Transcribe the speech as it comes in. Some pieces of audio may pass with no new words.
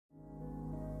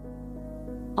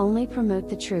only promote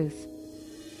the truth.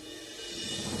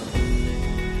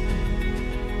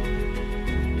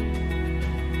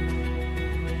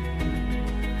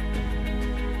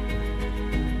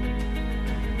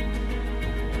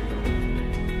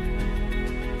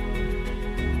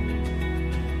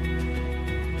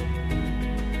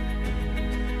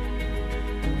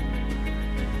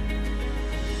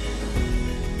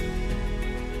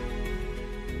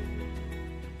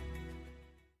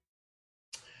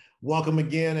 Welcome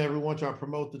again, everyone, to our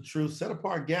Promote the Truth Set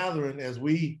Apart gathering as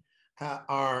we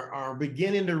are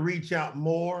beginning to reach out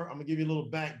more. I'm going to give you a little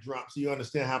backdrop so you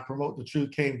understand how Promote the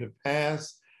Truth came to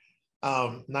pass.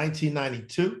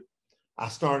 1992, I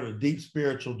started a deep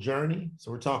spiritual journey. So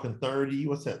we're talking 30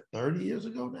 years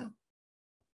ago now?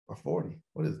 Or 40?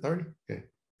 What is it, 30? Okay.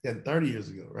 Yeah, 30 years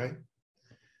ago, right?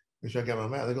 Make sure I got my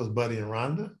math. There goes Buddy and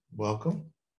Rhonda. Welcome.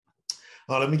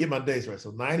 Let me get my dates right.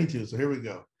 So 92. So here we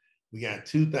go. We got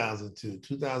 2002,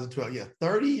 2012. Yeah,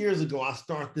 30 years ago, I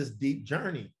started this deep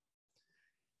journey.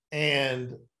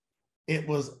 And it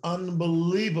was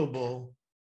unbelievable.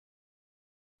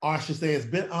 Or I should say, it's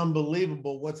been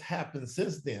unbelievable what's happened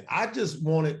since then. I just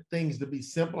wanted things to be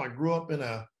simple. I grew up in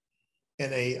a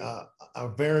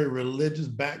very religious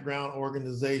background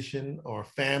organization or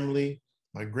family.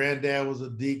 My granddad was a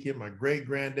deacon. My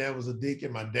great-granddad was a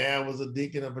deacon. My dad was a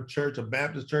deacon of a church, a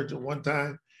Baptist church at one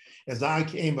time. As I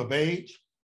came of age,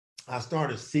 I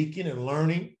started seeking and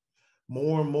learning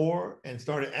more and more and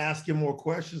started asking more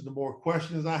questions. The more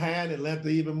questions I had, it led to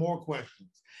even more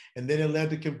questions. And then it led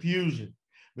to confusion,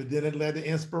 but then it led to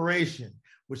inspiration,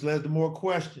 which led to more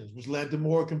questions, which led to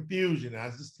more confusion. I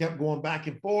just kept going back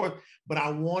and forth, but I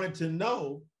wanted to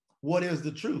know, what is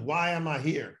the truth? Why am I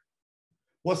here?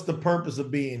 What's the purpose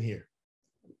of being here?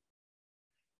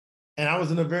 And I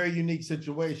was in a very unique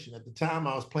situation. At the time,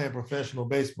 I was playing professional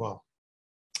baseball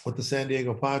with the San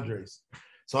Diego Padres.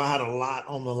 So I had a lot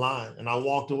on the line, and I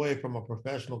walked away from a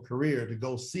professional career to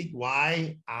go seek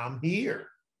why I'm here.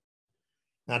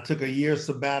 And I took a year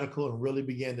sabbatical and really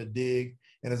began to dig.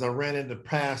 And as I ran into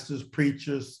pastors,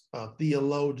 preachers,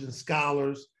 theologians,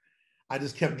 scholars, I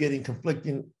just kept getting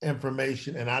conflicting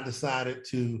information, and I decided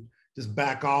to just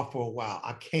back off for a while.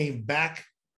 I came back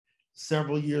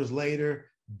several years later,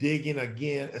 digging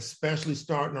again, especially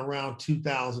starting around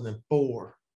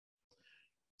 2004.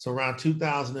 So around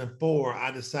 2004,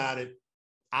 I decided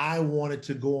I wanted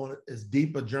to go on as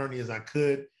deep a journey as I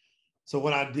could. So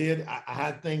what I did, I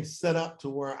had things set up to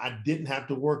where I didn't have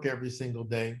to work every single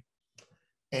day.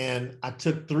 And I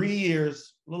took 3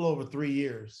 years, a little over 3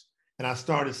 years, and I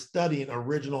started studying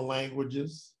original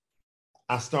languages.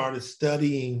 I started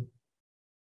studying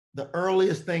the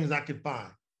earliest things I could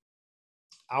find.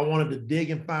 I wanted to dig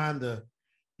and find the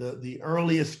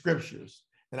earliest scriptures.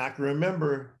 And I can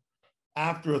remember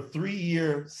after a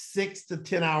 3-year, 6 to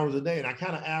 10 hours a day, and I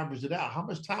kind of averaged it out. How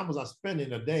much time was I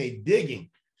spending a day digging?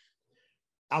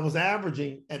 I was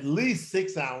averaging at least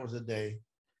 6 hours a day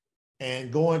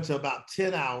and going to about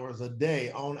 10 hours a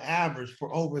day on average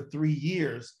for over 3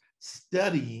 years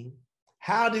studying.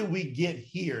 How did we get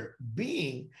here,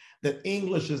 being that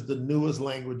English is the newest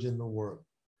language in the world?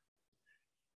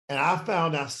 And I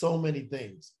found out so many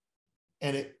things,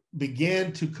 and it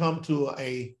began to come to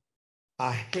a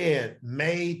head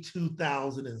May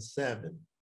 2007.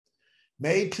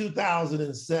 May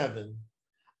 2007,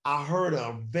 I heard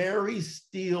a very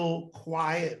still,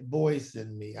 quiet voice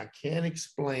in me. I can't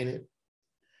explain it,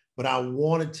 but I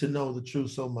wanted to know the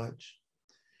truth so much.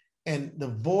 And the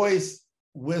voice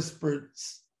whispered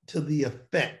to the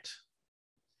effect,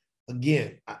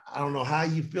 again, I don't know how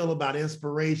you feel about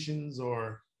inspirations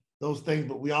or those things,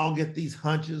 but we all get these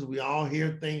hunches. We all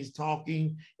hear things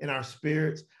talking in our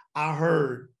spirits. I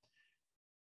heard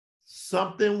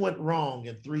something went wrong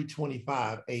in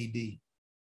 325 AD.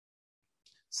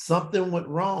 Something went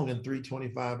wrong in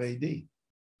 325 AD.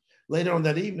 Later on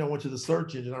that evening, I went to the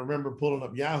search engine. I remember pulling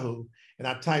up Yahoo and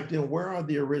I typed in, where are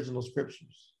the original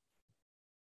scriptures?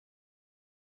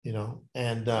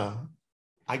 And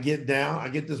I get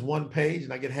this one page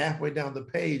and I get halfway down the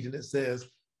page and it says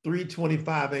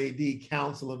 325 AD,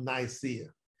 Council of Nicaea.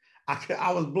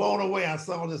 I was blown away. I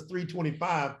saw this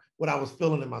 325, what I was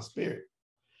feeling in my spirit.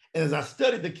 And as I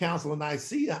studied the Council of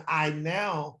Nicaea, I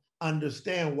now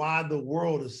understand why the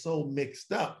world is so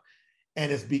mixed up.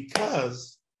 And it's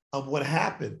because of what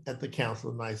happened at the Council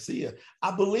of Nicaea.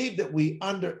 I believe that we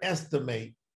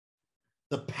underestimate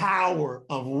the power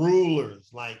of rulers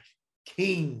like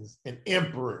kings and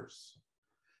emperors.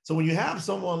 So when you have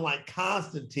someone like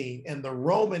Constantine and the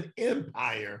Roman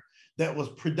Empire that was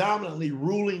predominantly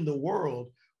ruling the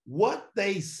world, what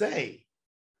they say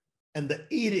and the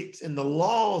edicts and the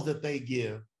laws that they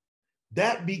give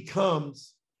that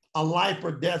becomes a life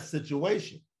or death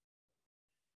situation.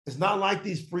 It's not like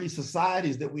these free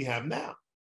societies that we have now.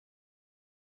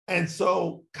 And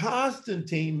so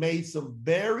Constantine made some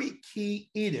very key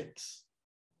edicts,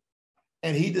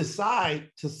 and he decided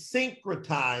to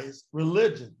syncretize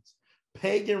religions,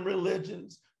 pagan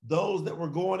religions, those that were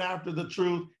going after the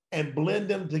truth, and blend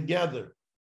them together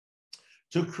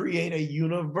to create a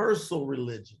universal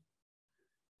religion.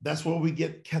 That's where we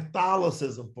get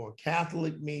Catholicism for.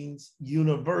 Catholic means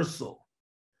universal.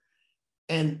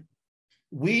 And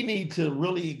we need to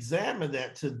really examine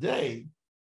that today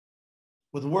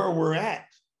with where we're at.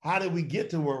 How did we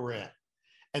get to where we're at?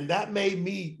 And that made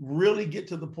me really get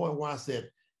to the point where I said,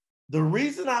 the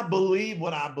reason I believe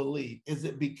what I believe, is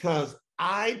it because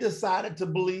I decided to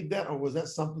believe that, or was that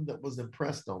something that was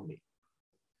impressed on me?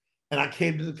 And I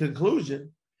came to the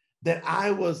conclusion that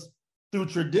I was, through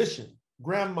tradition,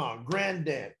 grandma,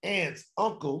 granddad, aunts,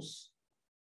 uncles,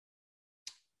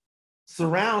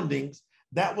 surroundings,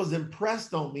 that was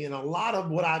impressed on me. And a lot of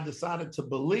what I decided to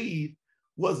believe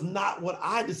was not what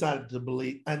I decided to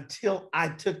believe until I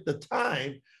took the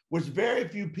time, which very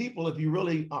few people, if you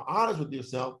really are honest with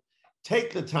yourself,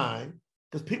 take the time,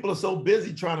 because people are so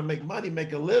busy trying to make money,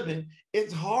 make a living.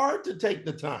 It's hard to take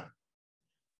the time,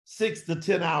 6 to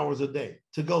 10 hours a day,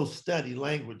 to go study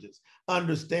languages,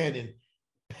 understanding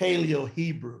Paleo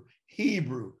Hebrew,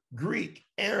 Hebrew, Greek,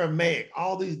 Aramaic,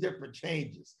 all these different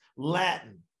changes,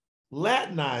 Latin,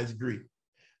 Latinized Greek,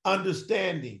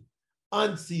 understanding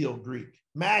unsealed Greek,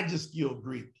 majuscule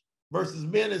Greek versus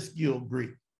minuscule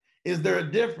Greek. Is there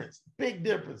a difference? Big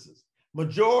differences.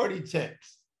 Majority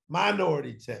text,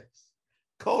 minority text,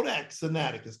 Codex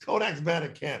Sinaiticus, Codex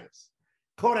Vaticanus,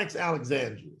 Codex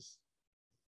Alexandrinus.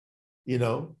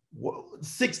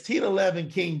 1611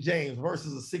 King James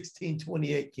versus a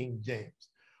 1628 King James.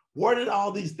 Where did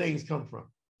all these things come from?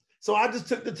 So I just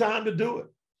took the time to do it.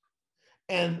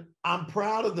 And I'm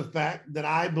proud of the fact that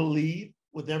I believe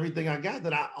with everything I got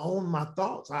that I own my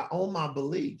thoughts. I own my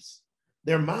beliefs.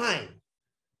 They're mine.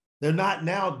 They're not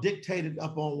now dictated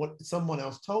upon what someone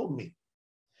else told me.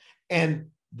 And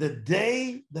the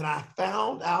day that I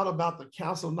found out about the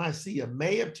Council of Nicaea,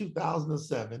 May of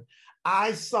 2007,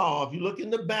 I saw, if you look in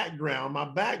the background, my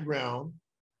background,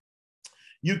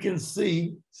 you can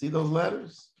see those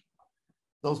letters?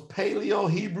 Those Paleo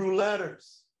Hebrew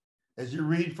letters. As you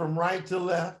read from right to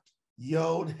left,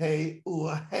 Yod, Hey,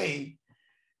 Ua, Hey,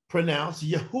 pronounced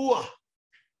Yahuwah.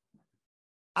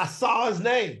 I saw his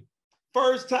name.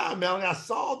 First time, Melanie, I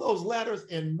saw those letters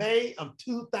in May of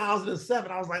 2007.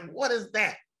 I was like, what is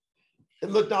that? It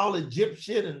looked all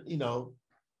Egyptian and,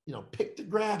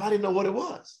 pictograph. I didn't know what it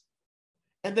was.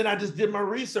 And then I just did my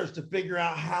research to figure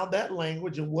out how that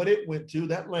language and what it went to,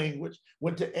 that language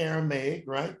went to Aramaic,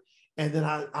 right? And then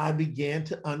I began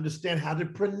to understand how to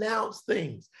pronounce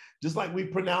things, just like we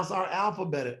pronounce our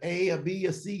alphabet, A, a B,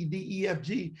 a C, D, E, F,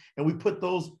 G, and we put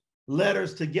those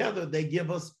letters together, they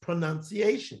give us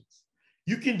pronunciations.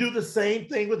 You can do the same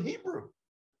thing with Hebrew.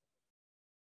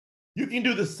 You can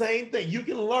do the same thing. You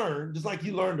can learn, just like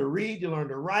you learn to read, you learn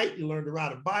to write, you learn to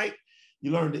ride a bike,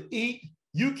 you learn to eat.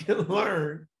 You can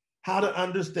learn how to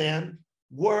understand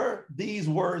where these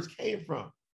words came from.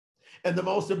 And the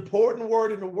most important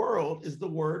word in the world is the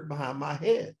word behind my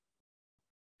head.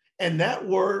 And that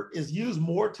word is used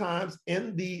more times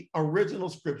in the original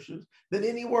scriptures than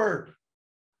any word.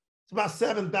 It's about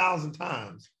 7,000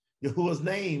 times Yahuwah's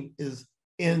name is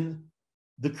in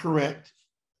the correct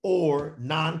or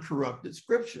non-corrupted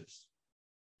scriptures.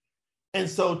 And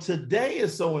so today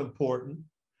is so important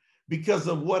because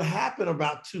of what happened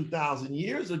about 2,000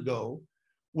 years ago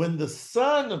when the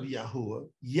son of Yahuwah,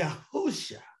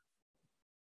 Yahusha,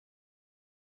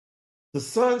 the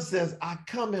son says, I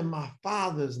come in my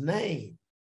Father's name.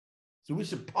 So we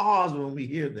should pause when we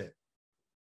hear that.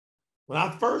 When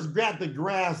I first grabbed the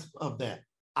grasp of that,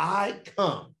 I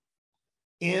come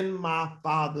in my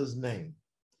Father's name.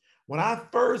 When I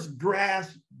first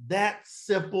grasped that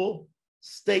simple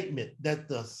statement that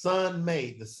the Son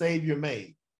made, the Savior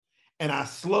made, and I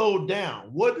slowed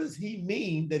down, what does he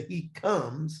mean that he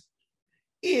comes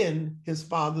in his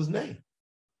Father's name?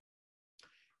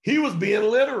 He was being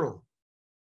literal.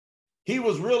 He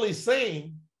was really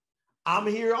saying, I'm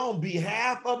here on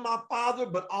behalf of my Father,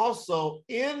 but also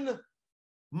in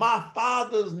my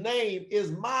Father's name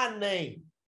is my name.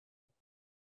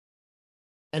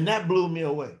 And that blew me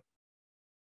away.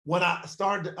 When I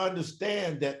started to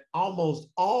understand that almost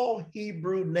all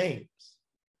Hebrew names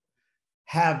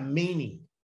have meaning.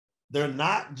 They're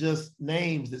not just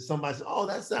names that somebody says, oh,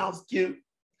 that sounds cute.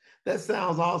 That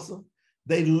sounds awesome.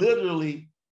 They literally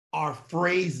are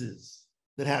phrases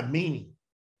that have meaning.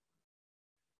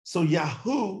 So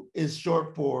Yahu is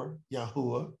short for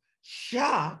Yahuwah.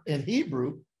 Shah in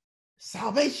Hebrew,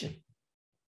 salvation.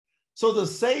 So the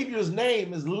Savior's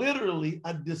name is literally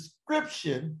a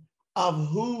description of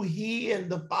who he and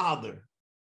the Father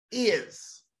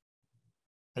is.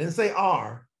 I didn't say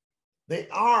are. They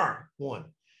are one.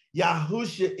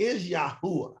 Yahusha is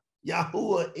Yahuwah.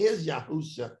 Yahuwah is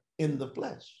Yahusha in the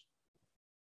flesh.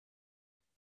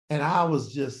 And I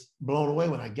was just blown away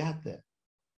when I got that.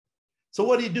 So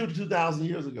what did he do 2,000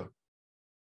 years ago?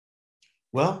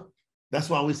 Well, that's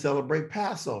why we celebrate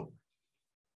Passover.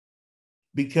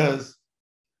 Because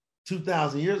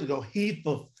 2,000 years ago, he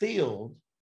fulfilled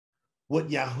what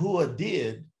Yahuwah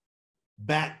did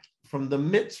back from the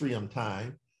Mitzrayim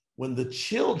time when the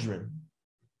children,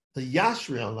 the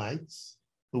Yashreelites,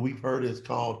 who we've heard is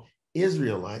called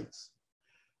Israelites,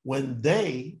 when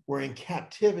they were in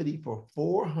captivity for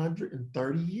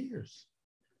 430 years.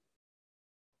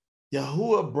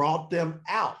 Yahuwah brought them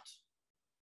out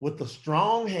with a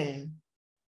strong hand,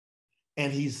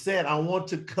 and he said, I want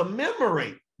to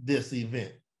commemorate this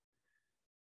event.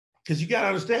 Because you got to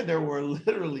understand, there were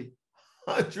literally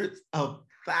hundreds of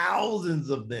thousands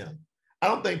of them. I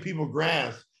don't think people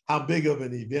grasp how big of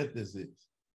an event this is.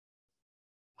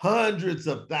 Hundreds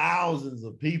of thousands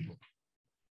of people.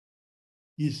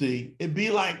 You see, it'd be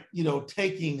like,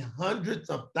 taking hundreds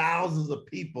of thousands of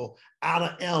people out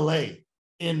of LA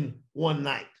in one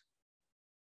night.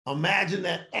 Imagine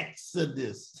that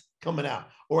exodus coming out,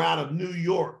 or out of New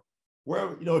York,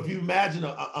 where, if you imagine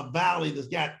a valley that's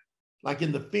got, like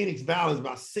in the Phoenix Valley, is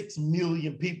about 6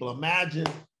 million people. Imagine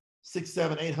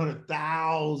 600,000, 700,000,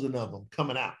 800,000 of them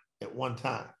coming out at one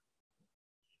time.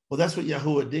 Well, that's what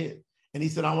Yahuwah did. And he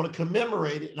said, I want to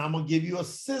commemorate it, and I'm going to give you a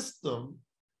system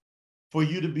for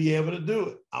you to be able to do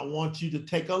it. I want you to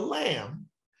take a lamb.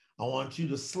 I want you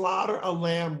to slaughter a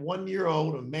lamb 1 year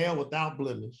old, a male without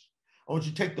blemish. I want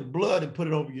you to take the blood and put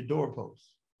it over your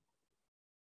doorpost.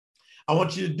 I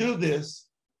want you to do this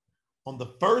on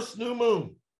the first new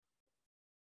moon.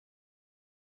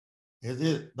 Is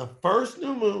it the first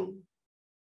new moon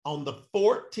on the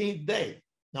 14th day?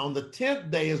 Now, on the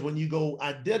 10th day is when you go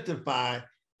identify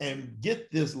and get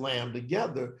this lamb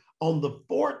together. On the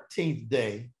 14th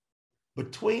day,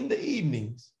 between the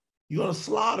evenings, you're going to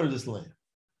slaughter this lamb.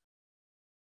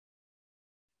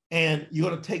 And you're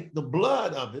going to take the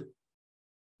blood of it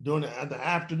during the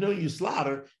afternoon you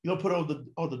slaughter, you're going to put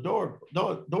it on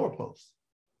the doorpost.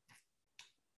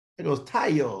 It goes,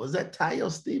 Tayo. Is that Tayo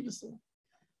Stevenson?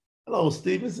 Hello,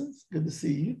 Stevensons. Good to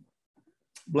see you.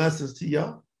 Blessings to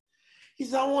y'all. He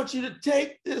said, I want you to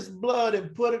take this blood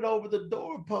and put it over the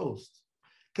doorpost.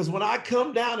 Because when I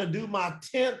come down and do my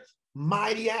 10th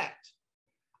mighty act,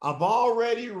 I've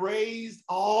already raised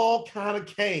all kind of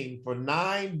Cain for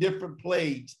 9 different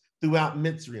plagues throughout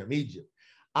Mitzrayim, Egypt.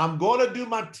 I'm going to do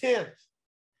my 10th,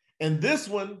 and this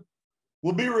one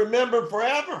will be remembered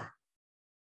forever.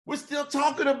 We're still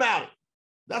talking about it.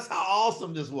 That's how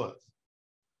awesome this was.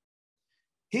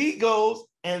 He goes,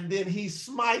 and then he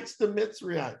smites the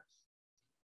Mitzrayites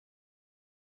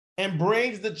and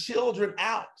brings the children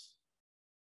out.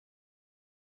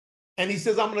 And he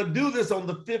says, I'm going to do this on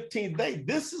the 15th day.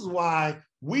 This is why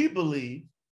we believe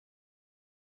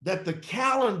that the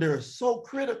calendar is so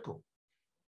critical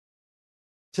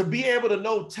to be able to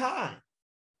know time.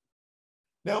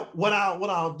 Now, what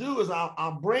I'll do is I'll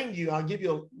give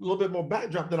you a little bit more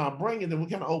backdrop, then I'll bring you, then we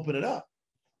kind of open it up.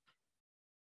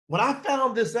 When I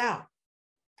found this out,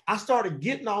 I started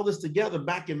getting all this together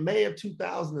back in May of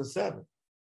 2007.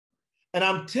 And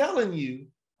I'm telling you,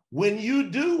 when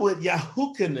you do what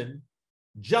Yahuchanan,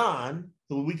 John,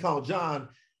 who we call John,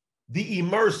 the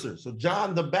immerser. So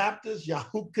John the Baptist,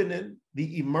 Yahuchanan,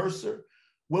 the immerser.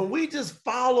 When we just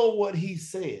follow what he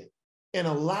said and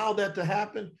allow that to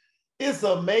happen, it's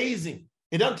amazing.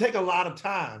 It doesn't take a lot of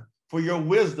time for your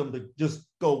wisdom to just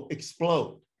go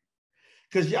explode.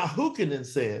 Because Yahuchanan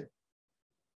said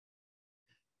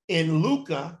in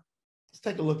Luca, let's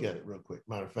take a look at it real quick,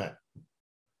 matter of fact.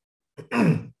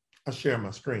 I'll share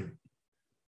my screen.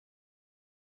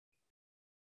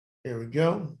 Here we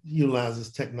go. Utilize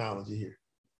this technology here.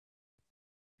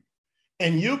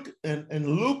 And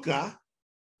Luca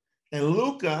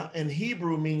in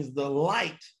Hebrew means the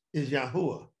light is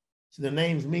Yahuwah. So the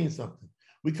names mean something.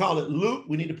 We call it Luke.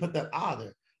 We need to put that ah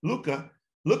there. Luca.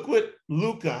 Look what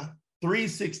Luca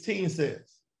 3:16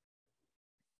 says.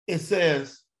 It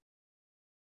says,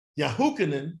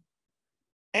 Yahuchanan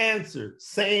answered,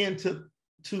 saying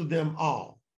to them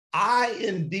all, I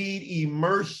indeed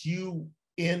immerse you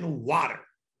in water,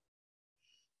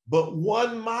 but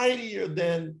one mightier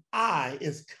than I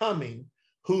is coming,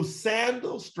 whose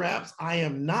sandal straps I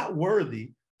am not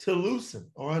worthy to loosen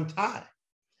or untie.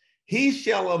 He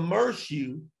shall immerse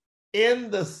you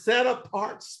in the set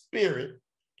apart spirit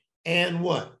and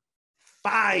what?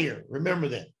 Fire. Remember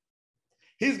that.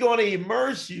 He's going to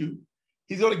immerse you.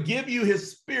 He's going to give you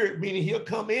his spirit, meaning he'll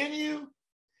come in you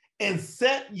and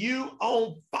set you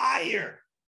on fire.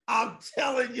 I'm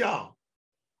telling y'all,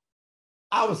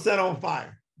 I was set on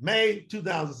fire. May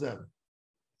 2007.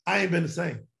 I ain't been the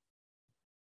same.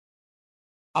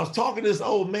 I was talking to this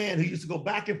old man who used to go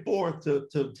back and forth to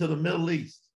the Middle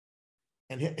East.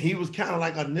 And he was kind of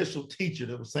like an initial teacher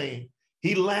that was saying,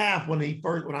 he laughed when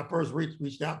I first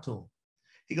reached out to him.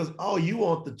 He goes, "Oh, you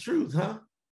want the truth, huh?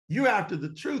 You're after the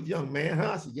truth, young man,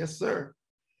 huh?" I said, "Yes, sir."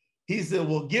 He said,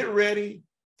 "Well, get ready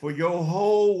for your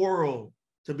whole world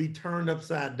to be turned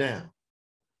upside down."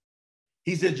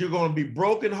 He said, "You're going to be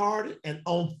brokenhearted and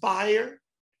on fire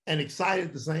and excited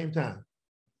at the same time."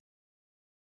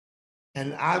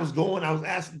 And I was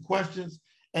asking questions,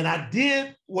 and I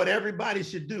did what everybody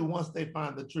should do once they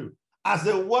find the truth. I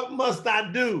said, "What must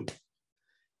I do?"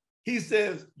 He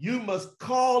says, "You must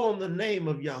call on the name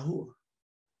of Yahuwah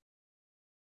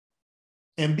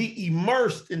and be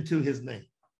immersed into his name."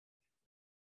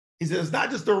 He says, "It's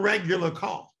not just a regular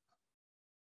call.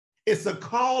 It's a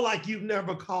call like you've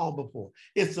never called before.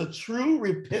 It's a true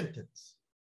repentance."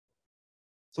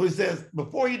 So he says,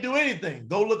 before you do anything,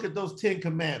 go look at those 10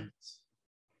 commandments.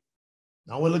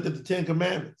 Now we looked at the 10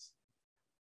 commandments.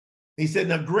 He said,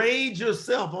 now grade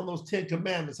yourself on those 10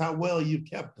 commandments, how well you've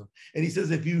kept them. And he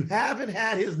says, if you haven't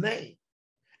had his name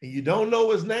and you don't know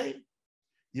his name,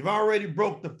 you've already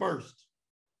broke the first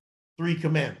 3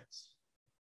 commandments.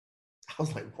 I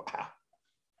was like, wow.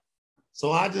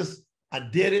 So I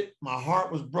did it. My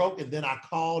heart was broke. And then I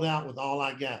called out with all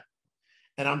I got.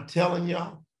 And I'm telling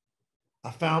y'all,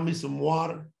 I found me some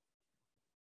water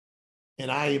and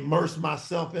I immersed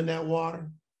myself in that water.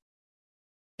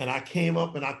 And I came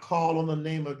up and I called on the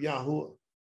name of Yahuwah.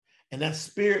 And that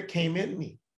spirit came in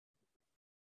me.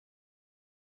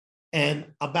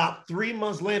 And about 3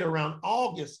 months later, around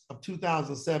August of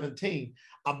 2017,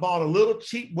 I bought a little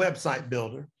cheap website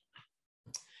builder.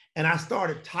 And I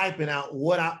started typing out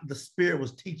what the spirit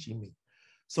was teaching me.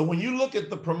 So when you look at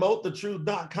the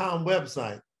promotethetruth.com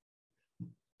website,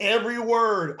 every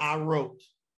word I wrote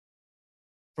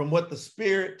from what the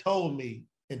spirit told me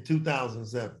in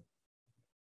 2007.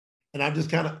 And I've just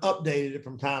kind of updated it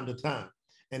from time to time.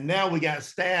 And now we got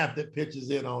staff that pitches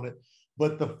in on it.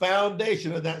 But the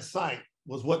foundation of that site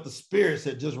was what the spirit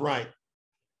said, just write.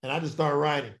 And I just started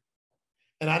writing.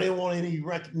 And I didn't want any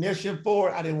recognition for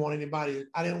it. I didn't want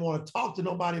to talk to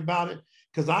nobody about it,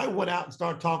 because I went out and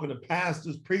started talking to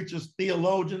pastors, preachers,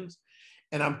 theologians.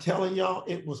 And I'm telling y'all,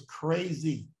 it was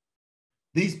crazy.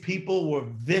 These people were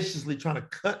viciously trying to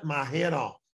cut my head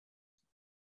off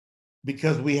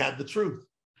because we had the truth.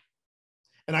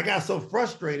 And I got so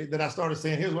frustrated that I started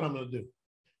saying, here's what I'm going to do.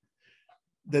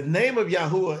 The name of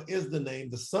Yahuwah is the name.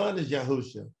 The son is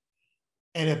Yahusha.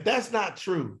 And if that's not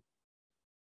true,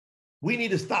 we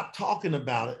need to stop talking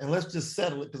about it and let's just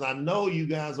settle it, because I know you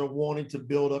guys are wanting to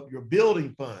build up your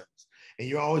building funds and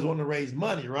you're always wanting to raise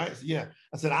money, right? So yeah,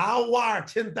 I said, I'll wire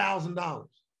 $10,000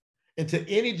 into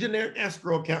any generic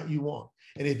escrow account you want.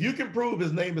 And if you can prove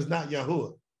his name is not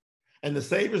Yahuwah and the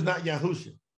Savior is not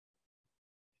Yahusha,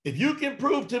 if you can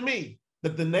prove to me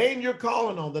that the name you're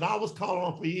calling on, that I was calling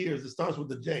on for years, it starts with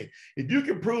the J. If you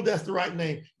can prove that's the right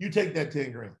name, you take that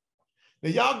 10 grand. Now,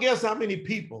 y'all guess how many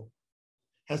people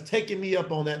has taken me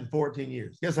up on that in 14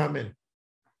 years? Guess how many?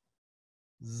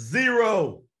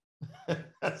 0.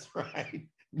 That's right.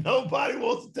 Nobody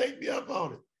wants to take me up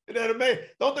on it. Isn't that amazing?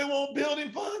 Don't they want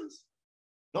building funds?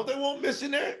 Don't they want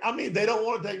missionary? I mean, they don't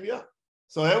want to take me up.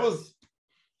 So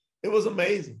it was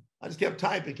amazing. I just kept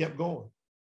typing, kept going.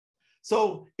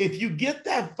 So if you get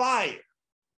that fire,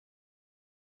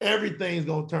 everything's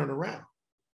going to turn around.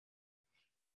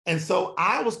 And so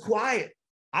I was quiet.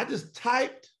 I just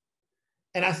typed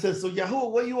and I said, so Yahuwah,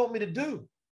 what do you want me to do?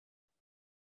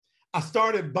 I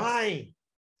started buying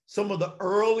some of the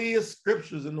earliest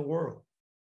scriptures in the world.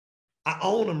 I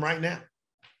own them right now.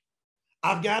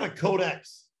 I've got a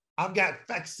codex. I've got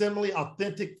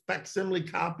authentic facsimile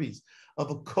copies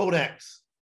of a codex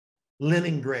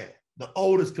Leningrad, the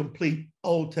oldest complete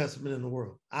Old Testament in the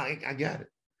world. I got it.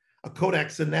 A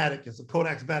Codex Sinaiticus, a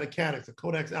Codex Vaticanus, a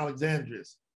Codex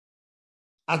Alexandrinus.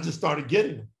 I just started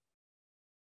getting them.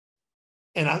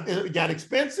 And it got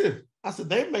expensive. I said,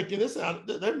 they're making this out,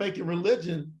 they're making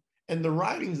religion and the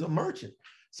writings a merchant.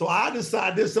 So I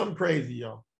decided there's something crazy,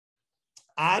 y'all.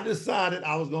 I decided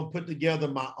I was going to put together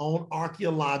my own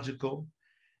archaeological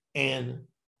and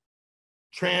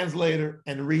translator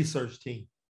and research team.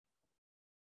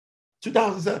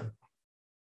 2007.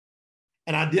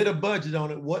 And I did a budget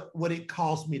on it, what it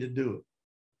cost me to do it.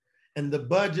 And the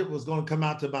budget was going to come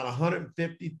out to about $150,000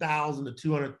 to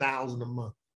 $200,000 a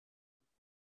month.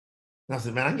 And I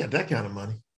said, man, I can get that kind of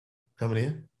money coming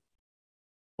in.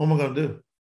 What am I going to do?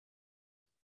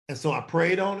 And so I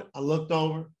prayed on it. I looked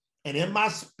over, and in my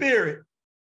spirit,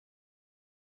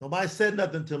 nobody said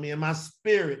nothing to me. In my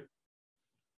spirit,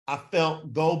 I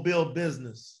felt go build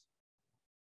business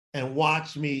and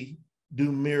watch me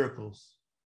do miracles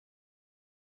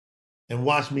and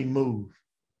watch me move.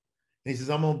 And he says,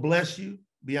 I'm going to bless you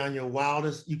beyond your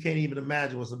wildest. You can't even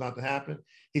imagine what's about to happen.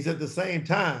 He said, at the same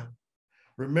time,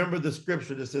 remember the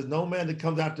scripture that says, no man that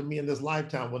comes after me in this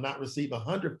lifetime will not receive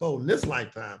 100-fold in this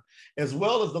lifetime, as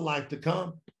well as the life to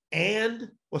come.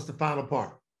 And what's the final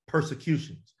part?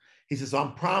 Persecutions. He says, so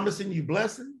I'm promising you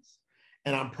blessings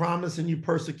and I'm promising you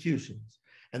persecutions.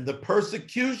 And the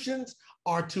persecutions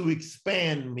are to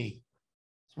expand me.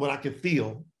 It's what I could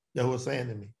feel that was saying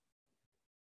to me.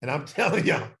 And I'm telling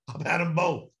y'all, I've had them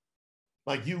both.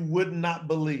 Like you would not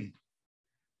believe.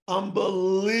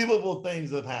 Unbelievable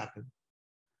things have happened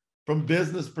from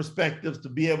business perspectives to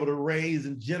be able to raise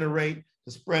and generate,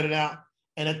 to spread it out.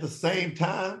 And at the same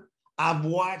time, I've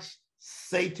watched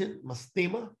Satan,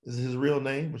 Mastema is his real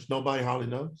name, which nobody hardly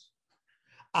knows.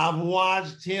 I've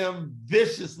watched him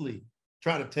viciously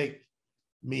try to take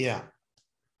me out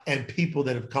and people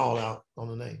that have called out on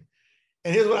the name.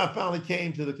 And here's what I finally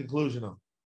came to the conclusion of.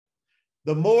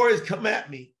 The more he's come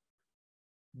at me,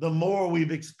 the more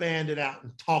we've expanded out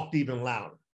and talked even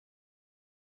louder.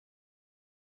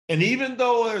 And even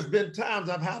though there's been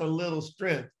times I've had a little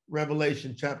strength,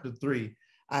 Revelation chapter 3,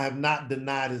 I have not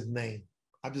denied his name.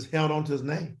 I've just held on to his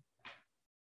name.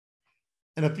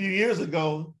 And a few years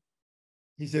ago,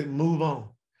 he said, move on.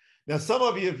 Now, some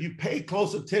of you, if you pay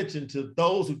close attention to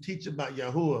those who teach about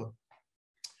Yahuwah,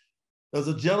 there's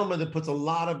a gentleman that puts a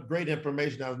lot of great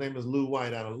information out. His name is Lou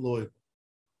White out of Louisville.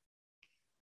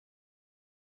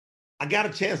 I got a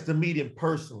chance to meet him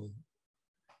personally.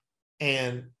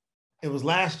 And it was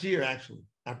last year, actually,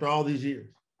 after all these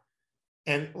years.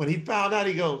 And when he found out,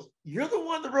 he goes, you're the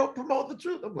one that wrote Promote the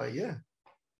Truth. I'm like, yeah.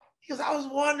 He goes, I was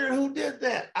wondering who did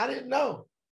that. I didn't know.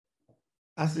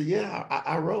 I said, yeah,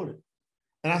 I wrote it.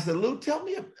 And I said, Lou, tell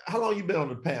me how long you been on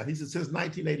the path? He said, since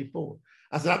 1984.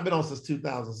 I said, I've been on since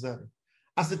 2007.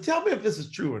 I said, tell me if this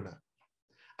is true or not.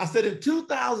 I said, in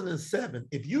 2007,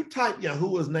 if you type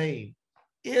Yahuwah's name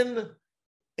in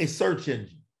a search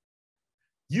engine,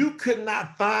 you could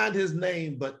not find his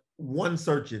name but one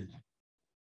search engine.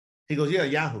 He goes, yeah,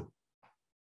 Yahoo.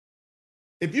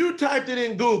 If you typed it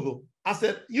in Google, I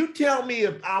said, you tell me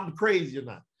if I'm crazy or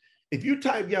not. If you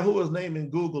type Yahuwah's name in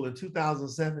Google in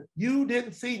 2007, you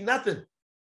didn't see nothing.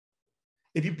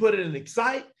 If you put it in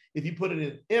Excite, if you put it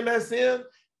in MSN,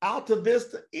 Alta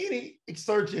Vista, any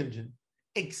search engine,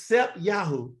 except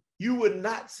Yahoo, you would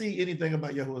not see anything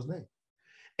about Yahuwah's name.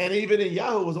 And even in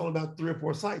Yahoo, it was only about 3 or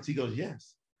 4 sites. He goes,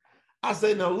 yes. I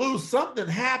say, now, Lou, something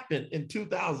happened in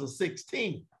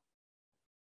 2016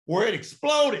 where it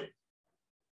exploded.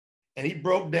 And he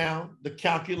broke down the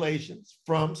calculations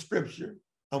from scripture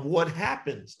of what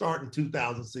happened starting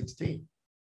 2016.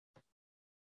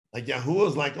 Like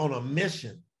Yahuwah's like on a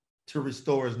mission to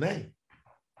restore his name.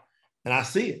 And I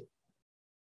see it.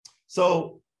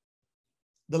 So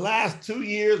the last 2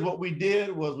 years, what we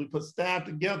did was we put staff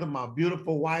together. My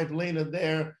beautiful wife, Lena,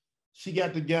 there, she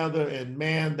got together and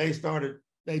man,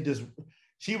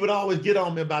 she would always get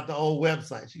on me about the old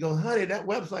website. She goes, honey, that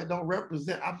website don't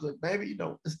represent. I was like, baby,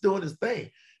 it's doing its thing.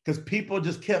 Because people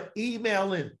just kept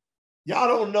emailing. Y'all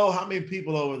don't know how many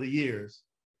people over the years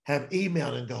have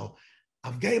emailed and go,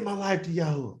 I've gave my life to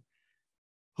Yahuwah.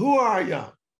 Who are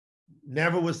y'all?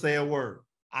 Never would say a word.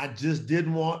 I just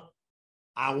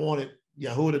I wanted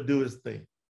Yahuwah to do his thing.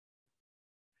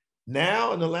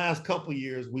 Now, in the last couple of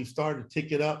years, we've started to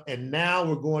tick it up, and now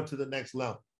we're going to the next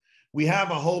level. We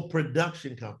have a whole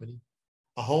production company,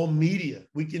 a whole media.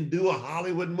 We can do a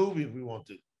Hollywood movie if we want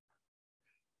to.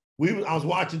 I was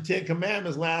watching 10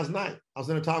 Commandments last night. I was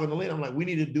in there talking to Lena. I'm like, we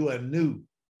need to do a new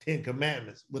 10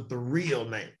 Commandments with the real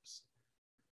names.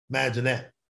 Imagine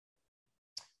that.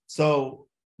 So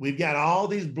we've got all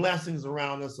these blessings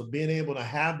around us of being able to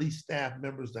have these staff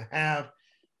members, to have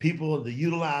people to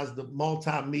utilize the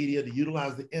multimedia, to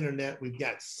utilize the internet. We've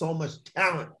got so much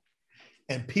talent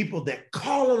and people that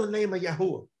call on the name of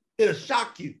Yahuwah. It'll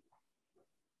shock you.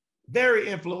 Very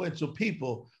influential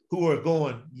people who are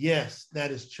going, yes,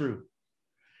 that is true.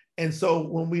 And so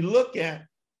when we look at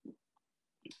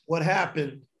what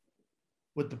happened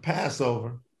with the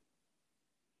Passover,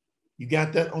 you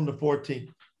got that on the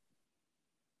 14th.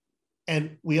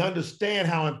 And we understand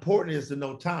how important it is to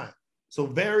know time. So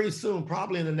very soon,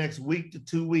 probably in the next week to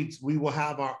 2 weeks, we will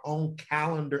have our own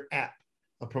calendar app,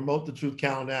 a Promote the Truth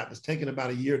calendar app. It's taken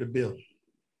about a year to build.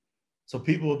 So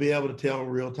people will be able to tell in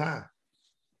real time.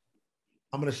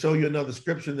 I'm going to show you another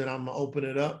scripture, then I'm going to open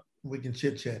it up. We can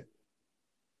chit chat.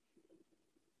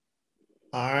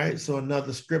 All right, so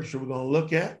another scripture we're going to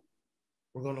look at.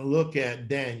 We're going to look at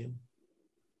Daniel.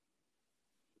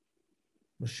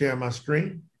 I'm going to share my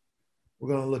screen. We're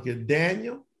going to look at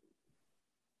Daniel,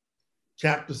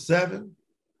 chapter 7,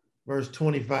 verse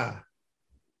 25.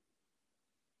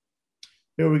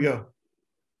 Here we go.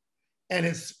 And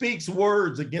it speaks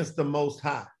words against the Most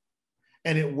High,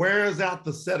 and it wears out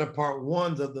the set apart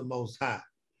ones of the Most High,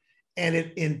 and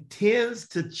it intends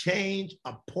to change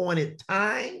appointed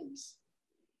times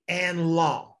and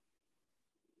law.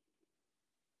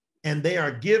 And they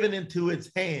are given into its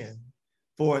hand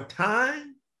for a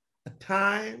time, a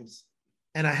times,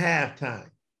 and a half time.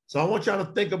 So I want y'all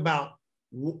to think about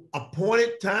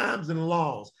appointed times and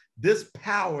laws. This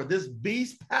power, this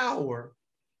beast power,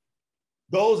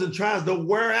 goes and tries to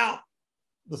wear out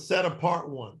the set apart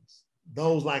ones,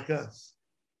 those like us.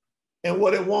 And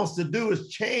what it wants to do is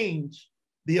change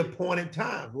the appointed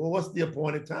times. Well, what's the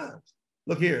appointed times?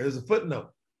 Look here, there's a footnote.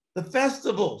 The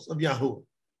festivals of Yahuwah.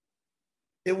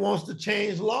 It wants to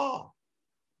change law,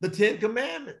 the 10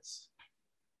 commandments.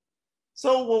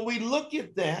 So when we look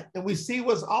at that and we see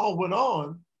what's all went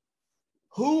on,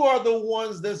 who are the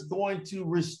ones that's going to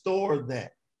restore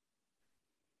that?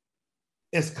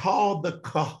 It's called the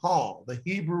kahal. The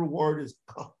Hebrew word is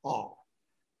kahal.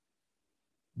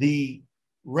 The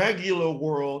regular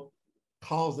world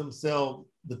calls themselves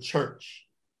the church,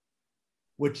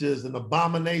 which is an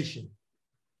abomination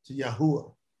to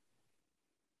Yahuwah,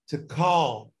 to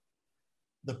call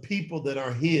the people that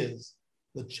are his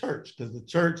the church, because the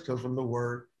church comes from the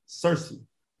word Circe,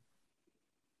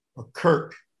 or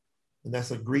Kirk, and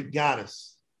that's a Greek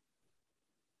goddess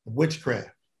of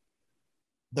witchcraft.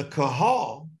 The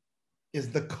kahal is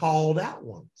the called out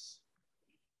ones.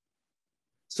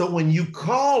 So when you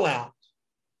call out,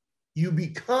 you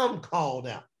become called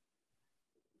out.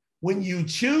 When you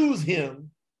choose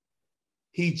him,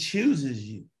 he chooses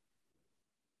you.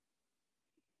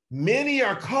 Many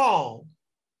are called,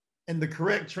 and the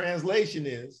correct translation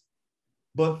is,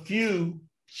 but few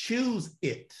choose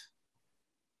it.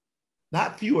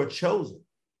 Not few are chosen.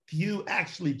 Few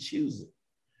actually choose it.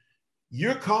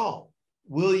 You're called.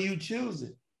 Will you choose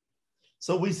it?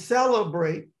 So we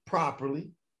celebrate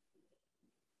properly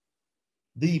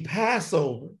the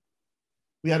Passover.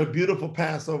 We had a beautiful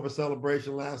Passover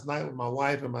celebration last night with my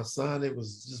wife and my son. It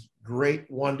was just great,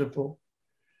 wonderful.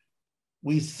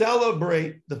 We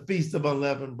celebrate the Feast of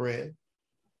Unleavened Bread.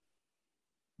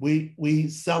 We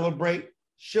celebrate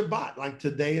Shabbat, like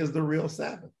today is the real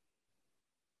Sabbath.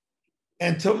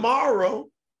 And tomorrow,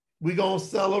 we're going to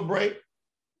celebrate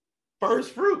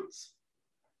first fruits.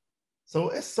 So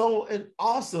it's so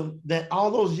awesome that all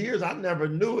those years, I never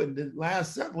knew it. In the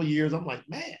last several years, I'm like,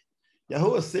 man,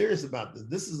 Yahuwah's serious about this.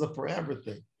 This is a forever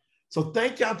thing. So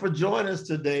thank y'all for joining us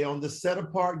today on this set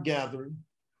apart gathering.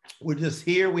 We're just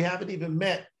here. We haven't even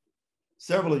met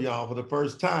several of y'all for the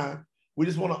first time. We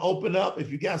just want to open up.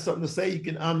 If you got something to say, you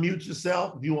can unmute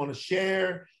yourself. If you want to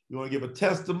share, you want to give a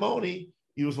testimony,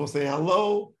 you just want to say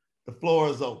hello, the floor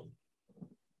is open.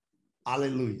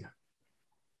 Hallelujah.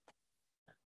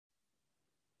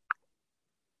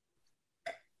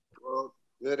 Well,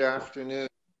 good afternoon.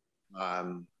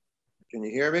 Can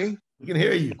you hear me? We can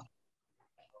hear you.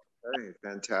 Okay,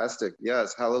 fantastic.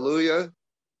 Yes, hallelujah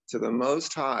to the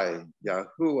Most High,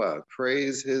 Yahuwah.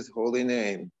 Praise his holy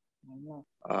name.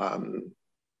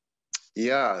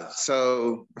 Yeah,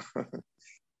 so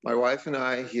my wife and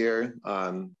I here,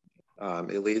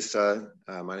 Elisa,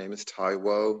 my name is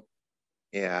Taiwo,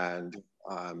 and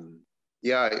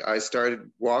yeah, I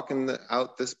started walking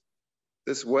out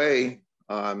this way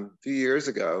a few years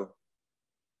ago,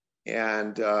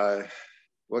 and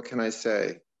what can I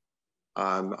say?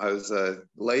 I was a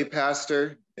lay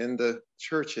pastor in the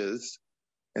churches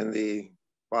and the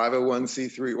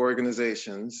 501c3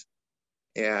 organizations,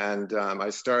 and I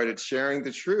started sharing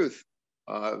the truth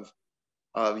of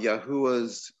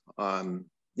Yahuwah's,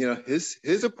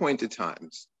 his appointed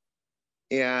times.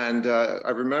 And I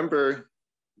remember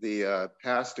the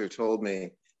pastor told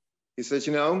me, he said,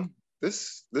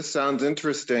 this sounds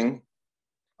interesting.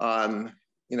 Why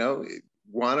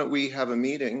don't we have a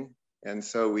meeting? And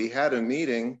so we had a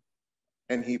meeting,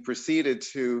 and he proceeded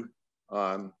to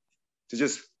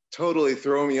just totally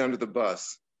throw me under the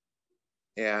bus,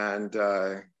 and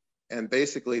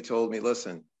basically told me,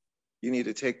 listen, you need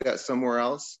to take that somewhere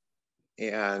else,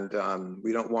 and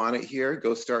we don't want it here.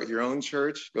 Go start your own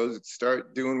church. Go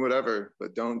start doing whatever,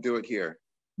 but don't do it here.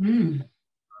 Mm.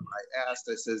 I asked,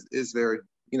 I says, is there,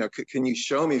 can you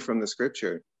show me from the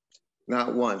scripture?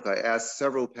 Not once. I asked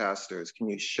several pastors, can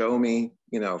you show me,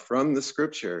 from the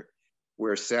scripture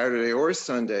where Saturday or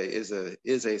Sunday is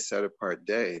a set apart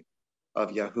day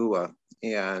of Yahuwah?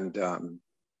 And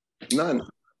none.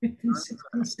 15th,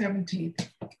 16th, 17th.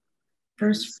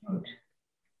 First fruit.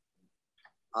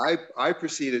 I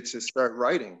proceeded to start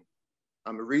writing.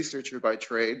 I'm a researcher by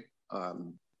trade,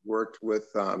 worked with,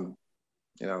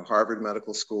 Harvard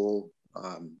Medical School.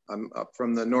 I'm up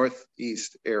from the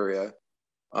Northeast area.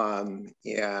 And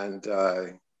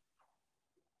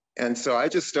so I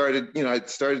just started, I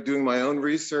started doing my own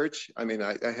research. I mean,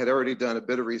 I had already done a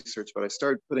bit of research, but I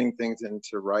started putting things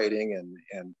into writing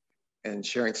and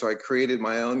sharing. So I created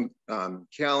my own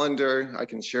calendar. I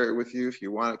can share it with you if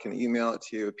you want. I can email it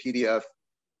to you, a PDF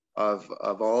of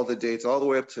all the dates, all the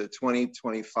way up to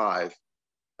 2025.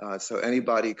 So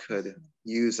anybody could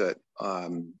use it.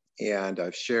 And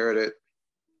I've shared it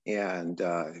and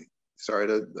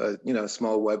started a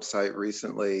small website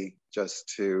recently just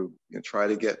to try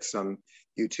to get some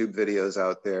YouTube videos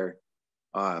out there,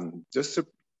 just to,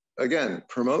 again,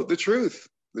 promote the truth.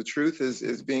 The truth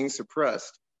is being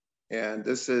suppressed. And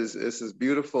this is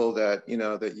beautiful that,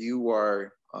 that you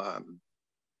are,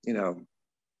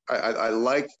 I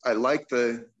like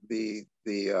the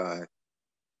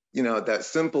that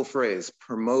simple phrase,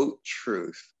 promote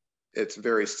truth. It's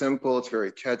very simple, it's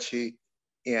very catchy,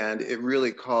 and it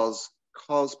really calls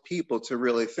people to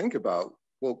really think about,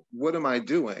 well, what am I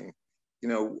doing?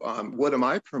 What am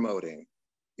I promoting?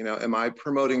 Am I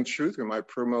promoting truth or am I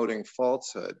promoting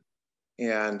falsehood?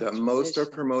 And most are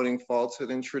promoting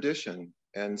falsehood and tradition.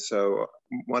 And so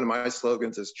one of my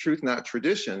slogans is truth, not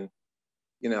tradition,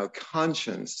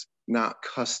 conscience, not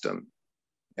custom.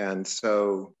 And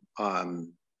so,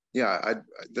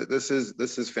 this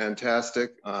is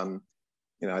fantastic.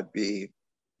 I'd be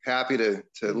happy to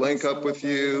link up with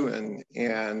you and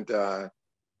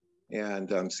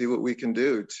see what we can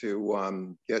do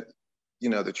to get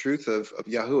the truth of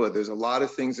Yahuwah. There's a lot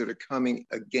of things that are coming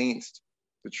against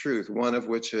the truth. One of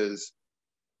which is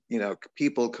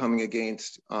people coming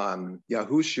against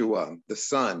Yahushua, the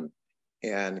Son,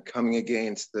 and coming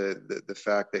against the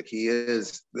fact that he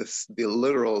is the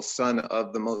literal Son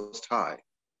of the Most High.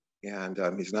 And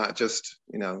he's not just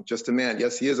a man.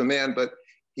 Yes, he is a man, but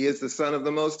he is the Son of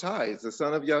the Most High. He's the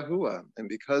Son of Yahuwah. And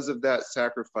because of that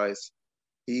sacrifice,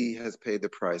 he has paid the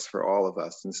price for all of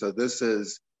us. And so this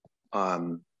is,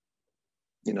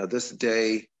 this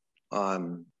day,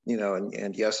 and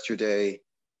yesterday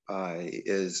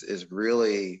is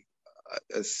really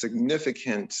a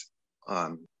significant,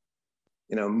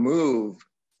 move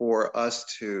for us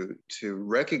to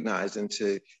recognize and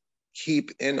to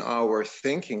keep in our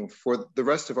thinking for the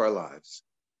rest of our lives.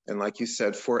 And like you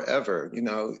said, forever,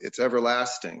 it's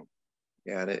everlasting.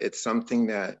 And it's something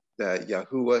that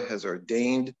Yahuwah has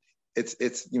ordained. It's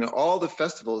all the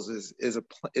festivals is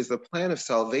the plan of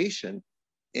salvation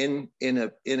in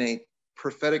a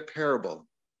prophetic parable.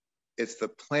 It's the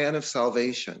plan of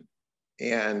salvation.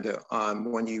 And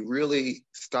when you really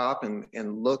stop and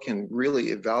look and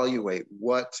really evaluate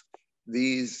what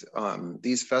these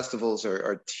festivals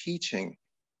are teaching,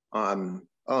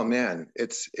 oh man,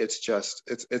 it's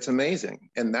amazing.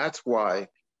 And that's why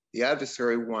the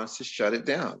adversary wants to shut it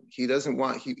down. He doesn't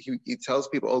want, he tells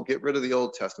people, oh, get rid of the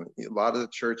Old Testament. A lot of the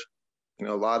church,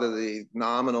 a lot of the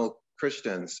nominal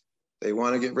Christians, they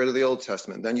want to get rid of the Old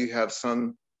Testament. Then you have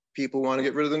some people want to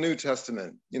get rid of the New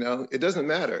Testament. It doesn't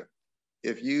matter.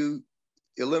 If you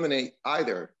eliminate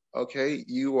either, okay,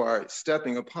 you are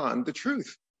stepping upon the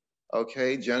truth.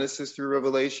 Okay, Genesis through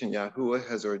Revelation, Yahuwah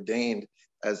has ordained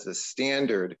as the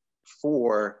standard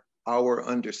for our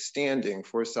understanding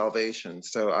for salvation.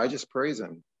 So I just praise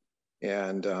him,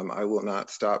 and I will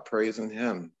not stop praising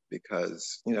him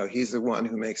because he's the one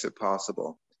who makes it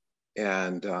possible,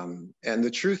 and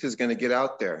the truth is going to get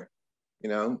out there.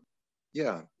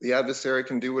 Yeah, the adversary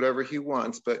can do whatever he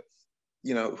wants, but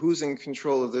who's in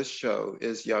control of this show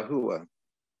is Yahuwah,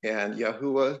 and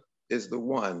Yahuwah is the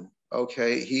one.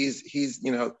 Okay, he's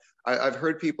I've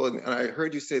heard people, and I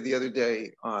heard you say the other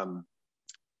day,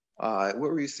 what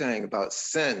were you saying about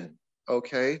sin?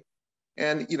 Okay,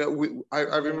 and I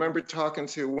remember talking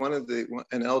to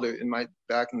an elder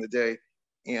back in the day,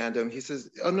 and he says,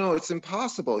 "Oh no, it's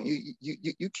impossible.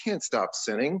 You can't stop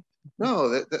sinning.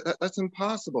 No, that's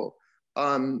impossible."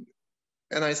 And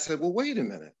I said, "Well, wait a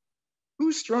minute.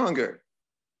 Who's stronger?"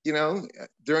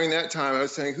 During that time, I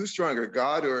was saying, who's stronger,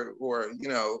 God or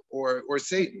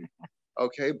Satan?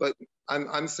 Okay, but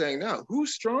I'm saying now,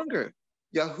 who's stronger,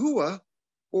 Yahuwah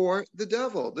or the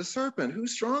devil, the serpent?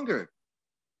 Who's stronger?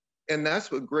 And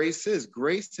that's what grace is.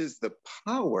 Grace is the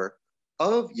power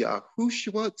of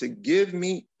Yahushua to give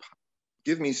me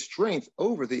strength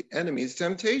over the enemy's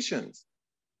temptations.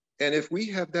 And if we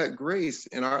have that grace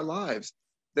in our lives,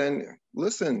 then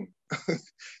listen,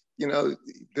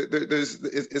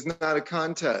 it's not a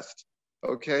contest.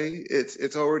 Okay,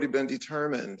 it's already been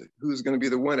determined who's going to be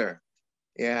the winner,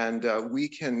 and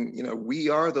we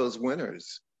are those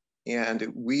winners,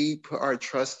 and we put our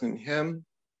trust in Him.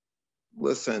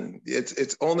 Listen,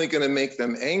 it's only going to make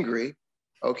them angry,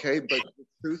 okay, but the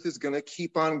truth is going to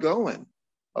keep on going,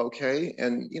 okay,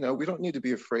 and we don't need to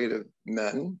be afraid of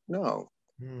men. No,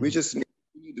 we just need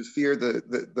to fear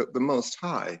the Most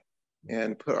High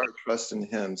and put our trust in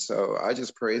Him. So I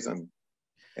just praise Him.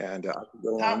 And I could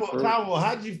go on further.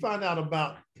 How did you find out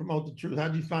about Promote the Truth? How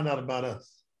did you find out about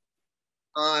us?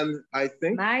 I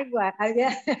think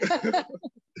yeah.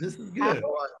 This is good.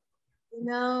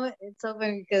 It's so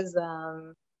funny because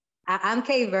I'm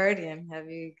Cape Verdean. Have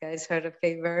you guys heard of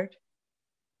Cape Verde?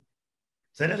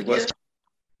 Say that again.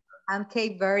 I'm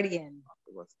Cape Verdean.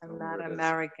 I'm not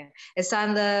American. It's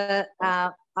on the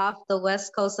off the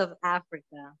west coast of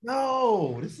Africa.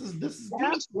 No, this is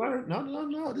good.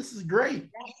 No, this is great.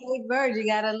 That's Cape Verde. You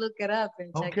gotta look it up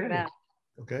and check it out.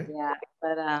 Okay. Yeah,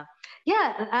 but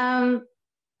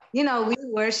we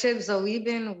worship. So we've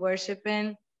been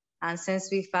worshiping, and since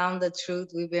we found the truth,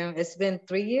 it's been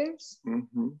 3 years,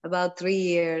 about 3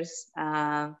 years,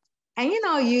 and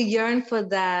you yearn for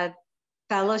that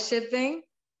fellowshipping.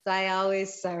 So I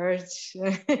always search,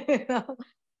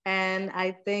 and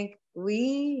I think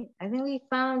we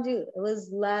found you. It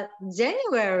was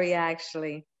January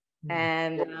actually,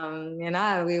 and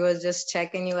we were just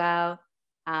checking you out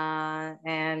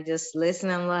and just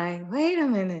listening. I'm like, wait a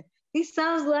minute, he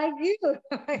sounds like you.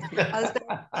 I was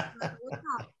like,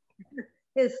 wow.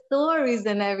 His stories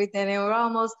and everything, and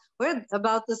we're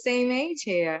about the same age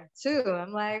here too.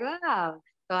 I'm like, wow.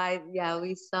 So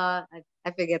we saw,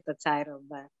 I forget the title,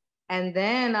 and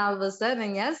then all of a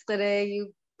sudden yesterday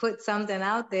you put something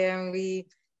out there and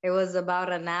it was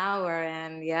about an hour,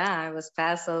 and it was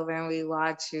Passover, and we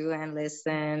watched you and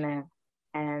listen,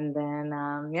 and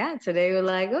then today we're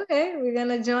like, okay, we're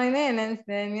gonna join in and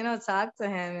then talk to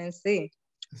him and see.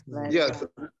 Yes,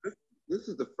 this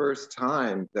is the first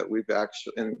time that we've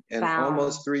actually in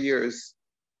almost 3 years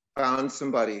found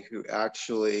somebody who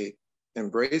actually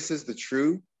embraces the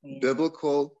true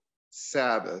biblical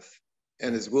Sabbath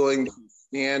and is willing to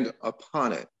stand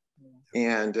upon it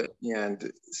and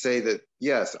say that,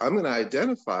 yes, I'm going to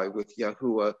identify with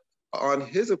Yahuwah on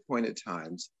His appointed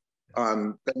times,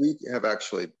 that we have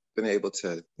actually been able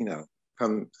to,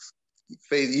 come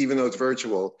face, even though it's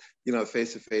virtual,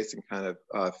 face to face and kind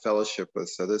of fellowship with.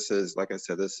 So this is, like I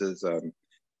said, this is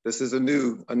a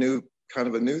new kind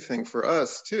of a new thing for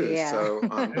us too. Yeah. So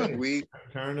but we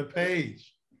turn the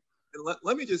page.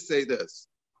 Let me just say this.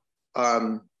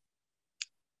 I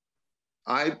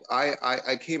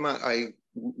came out,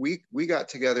 we got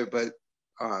together, but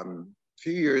a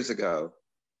few years ago,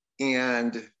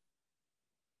 and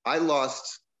I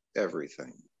lost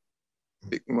everything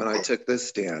when I took this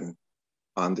stand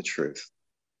on the truth.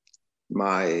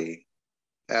 My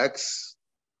ex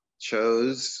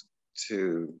chose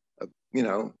to,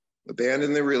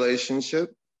 abandon the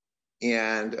relationship,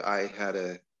 and I had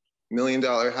 $1 million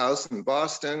house in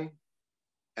Boston,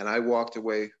 and I walked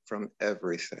away from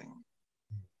everything.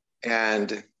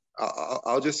 And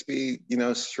I'll just be,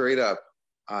 straight up.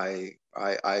 I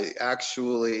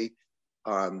actually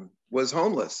was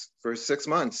homeless for 6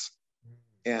 months,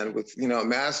 and with a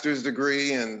master's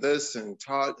degree and this and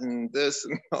taught and this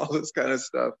and all this kind of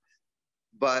stuff.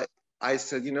 But I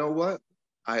said, you know what?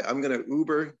 I'm going to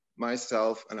Uber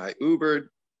myself, and I Ubered,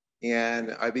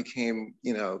 and I became,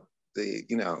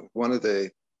 one of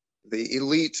the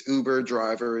elite Uber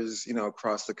drivers,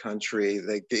 across the country.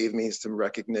 They gave me some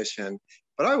recognition,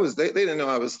 but they didn't know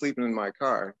I was sleeping in my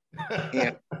car. But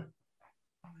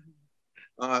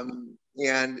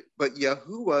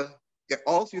Yahuwah,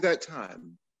 all through that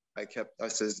time, I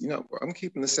says, I'm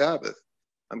keeping the Sabbath.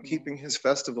 I'm keeping His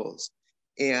festivals,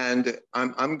 and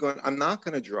I'm not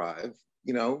going to drive,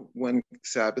 when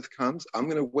Sabbath comes. I'm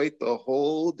going to wait the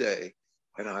whole day,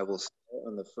 and I will start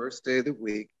on the first day of the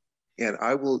week, and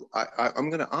I'm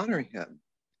going to honor Him.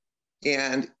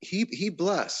 And he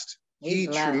blessed. He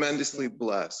tremendously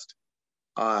blessed.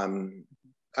 I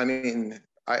mean,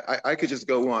 I could just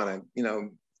go on and,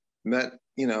 met,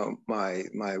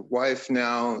 my wife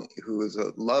now, who is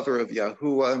a lover of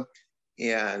Yahuwah.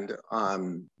 And,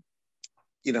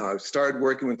 I started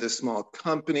working with this small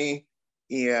company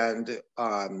And,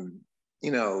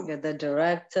 you know, you're the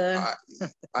director.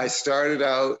 I started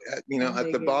out at, you know,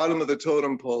 at the bottom of the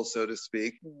totem pole, so to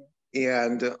speak,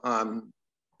 and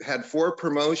had 4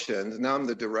 promotions. Now I'm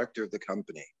the director of the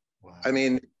company. Wow. I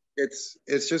mean, it's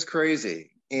just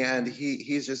crazy. And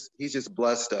he's just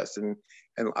blessed us. And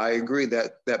I agree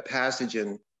that passage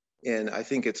in I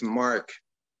think it's Mark,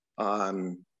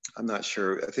 I'm not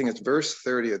sure, I think it's verse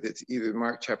 30, it's either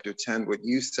Mark chapter 10, what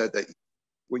you said, that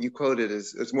what you quoted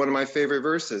is one of my favorite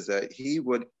verses, that he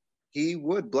would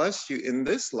bless you in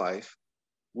this life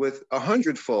with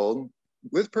 100-fold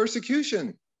with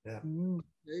persecution. Yeah.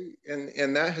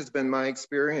 And that has been my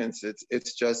experience.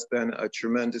 It's just been a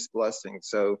tremendous blessing.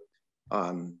 So,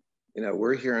 you know,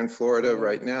 we're here in Florida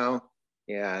right now,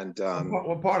 and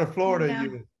what part of Florida are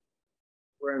you in?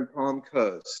 We're in Palm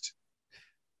Coast.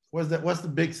 What's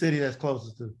the big city that's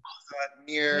closest to?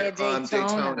 Near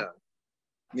Daytona.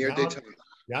 Near Daytona.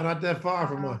 Y'all not that far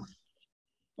from us.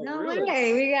 No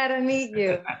way, we gotta meet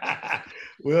you.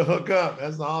 We'll hook up.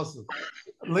 That's awesome.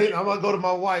 Later, I'm gonna go to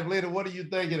my wife. Later, what are you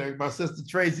thinking? My sister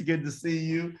Tracy, good to see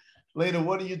you. Later,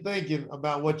 what are you thinking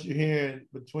about what you're hearing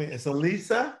between? It's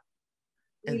Elisa.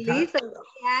 Elisa,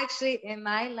 actually, in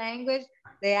my language,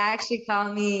 they actually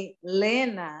call me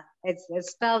Lena. It's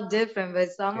spelled different, but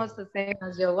it's almost the same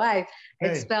as your wife.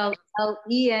 It's spelled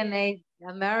Lena.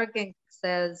 American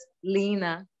says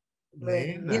Lena.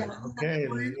 Lena. Yeah. Okay,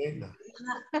 Lena.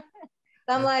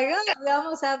 I'm like, oh, we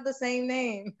almost have the same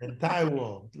name. And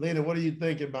Taiwan. Lena, what are you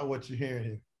thinking about what you're hearing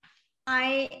here?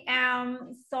 I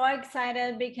am so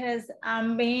excited because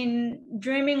I've been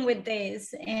dreaming with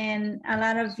this, and a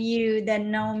lot of you that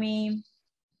know me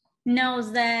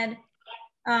knows that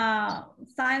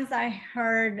since I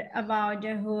heard about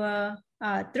Yahuwah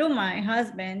through my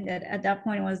husband, that at that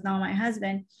point was not my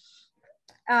husband.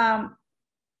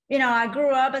 You know, I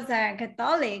grew up as a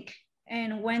Catholic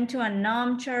and went to a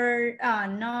non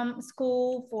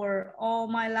school for all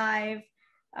my life.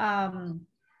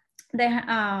 The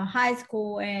high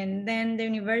school and then the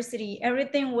university,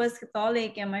 everything was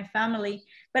Catholic in my family,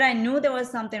 but I knew there was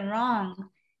something wrong.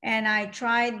 And I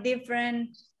tried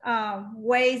different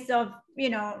ways of, you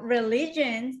know,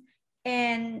 religions,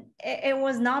 and it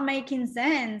was not making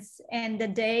sense. And the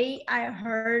day I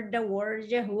heard the word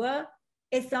Yahuwah,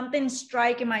 it's something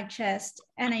struck in my chest,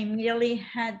 and I immediately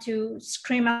had to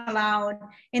scream out loud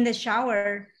in the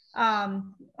shower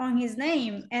on his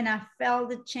name, and I felt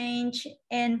the change.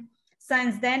 And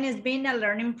since then, it's been a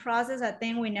learning process. I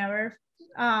think we never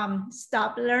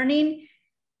stop learning.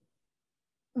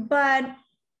 But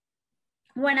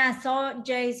when I saw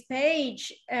Jay's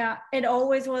page, it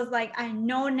always was like, I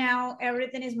know now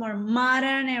everything is more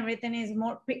modern, everything is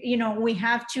more, you know, we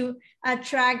have to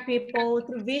attract people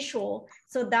through visual.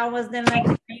 So that was then like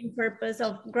the main purpose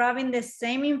of grabbing the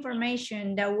same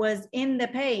information that was in the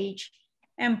page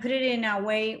and put it in a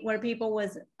way where people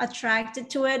was attracted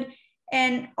to it.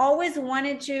 And always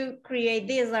wanted to create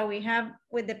this, like we have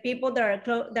with the people that are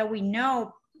that we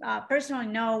know, personally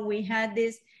know. We had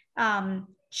this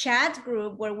chat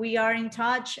group where we are in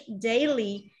touch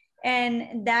daily,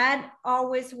 and that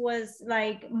always was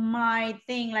like my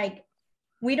thing. Like,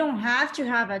 we don't have to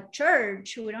have a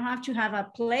church, we don't have to have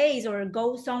a place or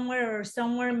go somewhere or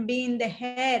somewhere and being the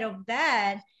head of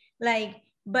that, like,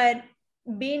 but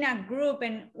being a group.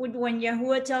 And when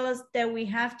Yahuwah tells us that we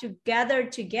have to gather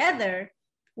together,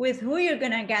 with who you're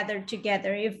gonna gather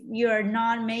together if you're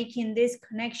not making these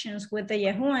connections with the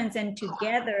Yahuans, and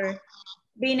together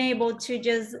being able to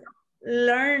just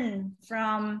learn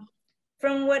from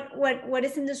what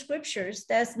is in the scriptures.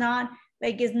 That's not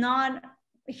like, it's not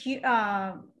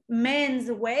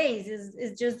men's ways,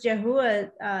 is just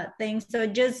Yahuwah things. So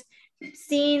just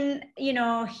seeing, you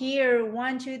know, here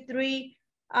 1, 2, 3,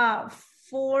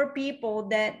 4 people,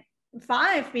 that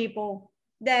 5 people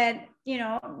that, you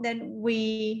know, that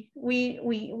we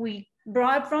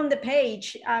brought from the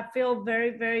page. I feel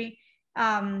very, very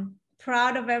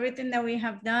proud of everything that we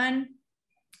have done.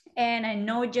 And I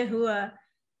know Yahuwah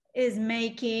is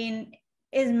making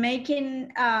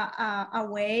a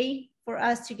way for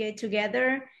us to get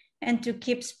together and to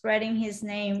keep spreading his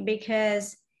name,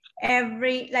 because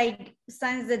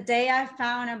since the day I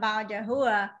found about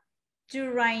Yahuwah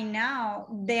to right now,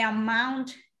 the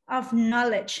amount of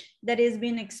knowledge that is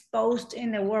being exposed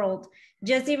in the world.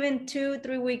 Just even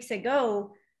 2-3 weeks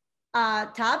ago, a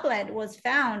tablet was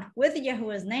found with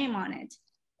Yahuwah's name on it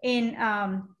in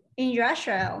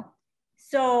Israel.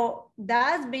 So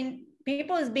that's been,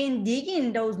 people has been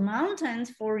digging those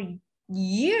mountains for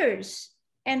years,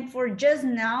 and for just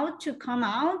now to come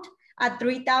out a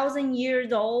 3,000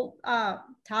 years old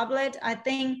tablet, I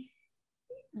think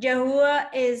Yahuwah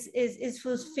is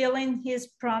fulfilling his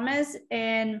promise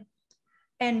and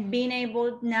being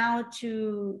able now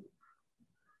to,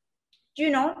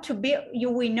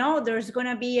 we know there's going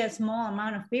to be a small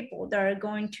amount of people that are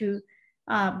going to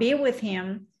be with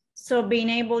him. So being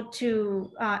able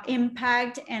to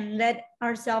impact and let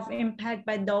ourselves impact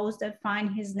by those that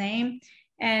find his name.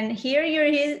 And hear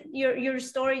your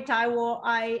story, Taiwo,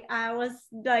 I was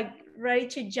like ready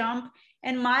to jump,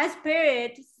 and my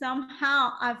spirit,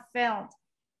 somehow I felt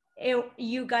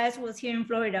you guys was here in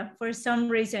Florida for some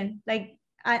reason. Like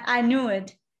I knew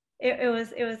it. It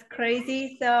was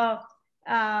crazy. So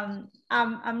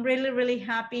I'm really, really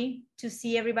happy to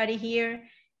see everybody here.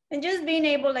 And just being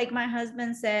able, like my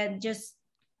husband said, just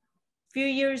a few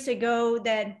years ago,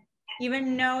 that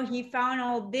even though he found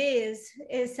all this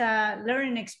is a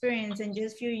learning experience. And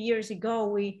just a few years ago,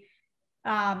 we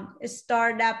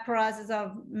start that process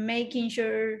of making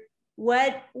sure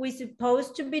what we're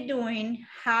supposed to be doing,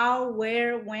 how,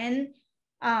 where, when.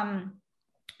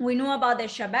 We knew about the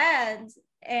Shabbat,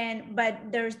 but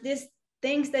there's these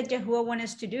things that Yahuwah wants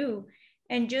us to do,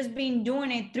 and just been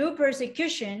doing it through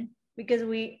persecution, because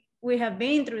we have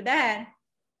been through that,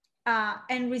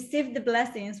 and received the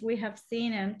blessings. We have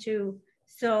seen them too.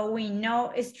 So we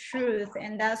know it's truth,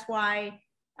 and that's why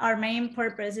our main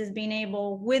purpose is being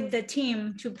able with the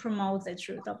team to promote the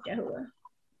truth of Yahuwah.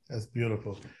 That's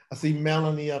beautiful. I see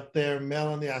Melanie up there.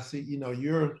 Melanie, I see,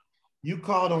 you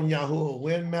called on Yahuwah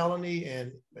when, Melanie,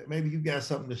 and maybe you got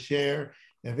something to share.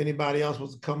 If anybody else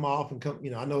wants to come off and come,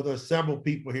 I know there's several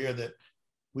people here that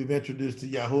we've introduced to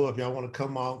Yahuwah. If y'all want to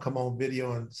come on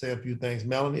video and say a few things.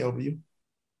 Melanie, over to you.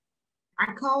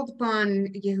 I called upon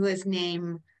Yahuwah's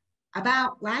name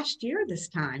about last year this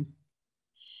time.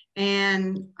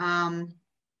 And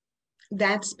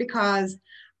that's because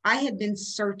I had been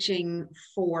searching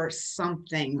for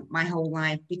something my whole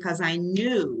life, because I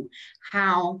knew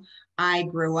how I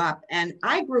grew up. And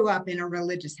I grew up in a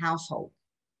religious household,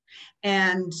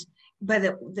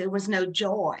 but there was no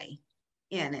joy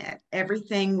in it.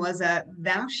 Everything was a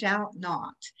thou shalt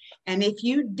not. And if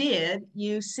you did,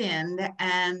 you sinned,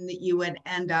 and you would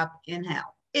end up in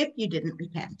hell if you didn't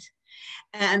repent.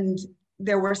 And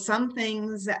there were some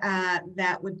things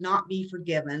that would not be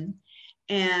forgiven.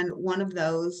 And one of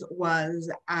those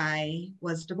was I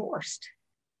was divorced.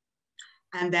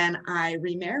 And then I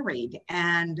remarried.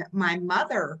 And my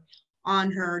mother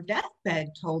on her deathbed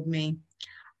told me,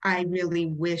 I really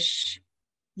wish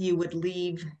you would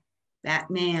leave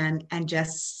that man and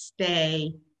just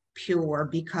stay pure,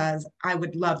 because I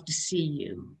would love to see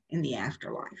you in the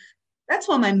afterlife. That's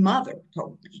what my mother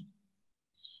told me.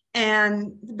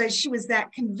 But she was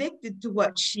that convicted to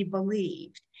what she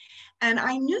believed. And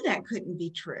I knew that couldn't be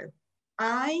true.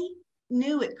 I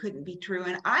knew it couldn't be true.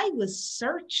 And I was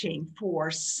searching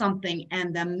for something.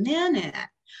 And the minute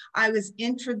I was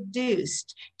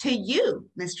introduced to you,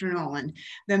 Mr. Nolan,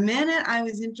 the minute I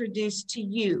was introduced to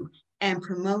you and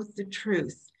promote the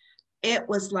truth, it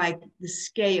was like the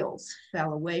scales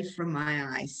fell away from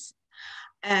my eyes.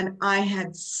 And I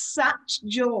had such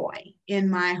joy in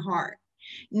my heart,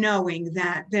 knowing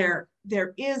that there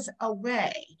is a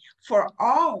way for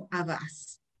all of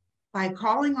us, by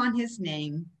calling on his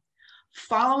name,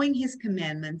 following his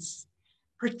commandments,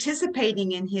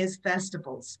 participating in his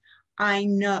festivals, I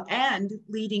know, and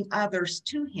leading others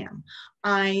to him.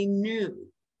 I knew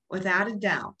without a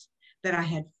doubt that I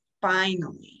had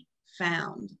finally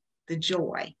found the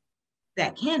joy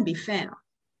that can be found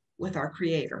with our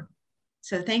Creator.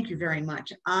 So thank you very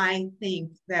much. I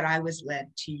think that I was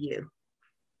led to you.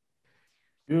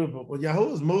 Beautiful. Well,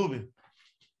 Yahuwah's moving.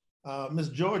 Miss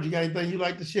George, you got anything you'd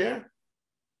like to share?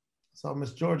 So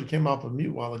Miss Georgia came off of mute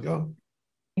a while ago.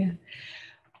 Yeah.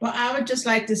 Well, I would just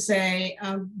like to say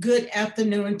good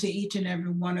afternoon to each and every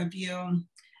one of you.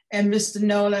 And Mr.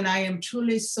 Nolan, I am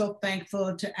truly so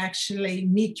thankful to actually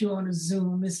meet you on a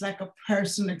Zoom. It's like a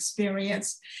personal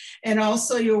experience. And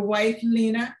also your wife,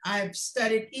 Lena, I've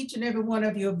studied each and every one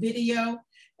of your video.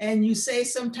 And you say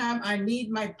sometime I need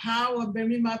my power,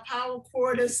 maybe my power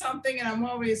cord or something, and I'm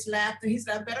always laughing. He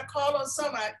said, I better call on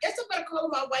someone. I guess I better call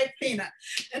on my wife, Lena.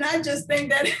 And I just think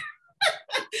that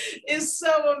is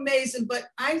so amazing. But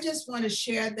I just want to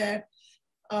share that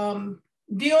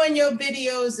viewing your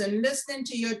videos and listening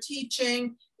to your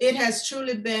teaching, it has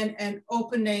truly been an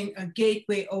opening, a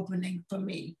gateway opening for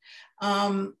me.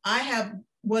 I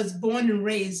was born and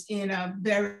raised in a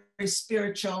very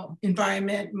spiritual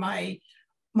environment.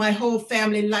 My whole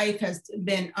family life has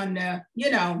been under,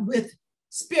 with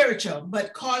spiritual,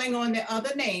 but calling on the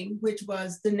other name, which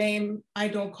was the name I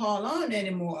don't call on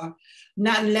anymore,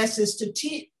 not unless it's to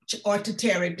teach or to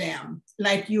tear it down.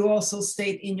 like you also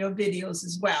state in your videos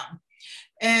as well.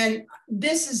 And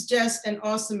this is just an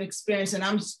awesome experience, and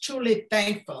I'm truly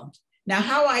thankful. Now,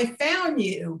 how I found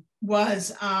you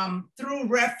was through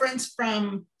reference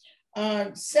from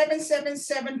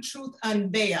 777 Truth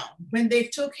Unveiled, when they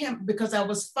took him, because I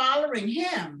was following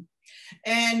him,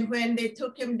 and when they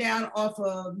took him down off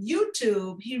of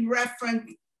YouTube, he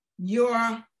referenced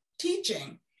your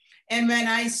teaching. And when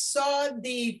I saw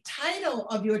the title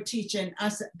of your teaching, I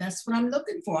said, that's what I'm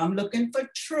looking for. I'm looking for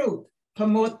truth,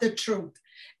 promote the truth.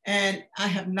 And I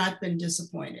have not been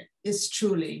disappointed. It's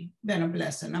truly been a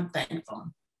blessing. I'm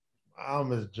thankful. Wow,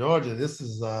 Miss Georgia, this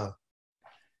is a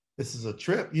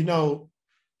trip. You know,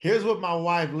 here's what my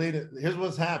wife, Lena, here's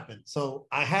what's happened. So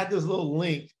I had this little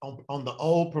link on the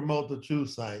old Promote the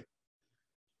Truth site.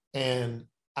 And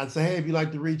I'd say, hey, if you'd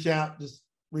like to reach out, just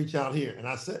reach out here. And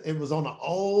I said, it was on an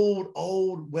old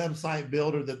website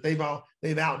builder that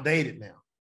they've outdated now.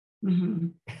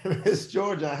 Mm-hmm. Miss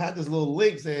Georgia, I had this little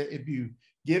link saying, if you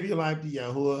give your life to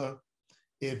Yahuwah,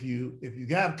 if you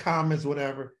got comments,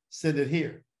 whatever, send it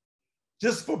here.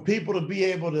 Just for people to be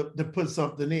able to put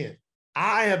something in.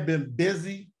 I have been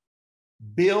busy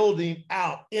building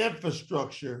out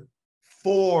infrastructure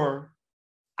for,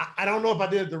 I don't know if I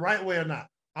did it the right way or not.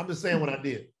 I'm just saying what I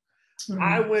did. Mm-hmm.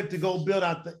 I went to go build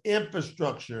out the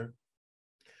infrastructure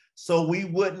so we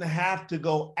wouldn't have to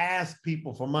go ask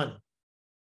people for money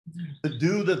to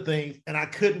do the things, and I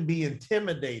couldn't be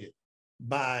intimidated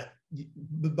by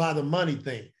the money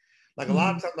thing. Like a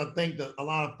lot of times I think that a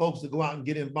lot of folks that go out and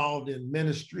get involved in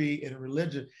ministry and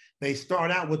religion, they start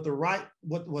out with the right,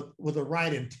 with the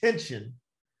right intention.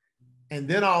 And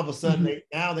then all of a sudden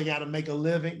now they got to make a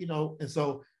living, you know? And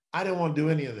so I didn't want to do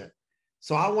any of that.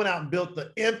 So I went out and built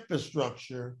the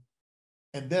infrastructure.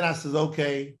 And then I said,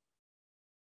 okay,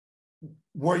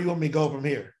 where do you want me to go from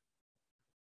here?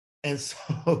 And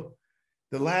so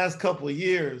the last couple of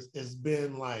years, it's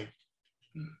been like,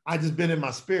 I just been in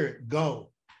my spirit, go.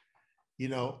 You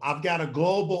know, I've got a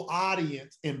global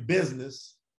audience in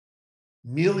business,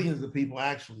 millions of people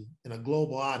actually in a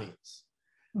global audience.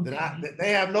 Okay. That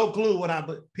they have no clue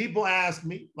but people ask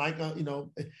me, like, you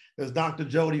know, there's Dr.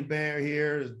 Jody Bear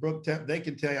here, there's Brooke Temp, they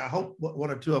can tell you, I hope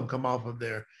one or two of them come off of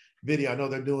their video. I know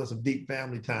they're doing some deep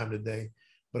family time today,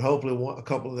 but hopefully a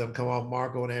couple of them come off,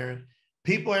 Marco and Aaron.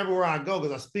 People everywhere I go,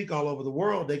 because I speak all over the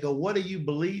world, they go, what do you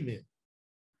believe in?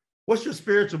 What's your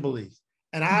spiritual beliefs?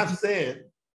 And I've said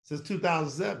since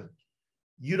 2007,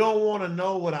 you don't want to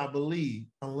know what I believe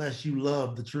unless you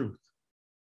love the truth.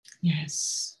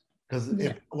 Yes. Because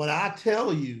if what I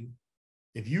tell you,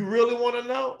 if you really want to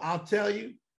know, I'll tell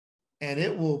you, and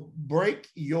it will break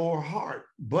your heart,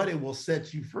 but it will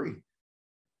set you free.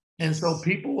 And so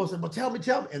people will say, well, tell me.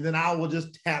 And then I will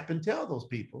just tap and tell those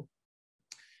people.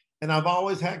 And I've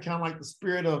always had kind of like the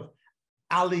spirit of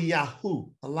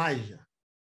Elijah.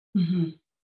 Mm-hmm.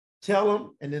 Tell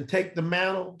them and then take the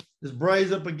mantle, just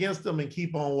braze up against them and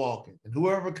keep on walking. And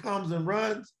whoever comes and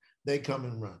runs, they come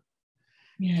and run.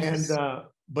 Yes. And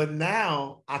but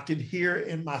now I can hear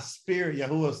in my spirit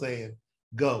Yahuwah saying,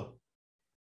 go.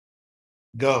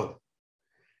 Go.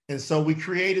 And so we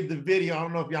created the video. I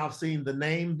don't know if y'all have seen the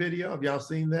name video. Have y'all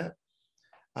seen that?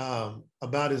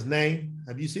 About his name.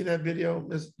 Have you seen that video,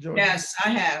 Ms. Jordan? Yes,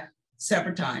 I have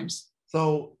several times.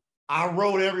 So I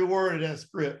wrote every word of that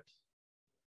script.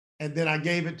 And then I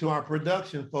gave it to our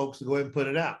production folks to go ahead and put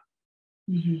it out.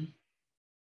 Mm-hmm.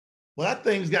 Well, that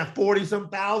thing's got 40-some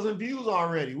thousand views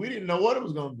already. We didn't know what it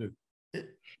was going to do.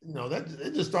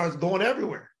 It just starts going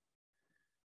everywhere.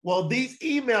 Well, these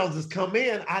emails that's come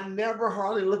in, I never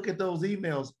hardly look at those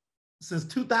emails since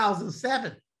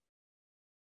 2007.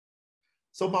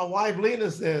 So my wife,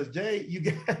 Lena, says, Jay, you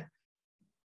got,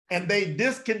 and they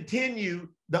discontinued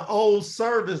the old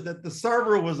service that the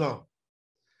server was on.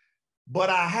 But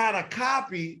I had a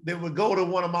copy that would go to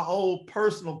one of my old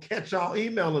personal catch-all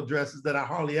email addresses that I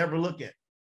hardly ever look at.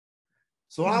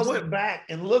 So I went back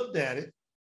and looked at it.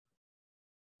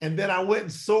 And then I went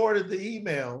and sorted the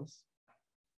emails.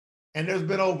 And there's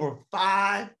been over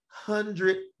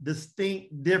 500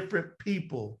 distinct different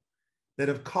people that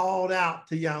have called out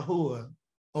to Yahuwah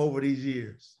over these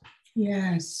years.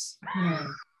 Yes.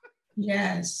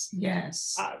 Yes.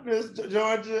 Mr.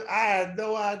 Georgia, I had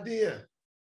no idea.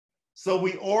 So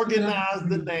we organized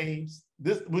the names.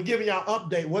 We're giving y'all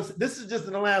update. This is just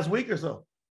in the last week or so.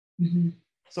 Mm-hmm.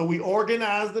 So we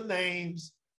organized the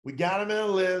names. We got them in a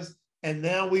list, and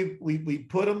now we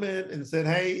put them in and said,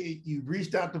 "Hey, you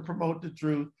reached out to promote the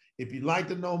truth. If you'd like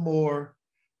to know more,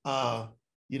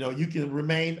 you can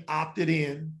remain opted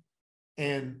in."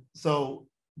 And so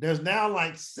there's now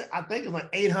I think it's like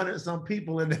 800 some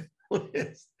people in the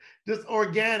list. just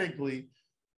organically.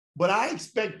 But I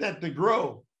expect that to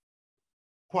grow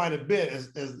quite a bit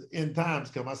as end times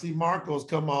come. I see Marco's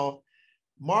come off.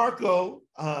 Marco,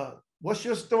 what's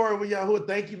your story with Yahuwah?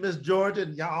 Thank you, Miss Georgia.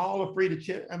 And y'all all are free to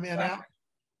chat. I mean,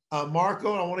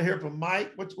 Marco, I want to hear from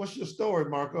Mike. What's your story,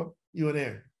 Marco? You and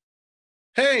Aaron.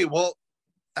 Hey, well,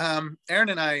 Aaron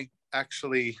and I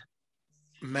actually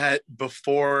met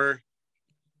before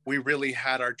we really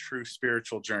had our true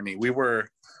spiritual journey. We were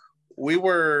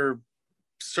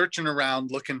searching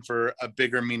around looking for a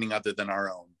bigger meaning other than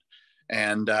our own.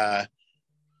 And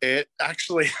it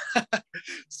actually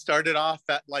started off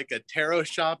at like a tarot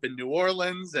shop in New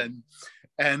Orleans, and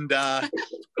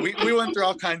we went through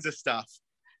all kinds of stuff.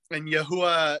 And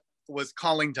Yahuwah was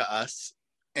calling to us,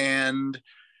 and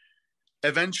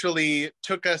eventually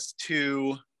took us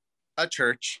to a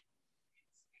church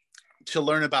to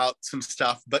learn about some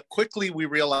stuff. But quickly we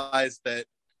realized that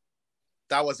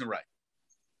wasn't right.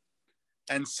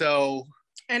 And so.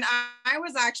 And I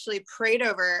was actually prayed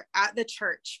over at the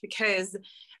church because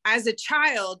as a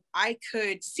child, I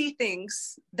could see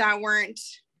things that weren't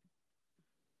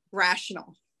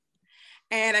rational.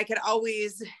 And I could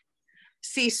always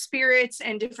see spirits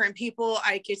and different people.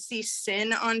 I could see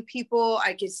sin on people.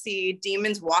 I could see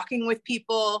demons walking with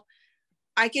people.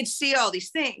 I could see all these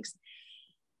things.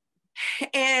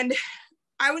 And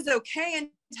I was okay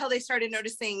until they started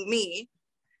noticing me.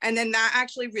 And then that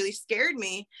actually really scared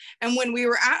me. And when we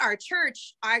were at our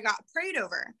church, I got prayed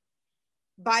over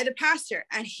by the pastor,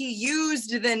 and he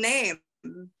used the name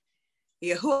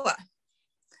Yahuwah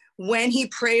when he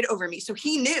prayed over me. So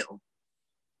he knew.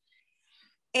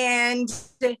 And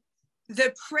the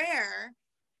prayer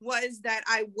was that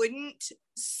I wouldn't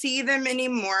see them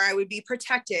anymore. I would be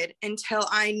protected until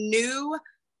I knew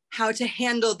how to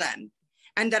handle them,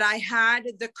 and that I had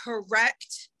the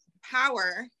correct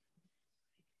power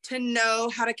to know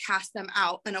how to cast them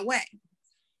out and away.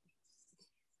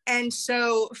 And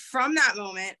so from that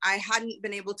moment, I hadn't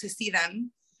been able to see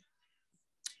them,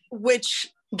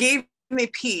 which gave me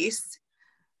peace.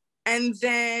 And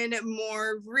then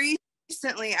more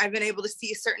recently, I've been able to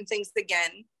see certain things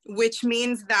again, which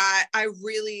means that I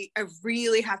really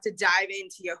have to dive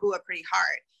into Yahuwah pretty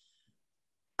hard.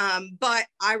 But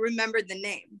I remembered the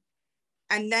name.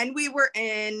 And then we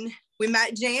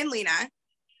met Jay and Lena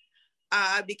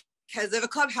because of a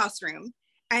clubhouse room.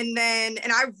 And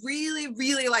I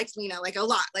really liked Lena, like a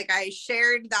lot. Like I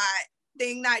shared that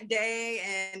thing that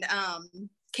day and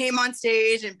came on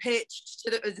stage and pitched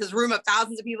to this room of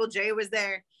thousands of people. Jay was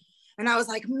there. And I was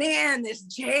like, man, this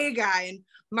Jay guy. And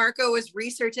Marco was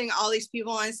researching all these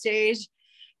people on stage.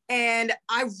 And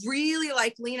I really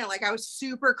liked Lena. Like I was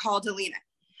super called to Lena.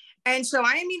 And so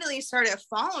I immediately started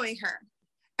following her.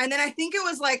 And then I think it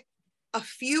was like a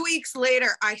few weeks later,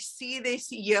 I see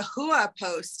this Yahuwah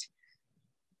post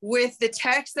with the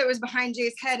text that was behind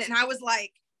Jay's head. And I was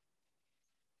like,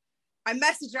 I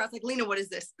messaged her. I was like, Lena, what is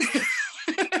this?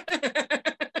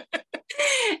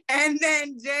 And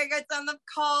then Jay gets on the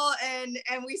call and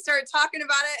we start talking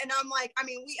about it. And I'm like,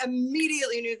 we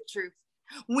immediately knew the truth.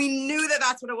 We knew that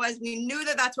that's what it was. We knew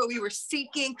that that's what we were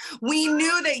seeking. We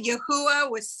knew that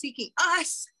Yahuwah was seeking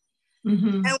us.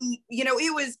 Mm-hmm. And,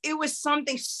 it was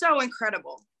something so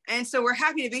incredible. And so we're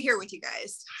happy to be here with you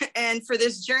guys and for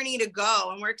this journey to go.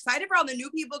 And we're excited for all the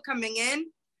new people coming in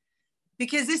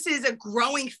because this is a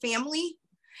growing family.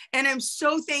 And I'm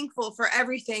so thankful for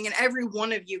everything and every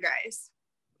one of you guys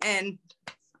and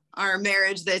our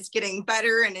marriage that's getting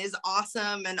better and is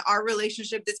awesome. And our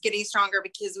relationship that's getting stronger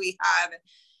because we have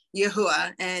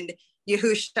Yahuwah and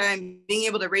Yahusha and being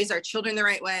able to raise our children the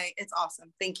right way. It's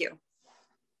awesome. Thank you.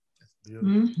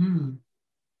 Mm-hmm.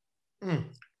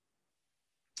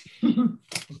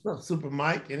 What's up, Super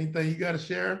Mike? Anything you got to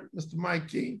share, Mr. Mike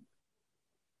Key?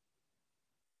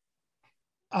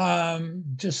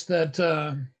 Just that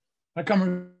I come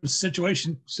from a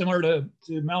situation similar to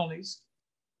Melanie's.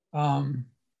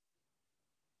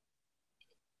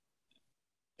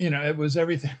 It was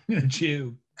everything that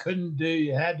you couldn't do.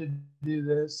 You had to do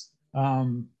this.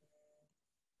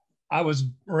 I was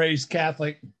raised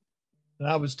Catholic, and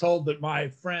I was told that my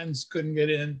friends couldn't get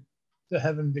in to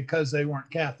heaven because they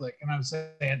weren't Catholic. And I was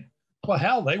saying, well,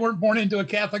 hell, they weren't born into a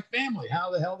Catholic family.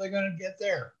 How the hell are they going to get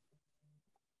there?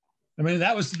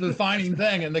 That was the defining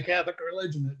thing in the Catholic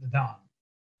religion at the time.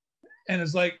 And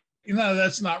it's like,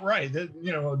 that's not right. The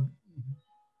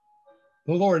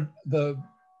Lord, the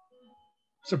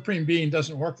Supreme Being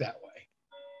doesn't work that way.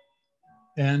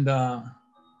 And,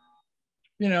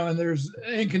 and there's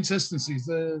inconsistencies.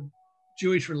 The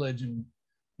Jewish religion,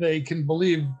 they can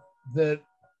believe that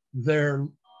their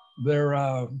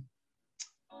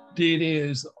deity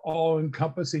is all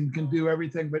encompassing, can do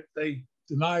everything, but they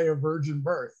deny a virgin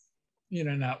birth. You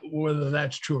know, now whether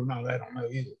that's true or not, I don't know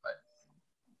either. But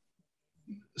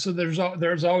so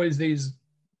there's always these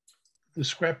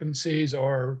discrepancies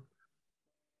or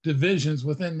divisions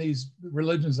within these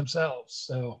religions themselves.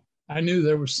 So I knew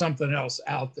there was something else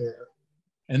out there,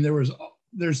 and there's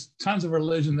tons of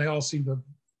religion. They all seem to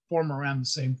form around the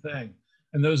same thing,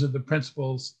 and those are the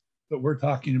principles that we're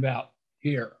talking about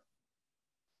here.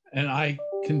 And I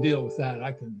can deal with that.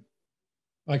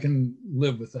 I can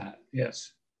live with that.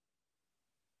 Yes.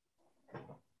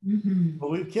 Mm-hmm.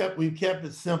 But we've kept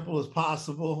it simple as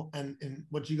possible. And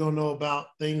what you're gonna know about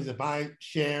things, if I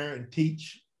share and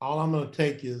teach, all I'm gonna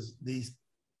take is these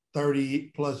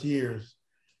 30 plus years.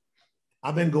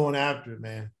 I've been going after it,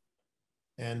 man.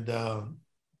 And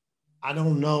I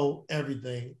don't know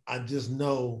everything. I just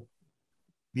know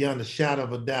beyond a shadow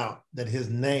of a doubt that his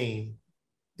name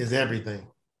is everything.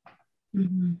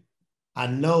 Mm-hmm. I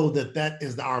know that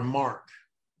is our mark.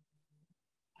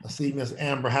 I see Miss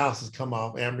Amber House has come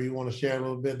off. Amber, you want to share a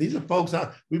little bit? These are folks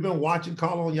we've been watching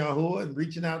Call on Yahuwah and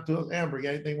reaching out to us. Amber, you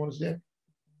got anything you want to share?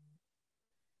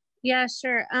 Yeah,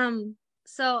 sure.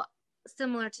 So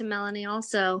similar to Melanie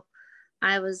also,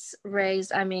 I was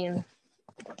raised, I mean,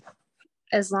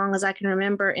 as long as I can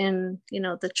remember in,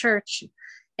 the church.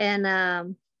 And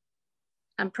I'm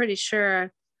pretty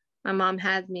sure my mom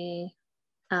had me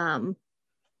in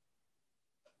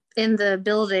the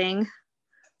building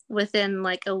within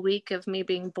like a week of me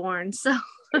being born. So,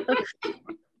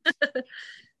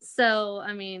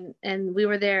 I mean, and we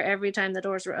were there every time the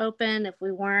doors were open. If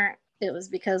we weren't, it was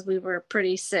because we were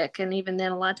pretty sick. And even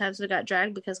then, a lot of times we got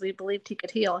dragged because we believed he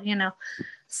could heal,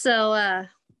 So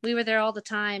we were there all the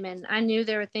time, and I knew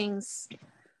there were things.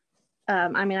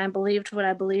 I mean, I believed what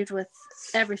I believed with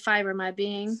every fiber of my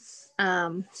being.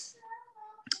 But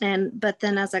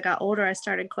then as I got older, I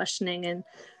started questioning and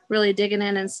really digging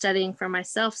in and studying for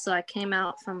myself. So I came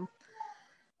out from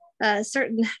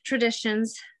certain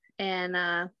traditions, and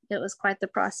it was quite the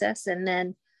process. And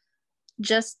then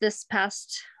just this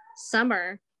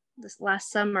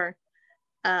last summer,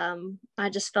 I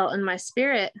just felt in my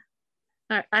spirit.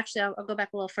 Actually, I'll go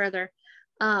back a little further.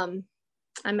 I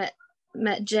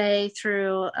met Jay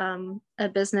through a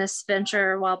business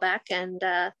venture a while back, and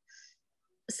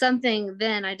something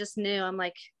then I just knew, I'm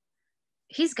like,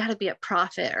 he's got to be a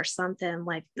prophet or something.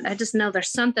 Like, I just know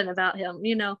there's something about him,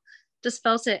 just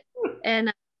felt it.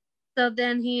 And so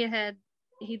then he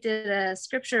did a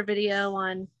scripture video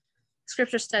on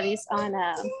scripture studies on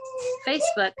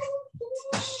Facebook.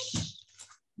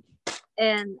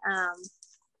 And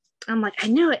I'm like, I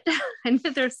knew it. I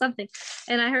knew there was something.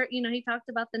 And I heard, he talked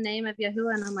about the name of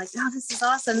Yahuwah, and I'm like, oh, this is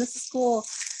awesome. This is cool.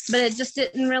 But it just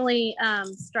didn't really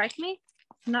strike me.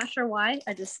 I'm not sure why.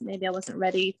 Maybe I wasn't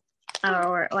ready,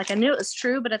 or like I knew it was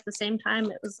true, but at the same time,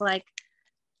 it was like,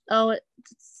 oh,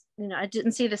 I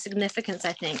didn't see the significance,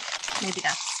 I think. Maybe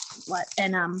that's what.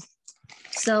 And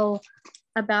so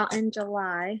about in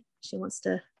July, she wants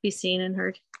to be seen and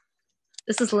heard.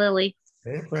 This is Lily.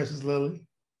 Hey, precious Lily.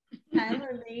 Hi,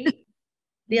 Lily.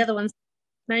 The other ones.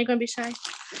 Now you're going to be shy?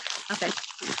 Okay.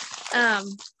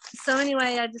 So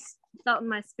anyway, I just felt in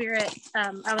my spirit.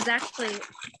 I was actually,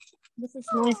 this is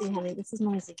noisy, honey. This is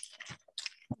noisy.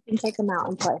 You can take them out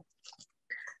and play.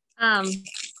 I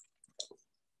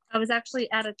was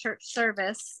actually at a church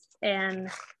service,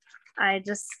 and I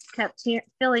just kept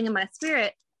feeling in my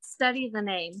spirit, study the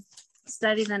name.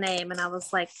 And I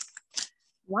was like,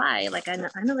 why? Like, I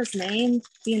know his name,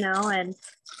 and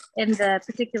in the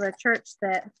particular church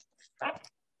that,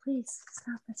 please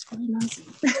stop, that's really noisy.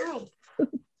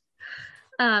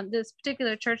 This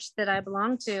particular church that I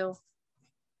belong to,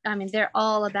 I mean, they're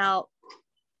all about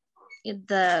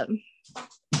the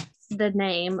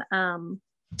name,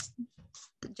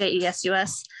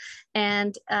 Jesus,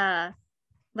 and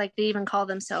like they even call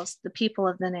themselves the people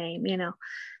of the name,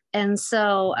 and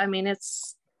so I mean,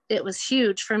 it was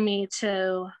huge for me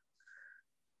to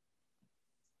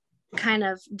kind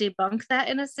of debunk that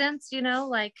in a sense,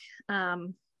 like I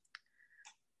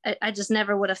just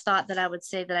never would have thought that I would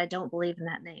say that I don't believe in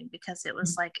that name, because it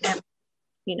was like,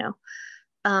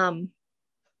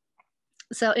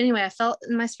 so anyway, I felt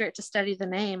in my spirit to study the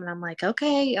name, and I'm like,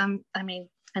 okay, I mean,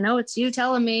 I know it's you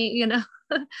telling me,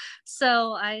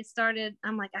 so I started,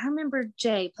 I'm like, I remember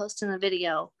Jay posting a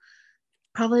video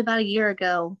probably about a year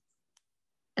ago,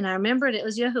 and I remembered it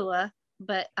was Yahuwah,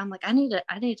 but I'm like, I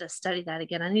need to study that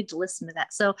again. I need to listen to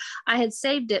that. So I had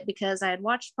saved it because I had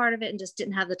watched part of it and just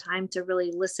didn't have the time to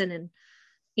really listen and,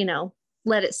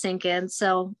 let it sink in.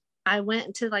 So I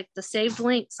went to like the saved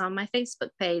links on my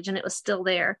Facebook page, and it was still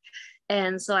there.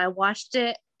 And so I watched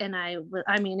it, and I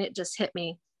mean, it just hit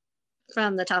me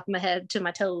from the top of my head to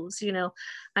my toes, you know.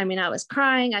 I mean, I was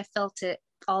crying, I felt it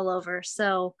all over.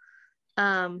 So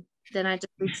then I just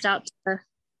reached out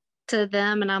to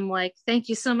them, and I'm like, thank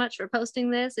you so much for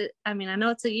posting this. I mean, I know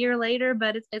it's a year later,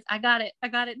 but I got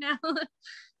it now.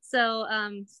 So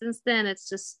since then, it's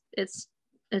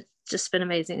just been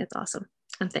amazing. It's awesome.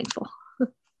 I'm thankful.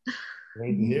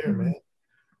 Great to hear, man.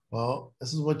 Well,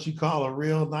 this is what you call a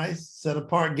real nice set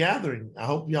apart gathering. I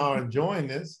hope y'all are enjoying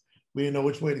this. We didn't know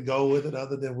which way to go with it,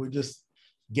 other than we just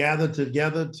gathered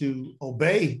together to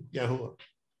obey Yahuwah.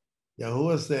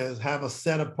 Yahuwah says, have a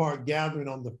set apart gathering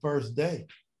on the first day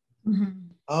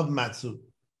of Matzot,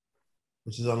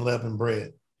 which is unleavened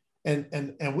bread.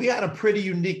 And we had a pretty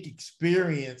unique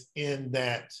experience in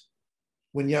that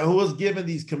when Yahuwah's given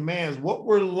these commands, what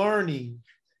we're learning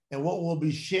and what we'll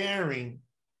be sharing,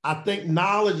 I think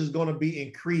knowledge is going to be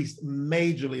increased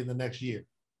majorly in the next year.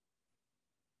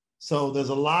 So there's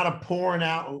a lot of pouring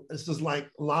out. It's just like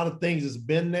a lot of things that's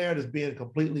been there that's being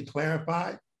completely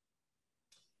clarified.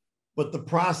 But the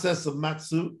process of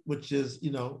Matzot, which is,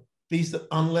 you know, Feast of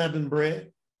Unleavened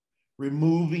Bread,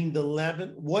 removing the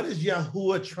leaven, what is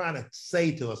Yahuwah trying to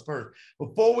say to us first?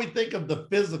 Before we think of the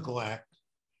physical act,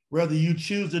 whether you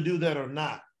choose to do that or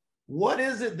not, what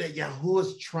is it that Yahuwah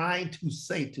is trying to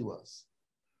say to us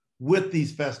with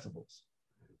these festivals?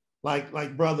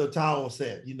 Like Brother Tao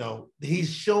said, you know, he's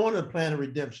showing a plan of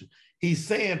redemption. He's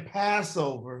saying,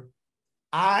 Passover,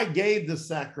 I gave the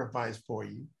sacrifice for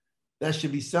you. That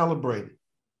should be celebrated.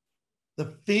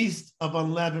 The Feast of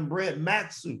Unleavened Bread,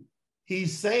 Matzot,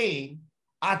 he's saying,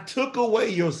 I took away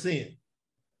your sin.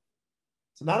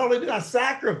 So not only did I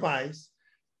sacrifice,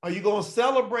 are you going to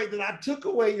celebrate that I took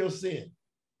away your sin?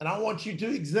 And I want you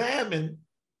to examine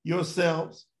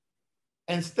yourselves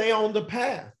and stay on the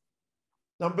path.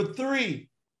 Number 3,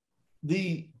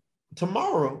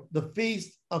 tomorrow, the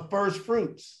Feast of First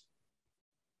Fruits.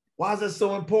 Why is that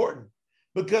so important?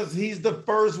 Because he's the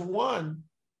first one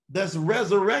that's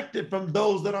resurrected from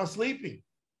those that are sleeping.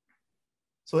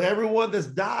 So everyone that's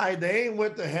died, they ain't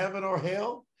went to heaven or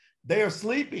hell. They are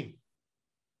sleeping.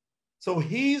 So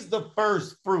he's the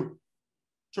first fruit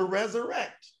to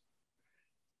resurrect.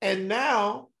 And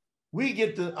now we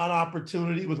get an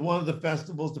opportunity with one of the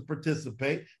festivals to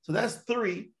participate. So that's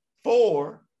 3.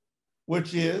 4,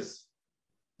 which is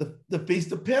the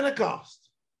Feast of Pentecost.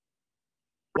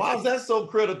 Why is that so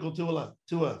critical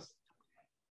to us?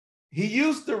 He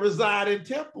used to reside in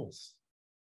temples.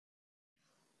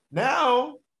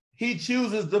 Now he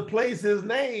chooses to place his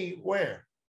name where?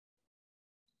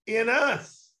 In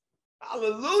us.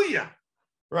 Hallelujah.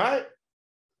 Right?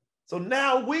 So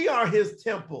now we are his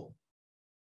temple,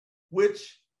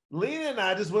 which Lena and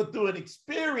I just went through an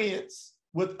experience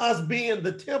with us being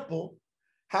the temple,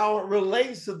 how it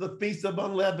relates to the Feast of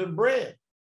Unleavened Bread.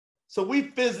 So we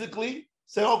physically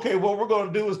say, okay, what we're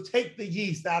going to do is take the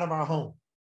yeast out of our home,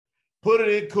 put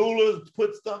it in coolers,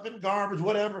 put stuff in garbage,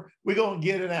 whatever, we're going to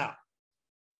get it out.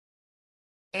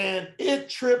 And it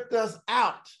tripped us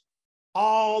out,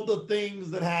 all the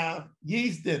things that have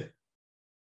yeast in it.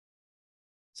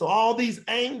 So all these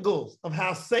angles of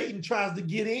how Satan tries to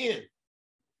get in,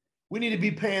 we need to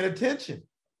be paying attention.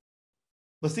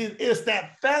 But see, it's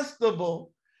that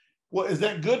festival. Well, is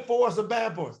that good for us or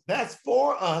bad for us? That's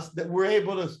for us, that we're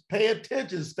able to pay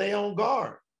attention, stay on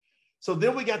guard. So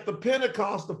then we got the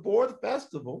Pentecost, the 4th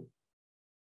festival,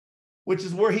 which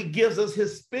is where he gives us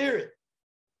his spirit.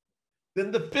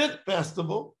 Then the 5th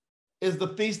festival is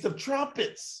the Feast of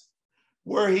Trumpets,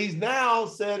 where he's now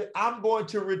said, I'm going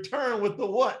to return with the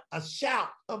what? A shout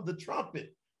of the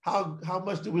trumpet. How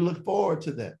much do we look forward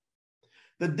to that?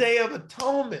 The Day of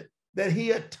Atonement, that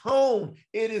he atoned,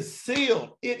 it is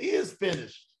sealed, it is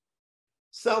finished.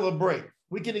 Celebrate.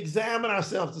 We can examine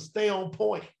ourselves to stay on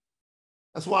point.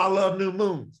 That's why I love new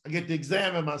moons. I get to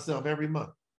examine myself every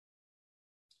month.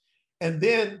 And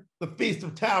then the Feast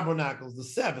of Tabernacles,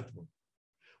 the 7th one,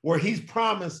 where he's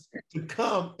promised to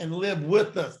come and live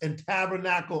with us and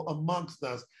tabernacle amongst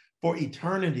us for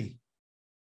eternity.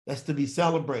 That's to be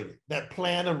celebrated. That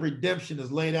plan of redemption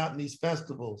is laid out in these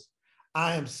festivals.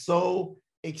 I am so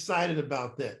excited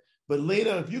about that. But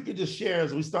Lena, if you could just share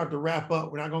as we start to wrap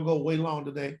up, we're not going to go way long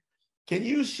today. Can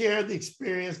you share the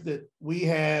experience that we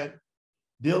had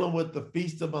dealing with the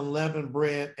Feast of Unleavened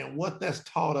Bread and what that's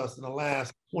taught us in the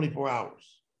last 24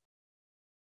 hours?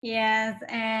 Yes,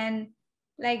 and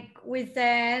like we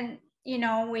said, you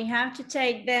know, we have to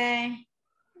take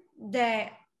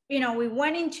we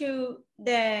went into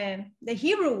the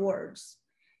Hebrew words,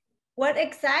 what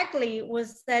exactly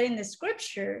was said in the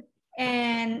scripture.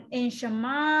 And in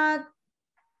Shema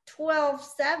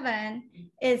 12:7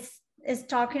 is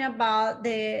talking about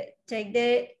take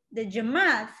the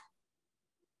Jamath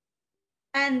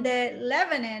and the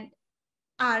leavened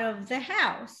out of the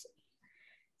house.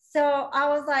 So I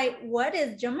was like, what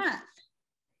is Jamath?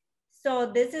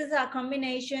 So this is a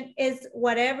combination, is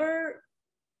whatever,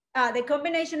 the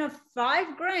combination of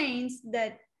 5 grains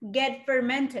that get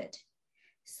fermented.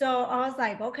 So I was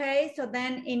like, okay, so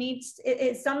then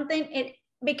it's something,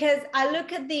 because I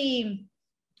look at the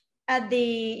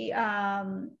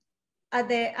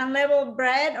unleavened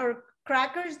bread or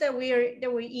crackers that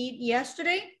we eat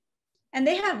yesterday, and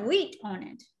they have wheat on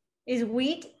it. It's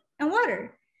wheat and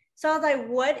water. So I was like,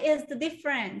 what is the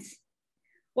difference?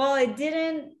 Well,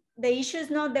 the issue is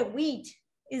not the wheat,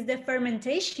 is the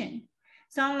fermentation.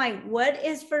 So I'm like, what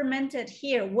is fermented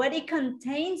here? What it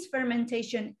contains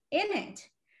fermentation in it?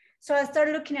 So I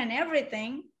started looking at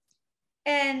everything.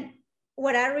 And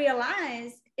what I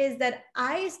realized is that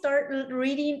I started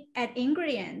reading at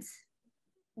ingredients,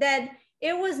 that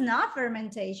it was not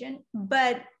fermentation,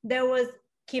 but there was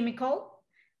chemical,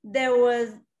 there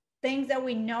was things that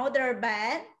we know that are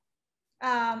bad,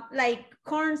 like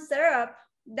corn syrup,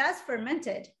 that's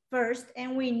fermented first,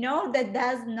 and we know that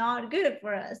that's not good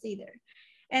for us either.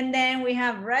 And then we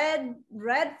have red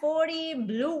 40,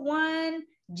 blue 1,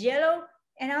 yellow.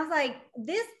 And I was like,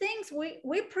 these things,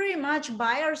 we pretty much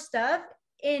buy our stuff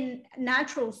in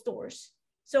natural stores.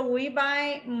 So we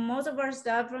buy most of our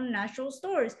stuff from natural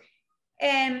stores,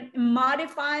 and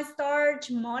modify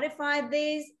starch, modify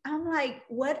this. I'm like,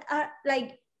 we're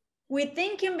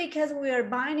thinking because we are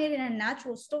buying it in a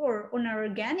natural store, on an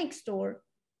organic store,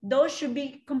 those should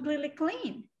be completely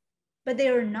clean, but they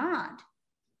are not.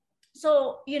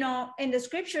 So, and the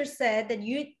scripture said that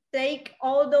you take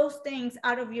all those things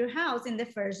out of your house in the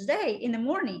first day, in the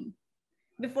morning,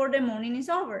 before the morning is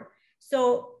over.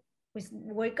 So we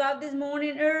wake up this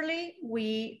morning early,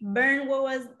 we burn what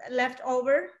was left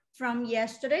over from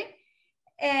yesterday,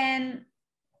 and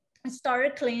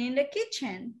started cleaning the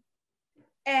kitchen.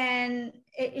 And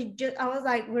it just, I was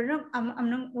like, we're not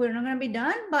gonna be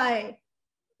done by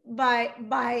when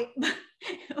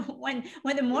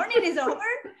the morning is over.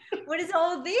 What is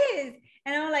all this?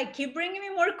 And I'm like, keep bringing me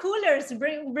more coolers,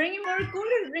 bringing more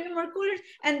coolers.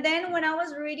 And then when I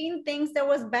was reading things that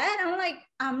was bad, I'm like,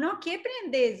 I'm not keeping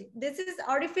this. This is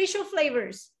artificial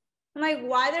flavors. I'm like,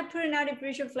 why they're putting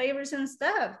artificial flavors and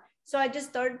stuff? So I just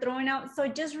started throwing out. So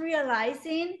just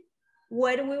realizing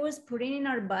what we was putting in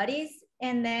our bodies.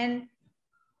 And then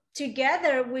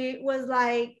together we was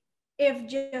like, if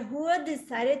Yahuwah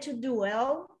decided to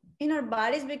dwell in our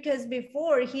bodies, because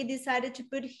before he decided to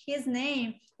put his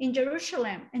name in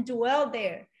Jerusalem and dwell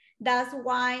there. That's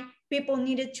why people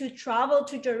needed to travel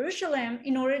to Jerusalem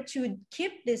in order to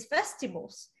keep these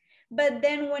festivals. But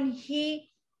then when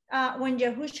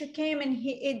Yahushua came and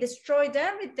it destroyed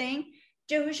everything,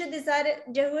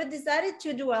 Yahuwah decided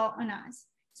to dwell on us.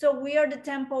 So we are the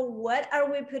temple. What are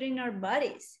we putting in our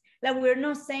bodies? Like, we're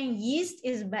not saying yeast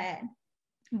is bad,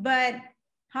 but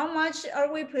how much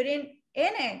are we putting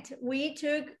in it? We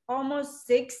took almost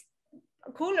 6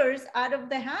 coolers out of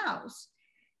the house,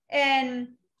 and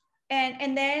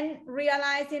then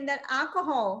realizing that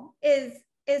alcohol is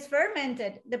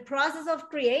fermented. The process of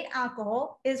create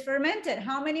alcohol is fermented.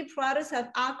 How many products have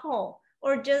alcohol?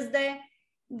 Or just the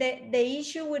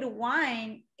issue with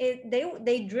wine is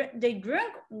they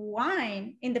drank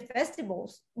wine in the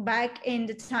festivals back in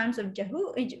the times of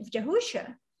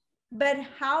Yahushua. But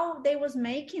how they was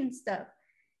making stuff?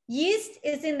 Yeast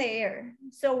is in the air,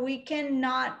 so we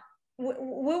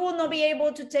will not be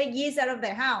able to take yeast out of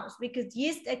the house, because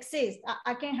yeast exists.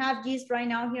 I can have yeast right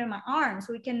now here in my arms.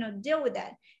 We cannot deal with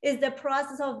that. It's the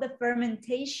process of the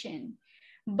fermentation.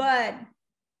 But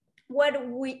what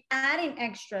we add in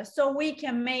extra, so we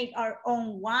can make our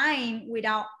own wine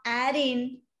without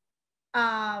adding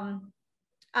the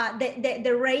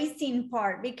racing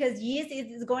part, because yeast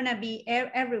is going to be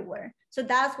everywhere. So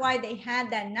that's why they had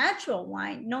that natural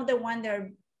wine, not the one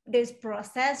that's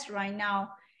processed right now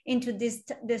into this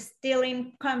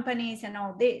distilling companies and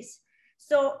all this.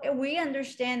 So we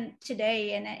understand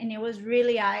today, and it was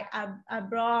really, I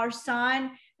brought our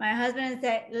son, my husband, and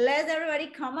said, let everybody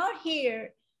come out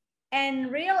here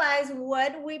and realize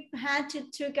what we had to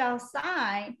took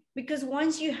outside, because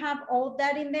once you have all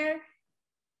that in there,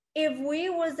 if we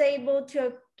was able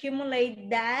to accumulate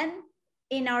that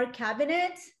in our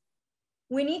cabinets,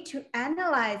 we need to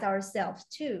analyze ourselves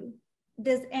too.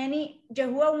 Does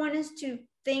Yahuwah want us to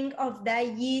think of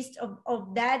that yeast,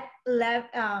 of that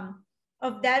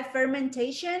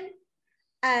fermentation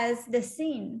as the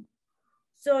sin?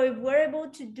 So if we're able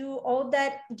to do all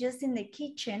that just in the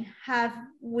kitchen, have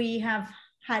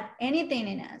had anything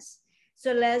in us.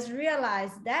 So let's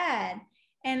realize that.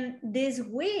 And this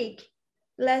week,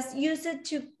 let's use it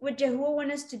to, what Yahuwah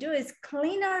wants us to do is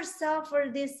clean ourselves for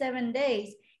these 7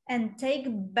 days and take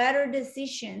better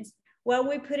decisions. What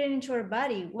we put into our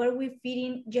body, what we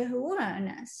feeding Yahuwah in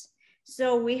us.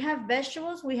 So we have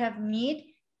vegetables, we have meat,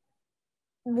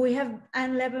 we have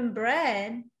unleavened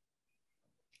bread,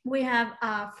 we have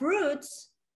fruits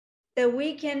that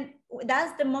we can,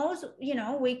 that's the most, you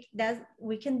know,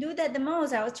 we can do that the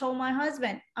most. I was told my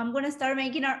husband, I'm gonna start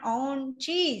making our own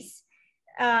cheese,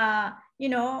 you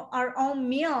know, our own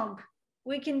milk.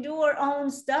 We can do our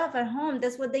own stuff at home.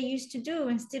 That's what they used to do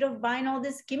instead of buying all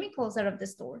these chemicals out of the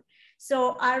store.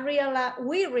 So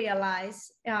we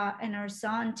realize, and our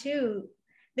son too,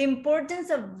 the importance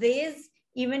of this,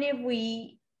 even if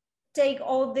we take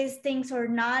all these things or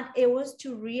not, it was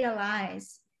to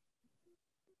realize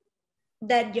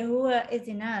that Yahuwah is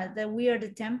in us, that we are the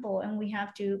temple and we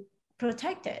have to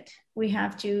protect it. We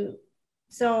have to,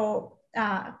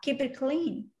 keep it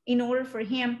clean in order for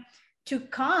him to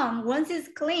come once it's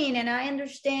clean. And I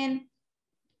understand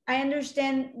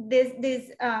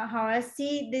this how I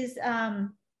see these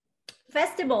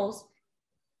festivals.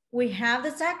 We have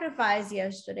the sacrifice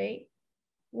yesterday.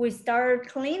 We started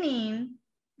cleaning,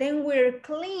 then we're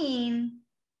clean.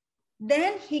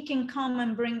 Then he can come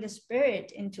and bring the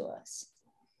Spirit into us.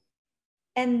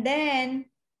 And then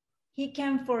he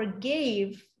can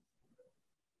forgive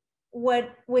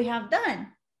what we have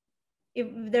done. If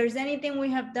there's anything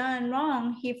we have done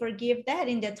wrong, he forgive that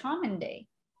in the atonement day.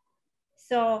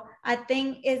 So I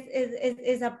think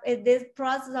this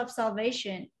process of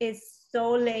salvation is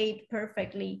so laid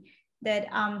perfectly that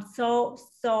I'm so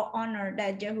honored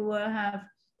that Yahuwah have,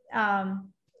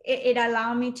 it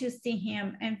allowed me to see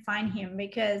him and find him,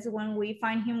 because when we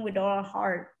find him with all our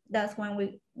heart, that's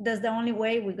the only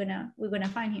way we're gonna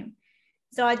find him.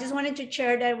 So I just wanted to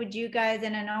share that with you guys.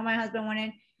 And I know my husband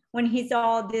wanted, when he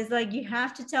saw this, like, you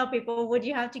have to tell people what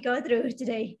you have to go through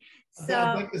today. So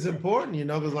I think it's important, you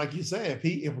know, because like you say, if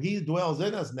he dwells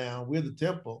in us now, we're the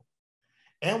temple,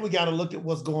 and we got to look at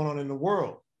what's going on in the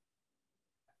world.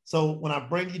 So when I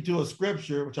bring you to a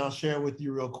scripture, which I'll share with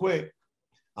you real quick,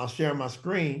 I'll share my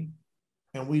screen,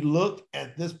 and we look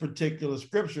at this particular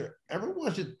scripture.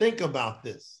 Everyone should think about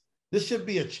this. This should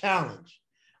be a challenge.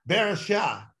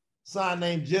 Bereshah, sign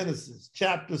named Genesis,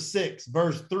 chapter 6,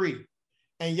 verse 3.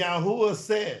 And Yahuwah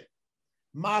said,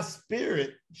 my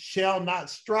spirit shall not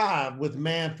strive with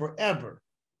man forever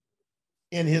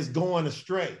in his going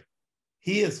astray.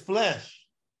 He is flesh,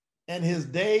 and his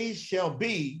days shall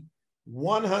be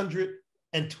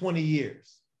 120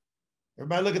 years.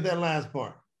 Everybody look at that last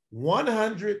part.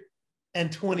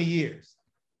 120 years.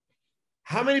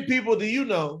 How many people do you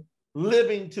know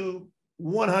living to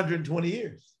 120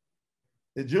 years?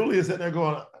 And Julia's sitting there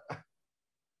going,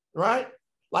 right?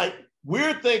 Like,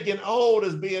 we're thinking old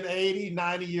as being 80,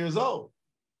 90 years old.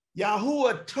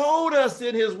 Yahuwah told us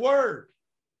in his word,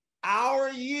 our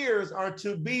years are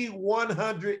to be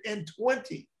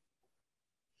 120.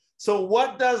 So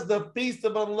what does the Feast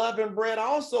of Unleavened Bread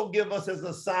also give us as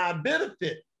a side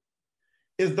benefit?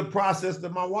 Is the process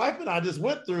that my wife and I just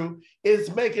went through.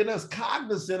 Is making us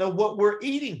cognizant of what we're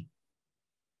eating.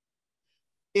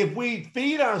 If we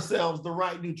feed ourselves the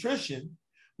right nutrition,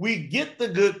 we get the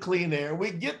good clean air,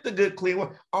 we get the good clean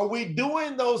water. Are we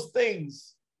doing those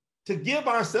things to give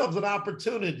ourselves an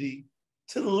opportunity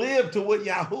to live to what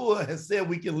Yahuwah has said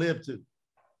we can live to?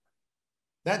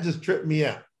 That just tripped me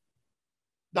out.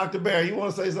 Dr. Bear, you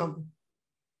want to say something?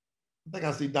 I think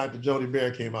I see Dr. Jody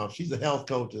Bear came out. She's a health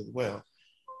coach as well.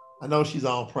 I know she's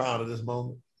all proud of this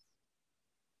moment.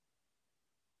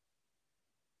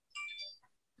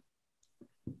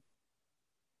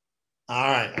 All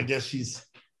right, I guess she's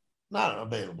not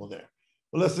available there.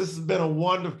 Well, listen, this has been a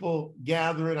wonderful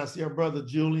gathering. I see our brother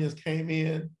Julian came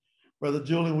in. Brother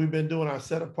Julian, we've been doing our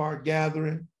set apart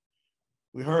gathering.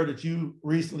 We heard that you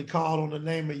recently called on the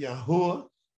name of Yahuwah.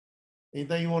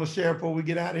 Anything you want to share before we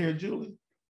get out of here, Julian?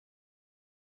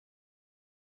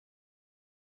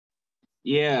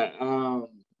 Yeah,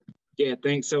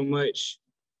 thanks so much,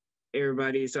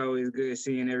 everybody. It's always good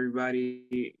seeing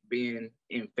everybody, being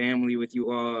in family with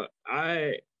you all.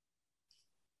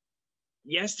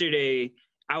 Yesterday,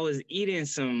 I was eating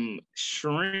some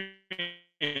shrimp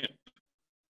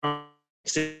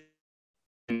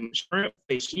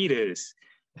fajitas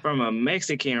from a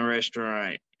Mexican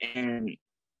restaurant. And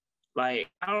like,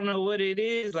 I don't know what it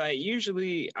is. Like,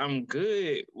 usually I'm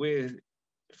good with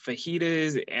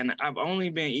fajitas, and I've only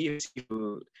been eating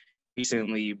seafood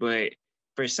recently, but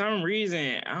for some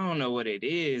reason, I don't know what it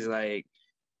is. Like,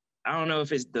 I don't know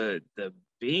if it's the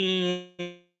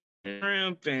beans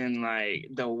shrimp and like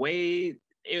the way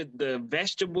the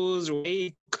vegetables were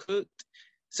cooked.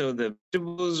 So the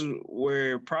vegetables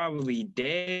were probably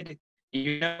dead,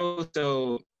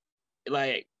 so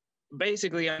like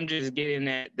basically I'm just getting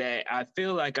at that I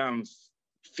feel like I'm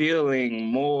feeling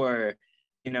more,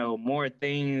 more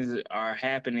things are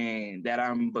happening that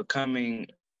I'm becoming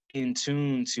in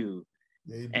tune to.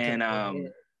 Yeah,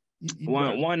 and you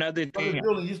one other thing. Brother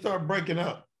Julian, you start breaking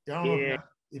up. I don't know Yeah.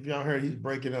 if y'all heard he's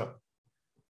breaking up.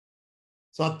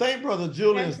 So I think Brother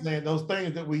Julian's saying those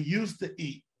things that we used to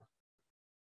eat,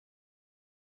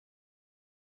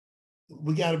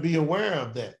 we got to be aware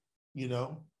of that,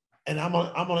 And I'm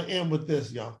gonna end with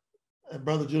this, y'all. And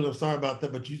Brother Julian, I'm sorry about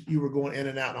that, but you were going in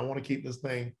and out. And I want to keep this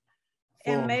thing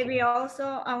full. And maybe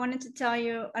also I wanted to tell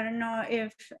you, I don't know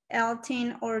if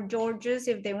Elton or Georges,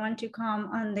 if they want to come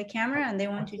on the camera and they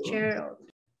want to share.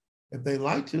 If they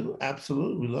like to,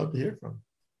 absolutely. We'd love to hear from them.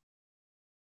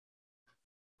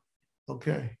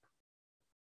 Okay.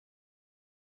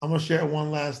 I'm gonna share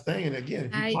one last thing. And again,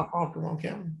 if you pop off the wrong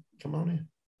camera, come on in.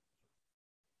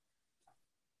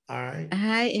 All right.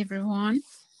 Hi, everyone.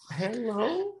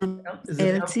 Hello. Is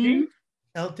it Elton?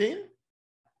 Elton?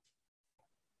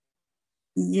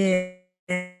 Yes.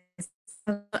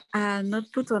 I'll not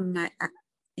put on my,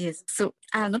 yes. So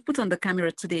I'll not put on the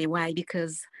camera today. Why?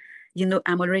 Because,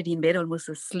 I'm already in bed, almost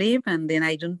asleep. And then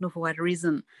I don't know for what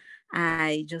reason.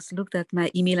 I just looked at my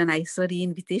email and I saw the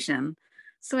invitation.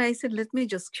 So I said, let me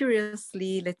just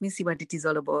curiously, let me see what it is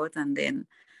all about. And then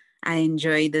I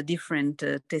enjoy the different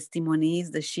testimonies,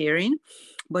 the sharing.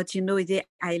 But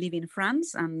I live in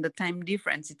France and the time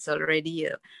difference, it's already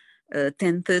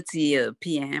 10:30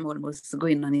 p.m., almost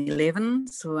going on 11.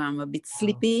 So I'm a bit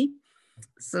sleepy.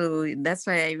 So that's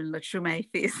why I will not show my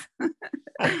face.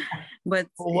 But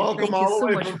well, welcome thank all you so the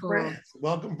way much from for France.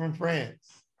 Welcome from France.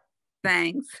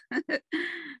 Thanks.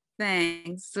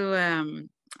 Thanks. So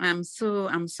I'm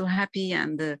so happy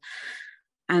and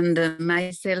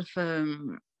myself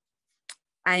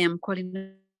I am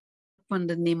calling upon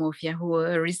the name of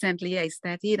Yahweh. Recently I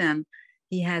started and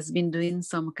he has been doing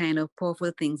some kind of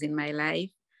powerful things in my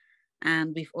life.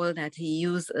 And with all that, he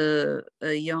used a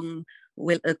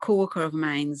co-worker of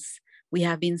mine. We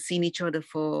have been seeing each other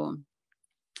for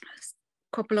a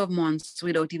couple of months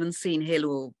without even saying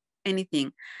hello,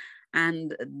 anything.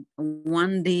 And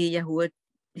one day, Yahweh,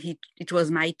 it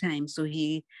was my time. So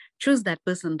he chose that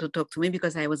person to talk to me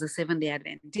because I was a Seventh-day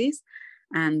Adventist.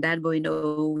 And that boy,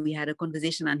 we had a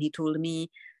conversation and he told me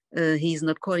he's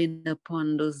not calling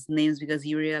upon those names because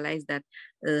he realized that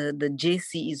the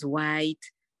JC is white,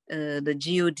 the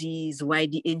God is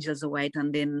white, the angels are white,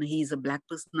 and then he's a Black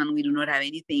person and we do not have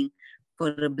anything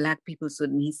for the Black people. So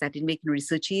then he started making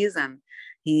researches and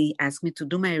he asked me to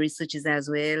do my researches as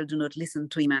well, do not listen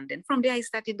to him. And then from there I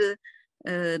started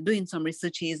doing some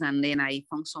researches and then I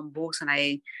found some books and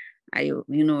I would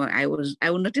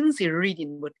not even say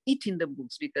reading, but eating the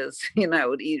books because, I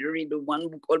would read one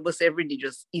book almost every day,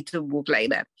 just eat a book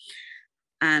like that.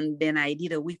 And then I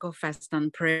did a week of fast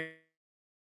and prayer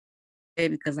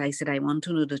because I said, I want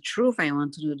to know the truth. I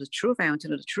want to know the truth. I want to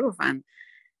know the truth. And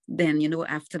then,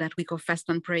 after that week of fast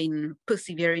and praying,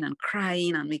 persevering and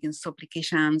crying and making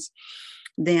supplications,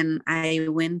 then I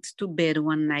went to bed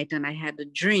one night and I had a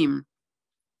dream.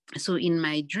 So in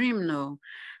my dream now,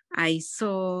 I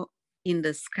saw in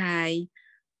the sky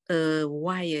a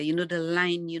wire, the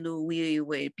line,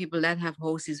 where people that have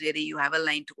houses where you have a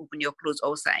line to open your clothes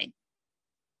outside,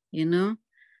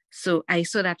 So I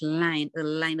saw that line,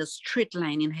 a straight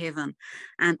line in heaven.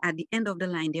 And at the end of the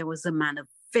line, there was a man, a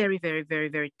very, very, very,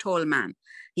 very tall man.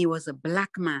 He was a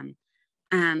Black man.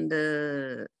 And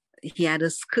he had a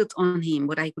skirt on him,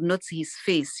 but I could not see his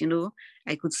face,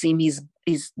 I could see him,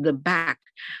 the back.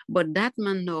 But that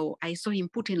man, I saw him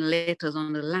putting letters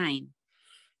on the line.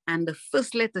 And the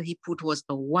first letter he put was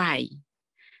a Y.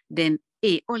 Then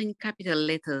A, all in capital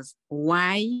letters,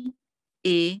 Y-A-H-U-S-H-A.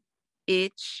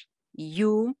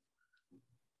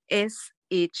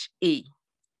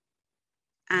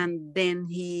 And then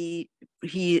he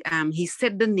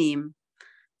said the name.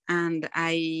 And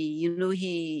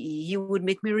he would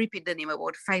make me repeat the name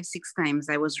about 5-6 times.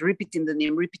 I was repeating the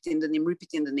name.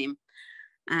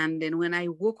 And then when I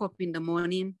woke up in the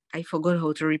morning, I forgot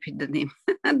how to repeat the name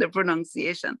and the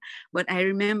pronunciation. But I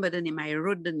remember the name. I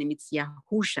wrote the name. It's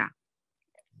Yahusha.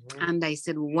 And I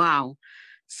said, wow.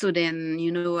 So then,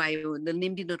 the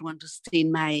name did not want to stay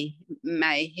in my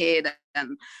head.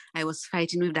 And I was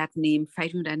fighting with that name.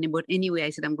 But anyway, I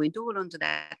said, I'm going to hold on to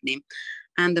that name.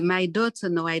 And my daughter,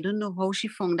 I don't know how she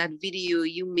found that video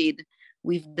you made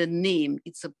with the name.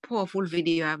 It's a powerful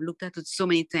video. I've looked at it so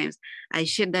many times. I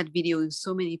shared that video with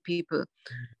so many people.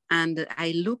 And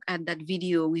I look at that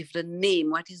video with the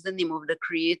name. What is the name of the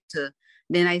creator?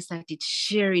 Then I started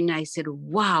sharing. I said,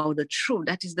 wow, the truth,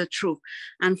 that is the truth.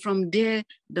 And from there,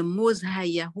 the Most High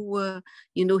Yahuwah,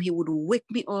 you know, he would wake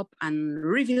me up and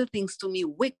reveal things to me,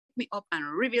 wake me up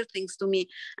and reveal things to me.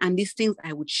 And these things,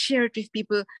 I would share it with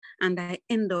people. And I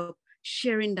end up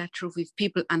sharing that truth with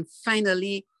people. And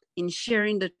finally, in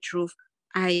sharing the truth,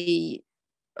 well,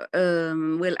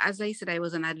 as I said, I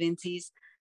was an Adventist.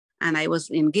 And I was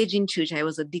engaged in church. I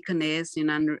was a deaconess, you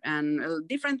know, and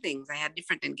different things. I had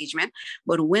different engagement.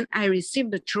 But when I received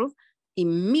the truth,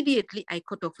 immediately I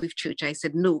cut off with church. I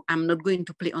said, no, I'm not going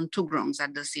to play on two grounds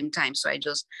at the same time. So I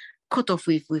just cut off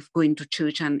with going to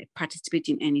church and participate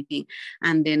in anything.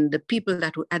 And then the people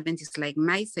that were Adventists like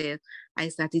myself, I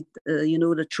started, you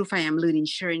know, the truth I am learning,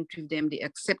 sharing with them. They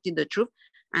accepted the truth.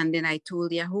 And then I told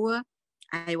Yahuwah,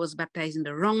 I was baptized in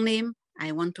the wrong name.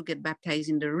 I want to get baptized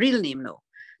in the real name now.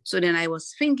 So then I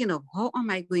was thinking of how am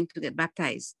I going to get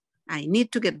baptized? I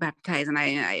need to get baptized. And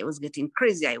I was getting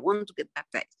crazy. I want to get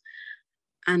baptized.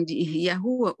 And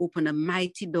Yahuwah opened a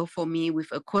mighty door for me with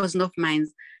a cousin of mine.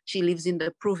 She lives in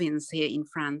the province here in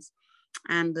France.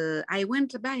 And I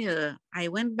went by her. I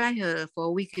went by her for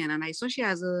a weekend and I saw she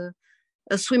has a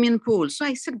swimming pool. So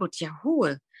I said, but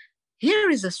Yahuwah,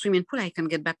 here is a swimming pool. I can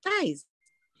get baptized.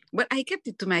 But I kept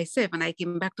it to myself and I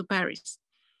came back to Paris.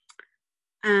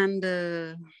 And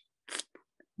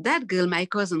that girl, my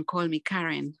cousin, called me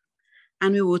Karen.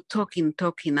 And we were talking.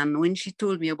 And when she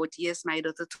told me about, yes, my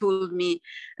daughter told me,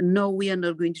 no, we are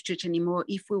not going to church anymore.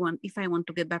 If I want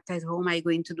to get baptized, how am I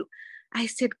going to do? I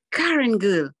said, Karen,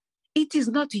 girl, it is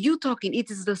not you talking. It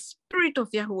is the Spirit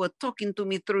of Yahuwah talking to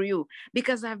me through you.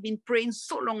 Because I've been praying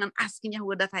so long and asking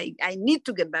Yahuwah that I need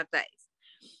to get baptized.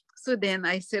 So then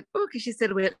I said, okay. She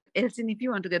said, well, Elton, if you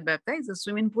want to get baptized, the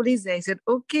swimming pool is there. I said,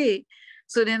 okay.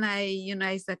 So then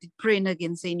I started praying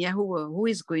again, saying,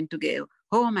 Yahuwah,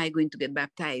 how am I going to get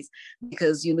baptized?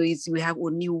 Because, you know, we have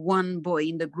only one boy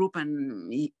in the group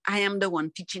and I am the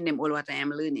one teaching them all what I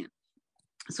am learning.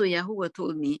 So Yahuwah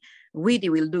told me, Weedy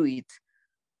will do it.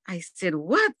 I said,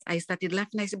 what? I started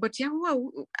laughing. I said, but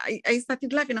Yahuwah, I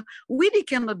started laughing. Weedy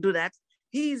cannot do that.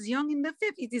 He is young in the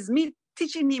faith. It is me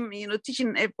teaching him, you know,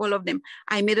 teaching all of them.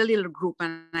 I made a little group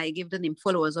and I gave the name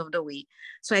Followers of the Way.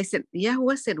 So I said,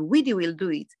 Yahuwah said, Weedy will do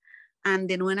it. And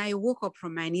then when I woke up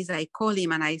from my knees, I called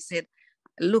him and I said,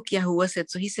 look, Yahuwah said,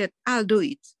 so he said, I'll do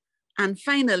it. And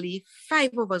finally,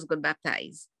 5 of us got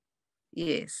baptized.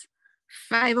 Yes.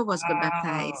 5 of us got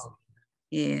baptized.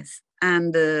 Yes.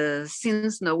 And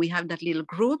since now we have that little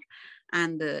group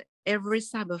and every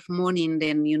Sabbath morning,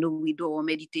 then, you know, we do our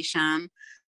meditation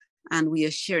and we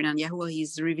are sharing, and Yahuwah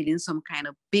is revealing some kind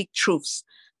of big truths,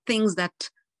 things that,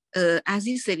 as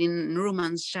he said in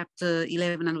Romans chapter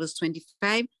 11 and verse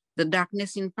 25, the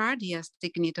darkness in part, he has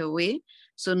taken it away.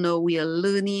 So now we are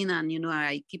learning, and, you know,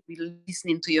 I keep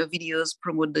listening to your videos,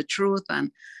 promote the truth,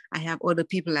 and I have other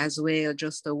people as well,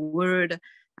 just a word.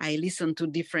 I listen to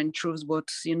different truths, but,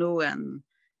 you know, and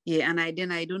yeah, and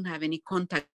I don't have any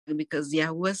contact because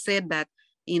Yahuwah said that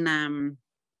in,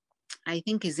 I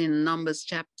think it's in Numbers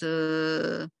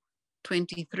chapter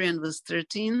 23 and verse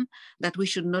 13, that we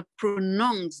should not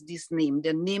pronounce this name,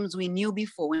 the names we knew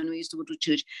before when we used to go to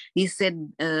church. He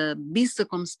said, be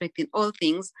circumspect in all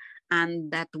things,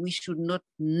 and that we should not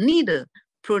neither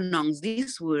pronounce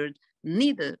this word,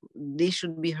 neither they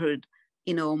should be heard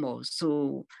in our mouth.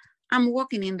 So I'm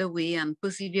walking in the way and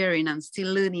persevering and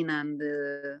still learning and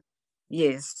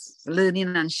yes,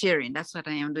 learning and sharing. That's what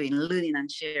I am doing, learning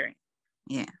and sharing.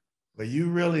 Yeah. But you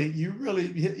really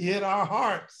hit our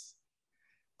hearts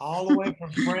all the way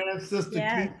from France, sister.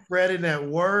 Yeah. Keep spreading that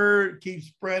word. Keep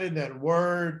spreading that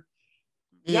word.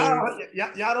 Yes.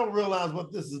 Y'all don't realize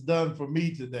what this has done for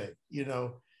me today. You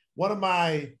know, one of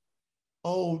my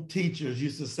old teachers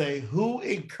used to say, who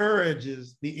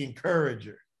encourages the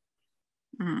encourager?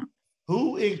 Mm-hmm.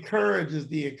 Who encourages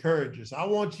the encouragers? I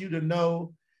want you to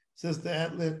know,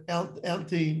 Sister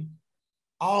Eltine,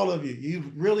 all of you,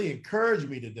 you've really encouraged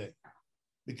me today,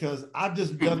 because I've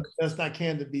just done the best I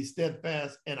can to be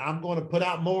steadfast, and I'm going to put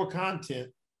out more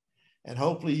content, and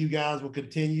hopefully you guys will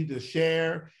continue to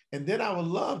share. And then I would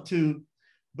love to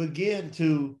begin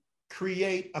to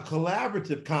create a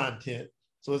collaborative content.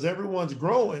 So as everyone's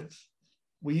growing,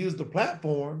 we use the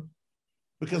platform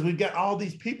because we've got all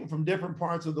these people from different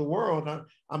parts of the world.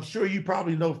 I'm sure you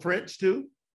probably know French too.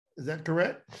 Is that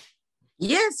correct?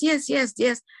 Yes,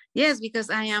 because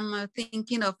I am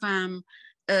thinking of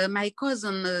my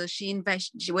cousin. She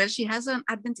has an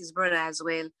Adventist brother as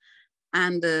well,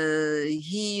 And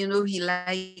he, he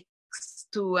likes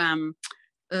to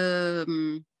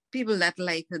people that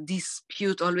like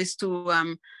dispute always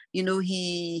to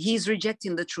he's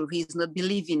rejecting the truth. He's not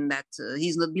believing that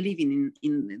he's not believing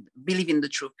in believing the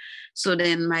truth. So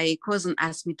then my cousin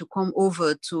asked me to come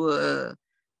over to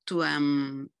do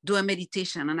a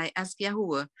meditation, and I asked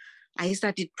Yahuwah. I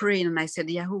started praying and I said,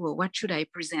 Yahuwah, what should I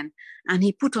present? And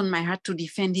he put on my heart to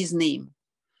defend his name.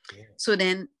 Yeah. So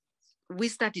then we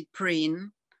started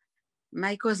praying.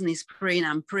 My cousin is praying,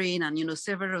 I'm praying, and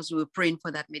several of us were praying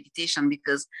for that meditation,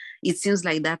 because it seems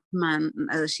like that man,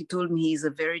 she told me, he's a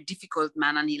very difficult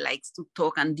man and he likes to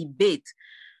talk and debate.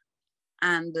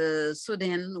 And so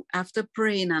then after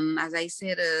praying, and as I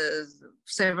said,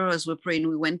 several of us were praying,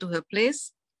 we went to her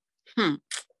place.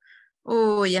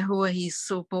 Oh, Yahuwah, he's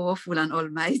so powerful and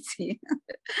almighty.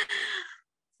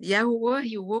 Yahuwah,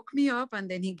 he woke me up, and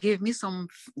then he gave me some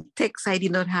text I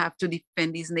did not have to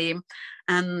defend his name,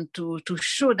 and to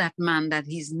show that man that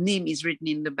his name is written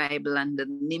in the Bible and the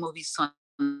name of his son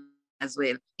as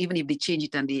well, even if they change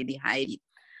it and they hide it.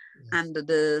 Yes. And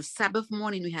the Sabbath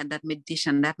morning, we had that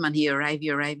meditation. That man, he arrived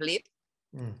late.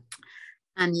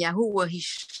 And Yahuwah, he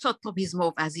shut up his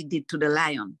mouth as he did to the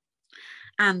lion.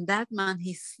 And that man,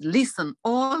 he listened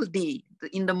all day.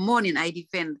 In the morning, I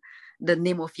defend the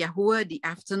name of Yahuwah. The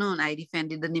afternoon, I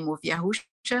defended the name of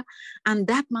Yahusha. And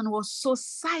that man was so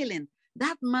silent.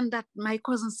 That man that my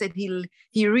cousin said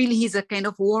he's a kind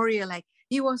of warrior. Like,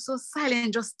 he was so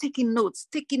silent, just taking notes.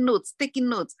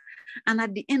 And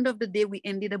at the end of the day, we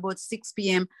ended about 6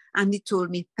 p.m. And he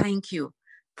told me, thank you.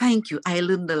 I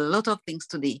learned a lot of things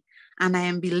today. And I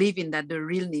am believing that the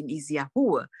real name is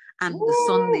Yahuwah and the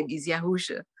son name is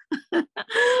Yahusha. So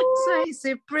I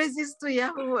say, praises to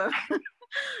Yahuwah.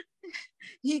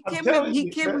 He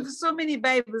came with so many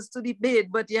Bibles to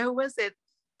debate, but Yahuwah said,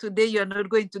 today you're not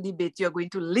going to debate, you're going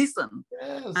to listen.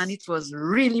 Yes. And it was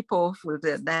really powerful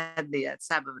that day, at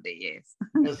Sabbath day, yes.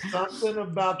 There's something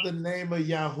about the name of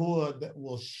Yahuwah that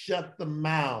will shut the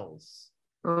mouths.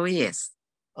 Oh, yes.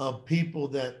 Of people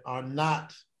that are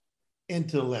not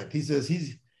intellect. He says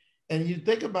and you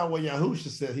think about what Yahusha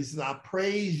said. He says, I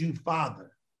praise you,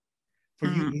 Father, for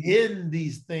you hidden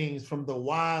these things from the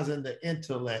wise and the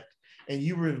intellect, and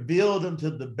you revealed them to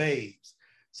the babes.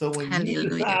 So when you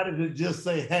decided to just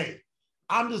say, hey,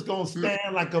 I'm just going to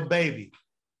stand like a baby,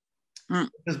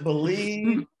 just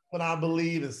believe what I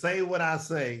believe and say what I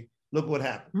say, look what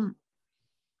happened.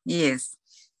 Yes.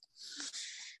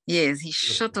 Yes, he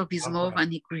shut up his mouth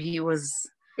and he was,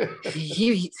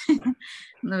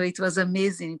 no, it was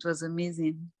amazing. It was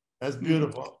amazing. That's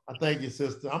beautiful. I thank you,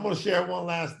 sister. I'm going to share one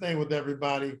last thing with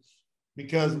everybody,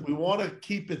 because we want to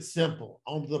keep it simple.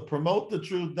 On the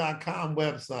promotethetruth.com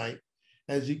website,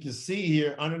 as you can see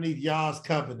here underneath Yah's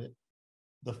covenant,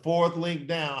 the fourth link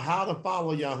down, how to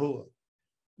follow Yahuwah.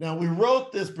 Now, we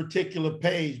wrote this particular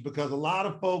page because a lot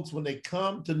of folks, when they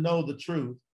come to know the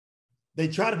truth, they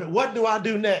try to, what do I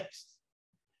do next?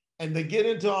 And they get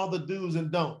into all the do's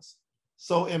and don'ts.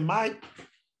 So in my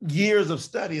years of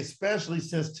study, especially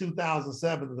since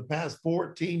 2007, the past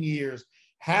 14 years,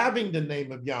 having the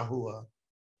name of Yahuwah,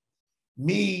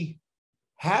 me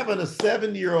having a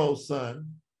 7-year-old son,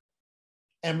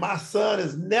 and my son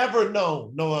has never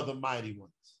known no other mighty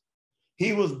ones.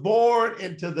 He was born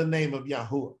into the name of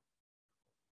Yahuwah.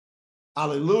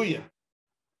 Hallelujah.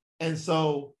 And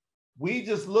so we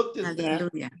just looked at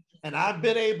that, and I've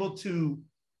been able to,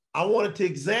 I wanted to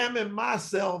examine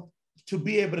myself to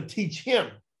be able to teach him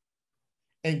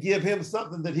and give him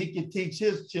something that he could teach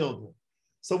his children.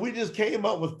 So we just came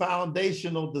up with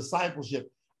foundational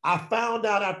discipleship. I found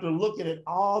out after looking at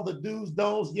all the do's,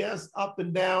 don'ts, yes, up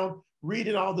and down,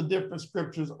 reading all the different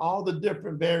scriptures, all the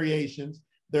different variations,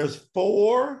 there's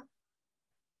 4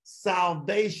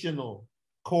 salvational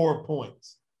core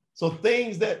points. So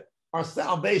things that are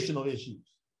salvational issues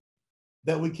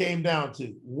that we came down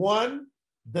to. 1,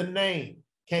 the name,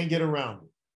 can't get around it.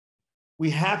 We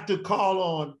have to call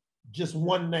on just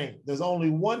one name. There's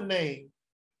only one name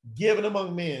given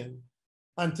among men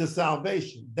unto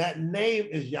salvation. That name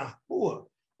is Yahuwah.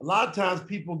 A lot of times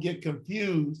people get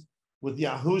confused with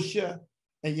Yahusha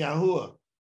and Yahuwah.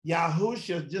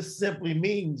 Yahusha just simply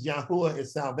means Yahuwah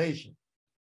is salvation.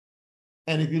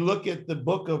 And if you look at the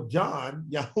book of John,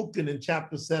 Yahukin in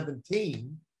chapter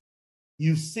 17,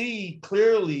 you see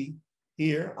clearly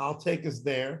here, I'll take us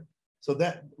there, so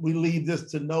that we leave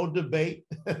this to no debate.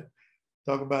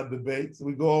 Talk about debates.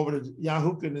 We go over to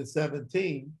Yahukin in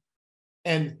 17.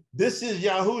 And this is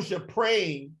Yahusha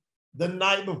praying the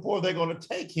night before they're going to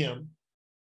take him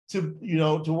to,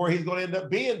 to where he's going to end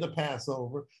up being the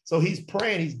Passover. So he's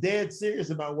praying. He's dead serious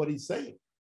about what he's saying.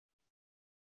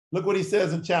 Look what he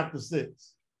says in chapter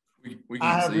 6. We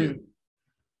can't see it.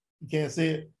 You can't see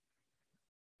it?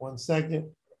 1 second.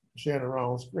 I'm sharing the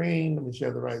wrong screen. Let me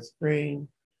share the right screen.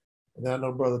 And then I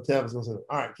know Brother Tev is going to say,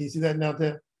 all right, can you see that now,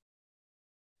 Tev?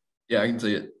 Yeah, I can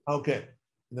see it. Okay.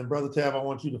 And then Brother Tev, I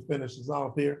want you to finish this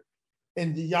off here.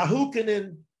 And Yahushua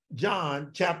in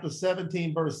John chapter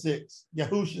 17, verse 6,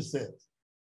 Yahushua says,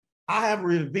 I have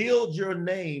revealed your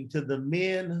name to the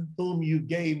men whom you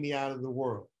gave me out of the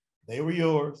world. They were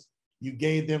yours. You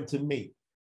gave them to me,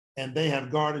 and they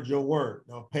have guarded your word.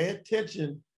 Now pay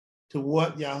attention to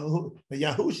what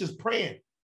Yahushua is praying.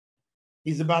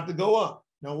 He's about to go up.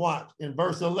 Now watch in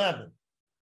verse 11.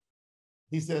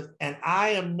 He says, and I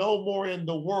am no more in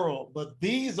the world, but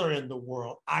these are in the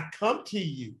world. I come to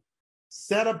you,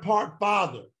 set apart,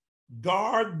 Father,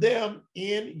 guard them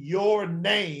in your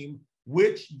name,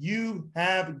 which you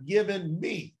have given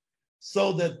me,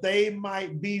 so that they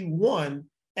might be one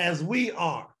as we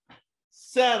are.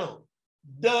 Settled,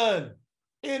 done,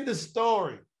 end the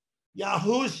story.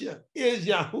 Yahushua is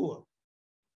Yahuwah.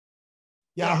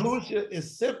 Yahushua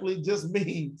is simply just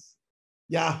means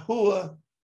Yahuwah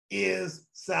is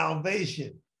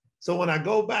salvation. So when I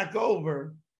go back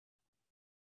over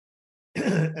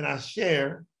and I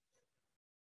share,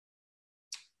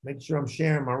 make sure I'm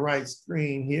sharing my right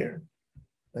screen here.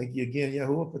 Thank you again,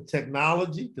 Yahuwah, for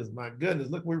technology, because my goodness,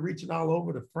 look, we're reaching all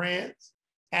over to France,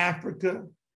 Africa.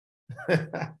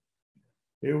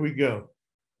 Here we go.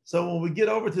 So when we get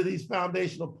over to these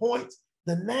foundational points,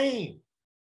 the name,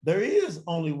 there is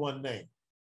only one name.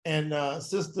 And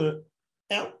Sister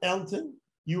Elton,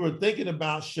 you were thinking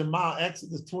about Shema,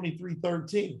 Exodus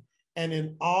 23:13. And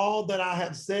in all that I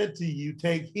have said to you,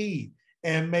 take heed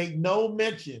and make no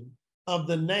mention of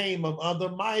the name of other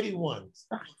mighty ones.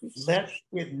 Let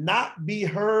it not be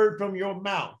heard from your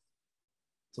mouth.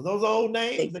 So those old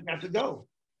names, they got to go.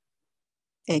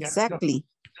 Exactly.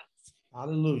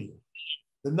 Hallelujah.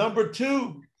 The number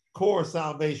 2 core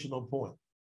salvational point,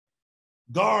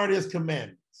 guard his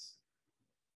commandments.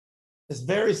 It's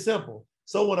very simple.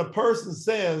 So when a person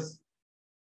says,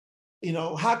 you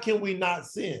know, how can we not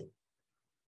sin?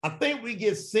 I think we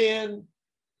get sin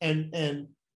and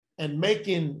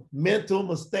making mental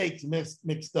mistakes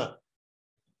mixed up.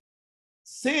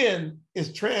 Sin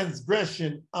is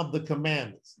transgression of the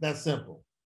commandments. That's simple.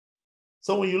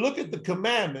 So when you look at the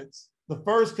commandments, the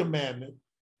first commandment,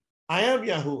 I am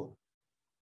Yahuwah,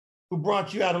 who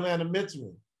brought you out of the land of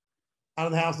Mitzrayim, out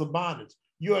of the house of bondage.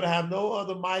 You are to have no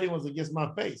other mighty ones against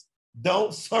my face.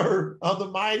 Don't serve other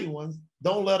mighty ones.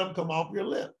 Don't let them come off your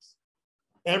lips.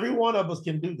 Every one of us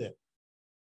can do that.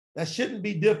 That shouldn't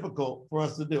be difficult for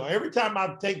us to do. Every time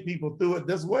I take people through it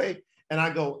this way, and I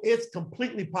go, it's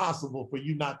completely possible for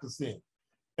you not to sin.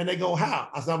 And they go, how?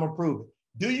 I said, I'm gonna prove it.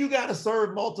 Do you got to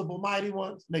serve multiple mighty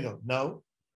ones? And they go, no.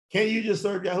 Can you just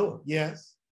serve Yahuwah?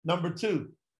 Yes. Number 2,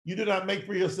 you do not make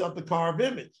for yourself the carved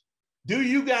image. Do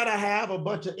you got to have a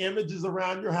bunch of images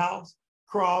around your house,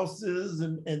 crosses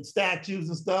and statues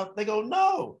and stuff? They go,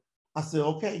 no. I said,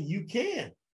 okay, you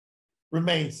can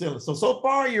remain sinless. So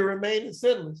far you're remaining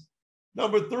sinless.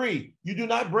 Number 3, you do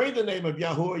not bring the name of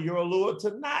Yahuwah, your Elohim,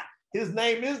 to naught. His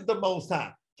name is the Most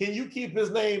High. Can you keep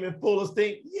his name in full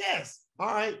esteem? Yes. All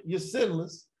right, you're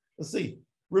sinless. Let's see.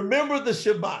 Remember the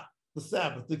Shabbat, the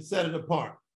Sabbath, to set it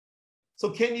apart. So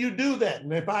can you do that?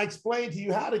 And if I explain to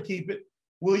you how to keep it,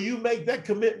 will you make that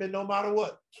commitment no matter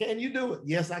what? Can you do it?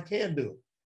 Yes, I can do it.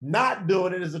 Not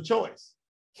doing it is a choice.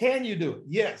 Can you do it?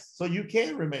 Yes. So you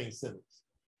can remain sinless.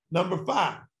 Number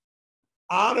 5,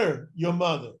 honor your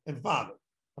mother and father.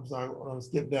 I'm sorry, I'm going to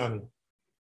skip down here.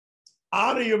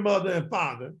 Honor your mother and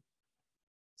father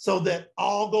so that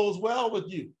all goes well with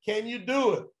you. Can you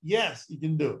do it? Yes, you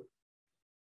can do it.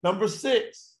 Number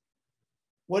 6,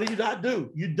 what do you not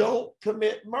do? You don't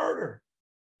commit murder.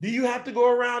 Do you have to go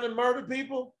around and murder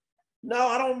people? No,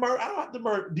 I don't have to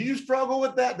murder. Do you struggle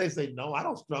with that? They say, no, I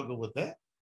don't struggle with that.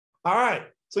 All right.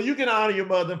 So you can honor your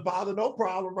mother and father, no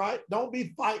problem, right? Don't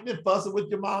be fighting and fussing with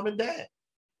your mom and dad.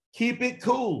 Keep it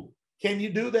cool. Can you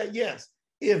do that? Yes.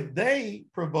 If they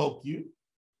provoke you,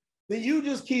 then you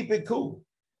just keep it cool.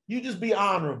 You just be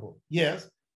honorable. Yes.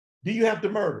 Do you have to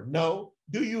murder? No.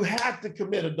 Do you have to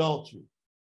commit adultery?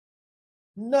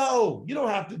 No, you don't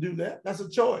have to do that. That's a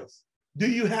choice. Do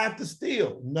you have to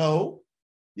steal? No,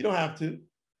 you don't have to. You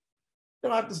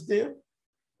don't have to steal,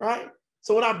 right?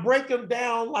 So when I break them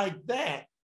down like that,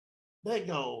 they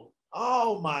go,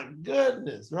 oh my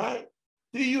goodness, right?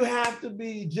 Do you have to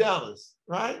be jealous,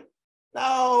 right?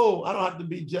 No, I don't have to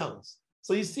be jealous.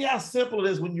 So you see how simple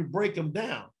it is when you break them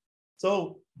down.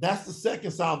 So that's the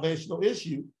second salvational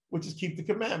issue, which is keep the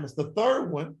commandments. The third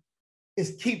one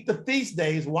is keep the feast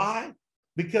days. Why?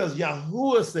 because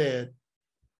Yahuwah said,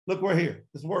 look, we're here.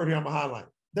 This word here I'm gonna highlight.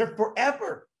 They're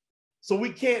forever. So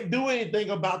we can't do anything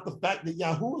about the fact that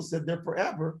Yahuwah said they're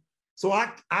forever. So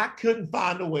I couldn't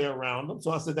find a way around them.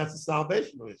 So I said, that's a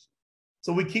salvational issue.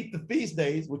 So we keep the feast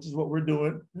days, which is what we're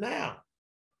doing now.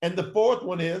 And the fourth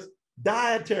one is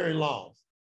dietary laws.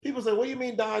 People say, what do you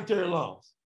mean dietary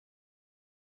laws?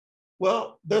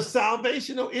 Well, there's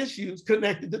salvational issues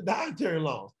connected to dietary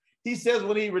laws. He says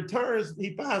when he returns,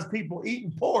 he finds people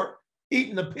eating pork,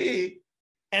 eating the pig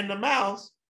and the mouse.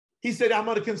 He said, I'm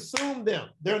going to consume them.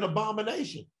 They're an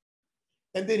abomination.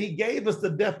 And then he gave us the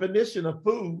definition of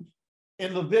food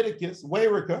in Leviticus,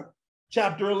 Wayrika,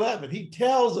 chapter 11. He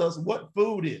tells us what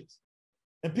food is.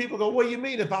 And people go, what do you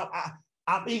mean if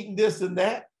I'm eating this and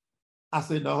that? I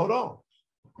said, no, hold on.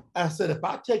 I said, if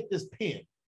I take this pen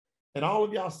and all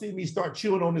of y'all see me start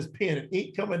chewing on this pen and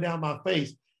ink coming down my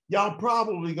face, y'all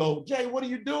probably go, Jay, what are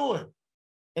you doing?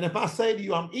 And if I say to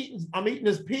you, I'm eating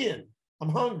this pen, I'm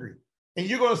hungry. And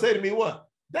you're going to say to me, what?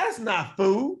 That's not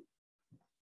food.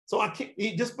 So I can't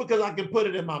eat, just because I can put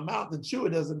it in my mouth and chew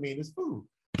it doesn't mean it's food.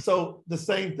 So the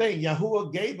same thing,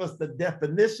 Yahuwah gave us the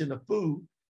definition of food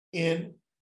in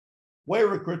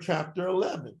Wayrika chapter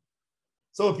 11.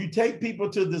 So if you take people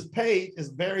to this page, it's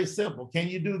very simple. Can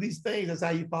you do these things? That's how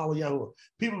you follow Yahuwah.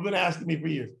 People have been asking me for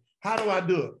years, how do I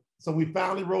do it? So we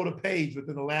finally wrote a page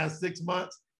within the last 6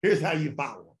 months. Here's how you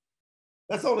follow them.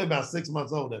 That's only about 6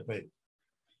 months old, that page.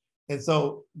 And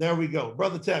so there we go.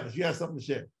 Brother Tavis, you have something to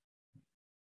share.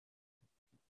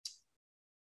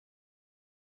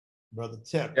 Brother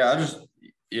Tavis.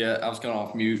 Yeah, I was kind of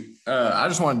off mute. I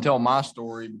just wanted to tell my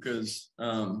story because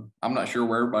I'm not sure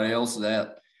where everybody else is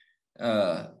at.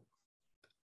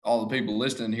 All the people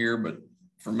listening here, but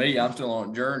for me, I'm still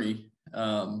on a journey.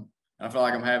 I feel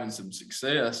like I'm having some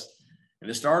success. And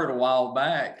it started a while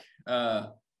back.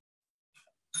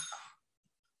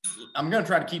 I'm going to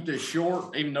try to keep this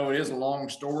short, even though it is a long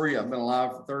story. I've been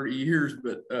alive for 30 years,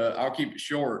 but I'll keep it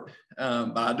short.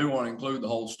 But I do want to include the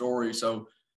whole story. So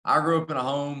I grew up in a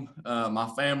home. My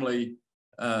family,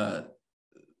 my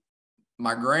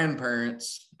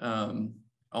grandparents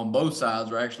on both sides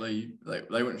were actually,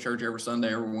 they went to church every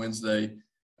Sunday, every Wednesday.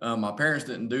 My parents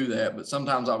didn't do that, but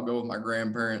sometimes I would go with my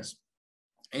grandparents.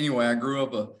 Anyway, I grew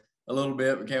up a little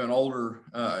bit, became an older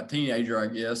teenager, I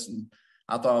guess, and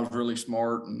I thought I was really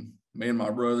smart, and me and my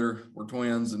brother were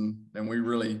twins, and we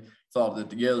really thought that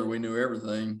together we knew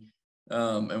everything.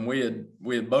 And we had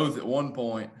both at one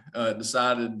point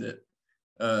decided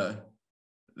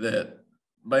that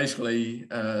basically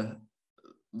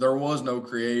there was no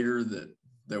creator,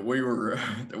 that we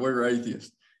were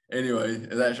atheists. Anyway,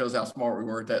 that shows how smart we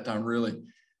were at that time, really.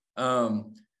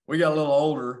 We got a little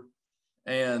older,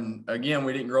 and again,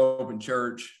 we didn't grow up in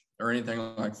church or anything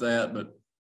like that, but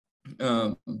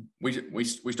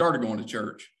we started going to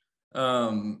church.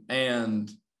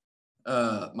 And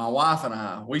my wife and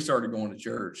I, we started going to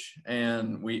church,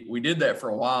 and we did that for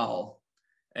a while.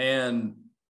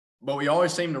 But we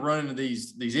always seemed to run into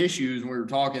these issues when we were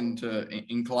talking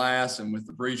in class and with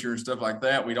the preacher and stuff like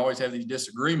that. We'd always have these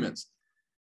disagreements.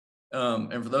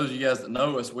 And for those of you guys that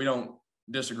know us, we don't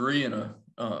disagree in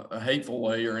a hateful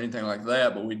way or anything like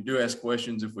that, but we do ask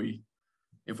questions if we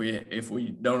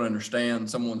don't understand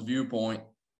someone's viewpoint.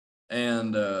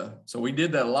 And so we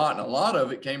did that a lot. And a lot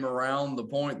of it came around the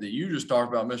point that you just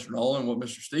talked about, Mr. Nolan, what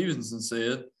Mr. Stevenson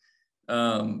said.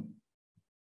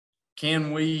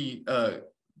 Can we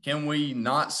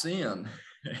not sin?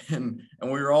 And we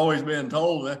were always being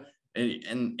told that,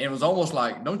 and it was almost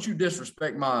like, don't you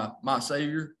disrespect my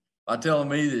Savior by telling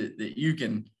me that you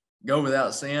can go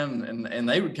without sin. And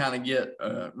they would kind of get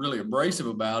really abrasive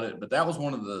about it. But that was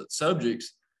one of the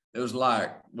subjects. It was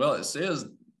like, well, it says,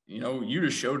 you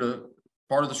just showed a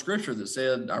part of the scripture that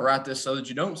said, I write this so that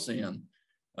you don't sin.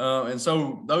 And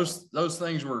so those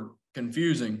things were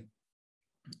confusing.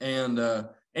 And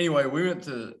anyway, we went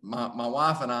to my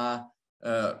wife and I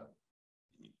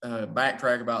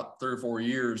backtrack about 3 or 4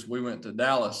 years. We went to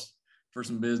Dallas for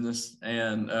some business,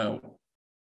 and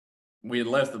we had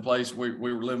left the place we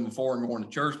were living before and going to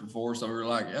church before. So we were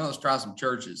like, let's try some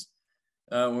churches.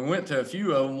 We went to a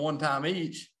few of them one time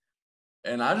each.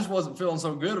 And I just wasn't feeling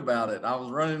so good about it. I was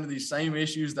running into these same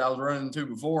issues that I was running into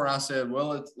before. And I said,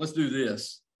 well, let's do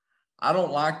this. I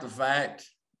don't like the fact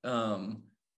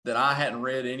that I hadn't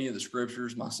read any of the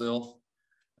scriptures myself.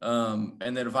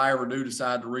 And that if I ever do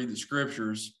decide to read the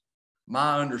scriptures,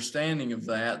 my understanding of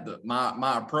that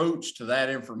my approach to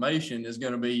that information is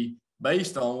going to be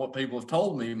based on what people have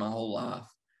told me my whole life.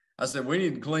 I said, we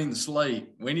need to clean the slate.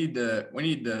 We need to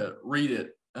read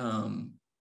it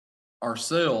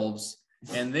ourselves.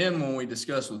 And then when we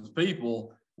discuss with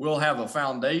people, we'll have a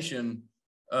foundation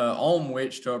on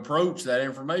which to approach that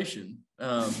information.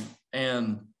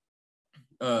 And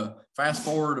fast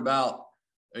forward about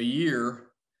a year,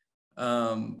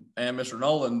 and Mr.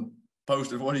 Nolan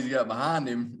posted what he's got behind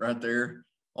him right there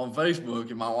on Facebook.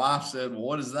 And my wife said, well,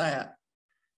 what is that?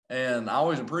 And I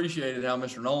always appreciated how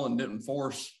Mr. Nolan didn't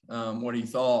force what he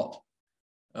thought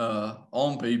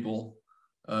on people.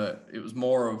 It was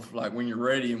more of like, when you're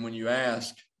ready and when you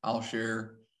ask, I'll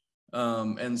share.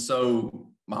 And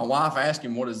so my wife asked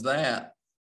him, what is that?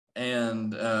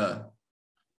 And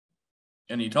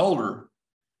he told her.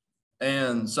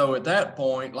 And so at that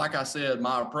point, like I said,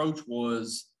 my approach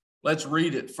was, let's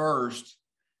read it first.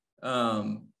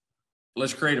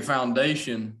 Let's create a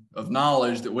foundation of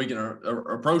knowledge that we can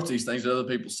approach these things that other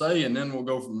people say, and then we'll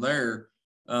go from there.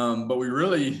 But we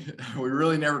really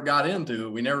never got into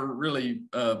it. We never really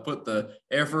put the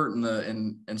effort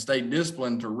and stayed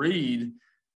disciplined to read.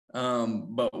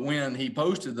 But when he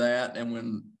posted that, and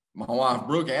when my wife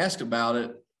Brooke asked about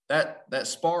it, that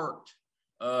sparked,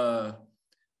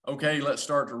 okay, let's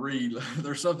start to read.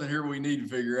 There's something here we need to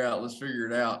figure out. Let's figure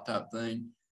it out, type thing.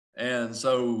 And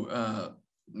so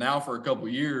now for a couple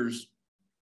of years,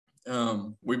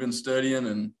 we've been studying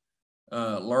and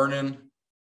learning,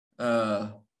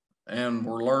 and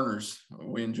we're learners.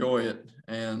 We enjoy it,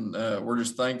 and we're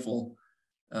just thankful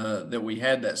that we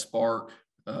had that spark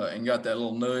and got that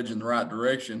little nudge in the right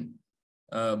direction,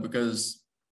 because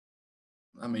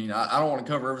I mean, I don't want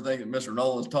to cover everything that Mr.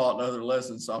 Nolan's taught in other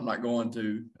lessons, so I'm not going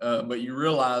to, but you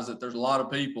realize that there's a lot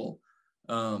of people,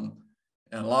 and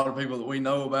a lot of people that we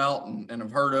know about and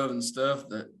have heard of and stuff,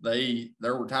 that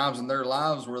there were times in their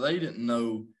lives where they didn't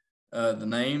know the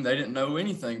name, they didn't know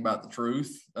anything about the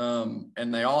truth,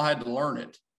 and they all had to learn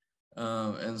it.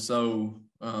 And so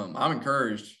I'm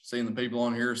encouraged seeing the people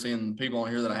on here, seeing people on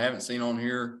here that I haven't seen on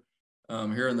here,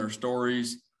 hearing their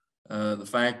stories, the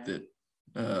fact that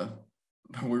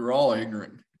we were all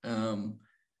ignorant,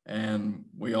 and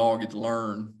we all get to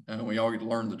learn, and we all get to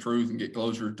learn the truth and get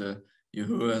closer to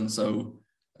Yahuwah. And so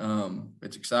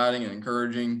it's exciting and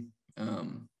encouraging.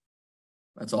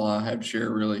 That's all I have to share,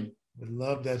 really. We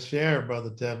love that share,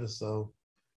 Brother Tevis. So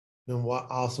it's been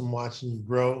awesome watching you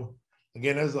grow.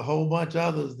 Again, there's a whole bunch of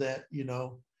others that, you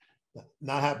know,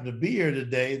 not happen to be here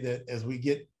today, that as we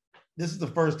get, this is the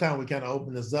first time we kind of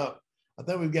open this up. I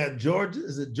think we've got George.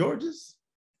 Is it George's?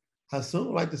 Hassoun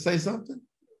would like to say something.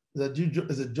 Is that you?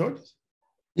 Is it George's?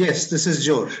 Yes, this is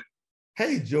George.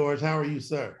 Hey, George, how are you,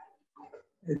 sir?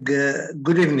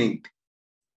 Good evening.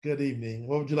 Good evening.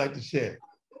 What would you like to share?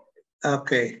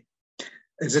 Okay.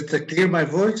 Is it clear, my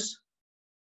voice?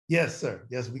 Yes, sir.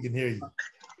 Yes, we can hear you.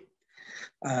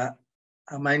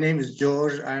 My name is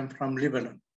George. I'm from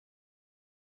Lebanon.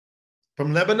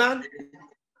 From Lebanon?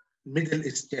 Middle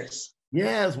East, yes.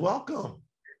 Yes, welcome.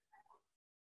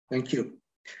 Thank you.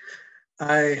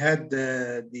 I had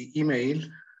the email,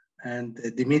 and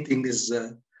the meeting is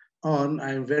on.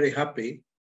 I'm very happy.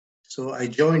 So I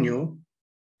join you.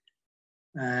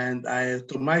 And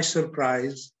to my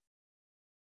surprise,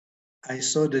 I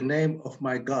saw the name of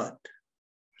my God,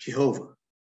 Jehovah,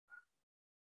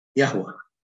 Yahweh.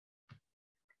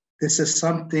 This is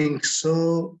something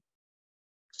so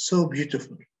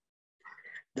beautiful,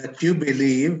 that you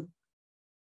believe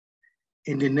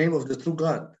in the name of the true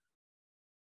God.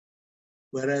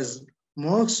 Whereas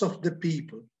most of the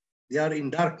people, they are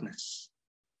in darkness.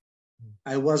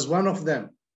 I was one of them.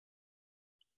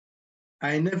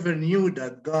 I never knew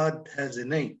that God has a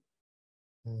name.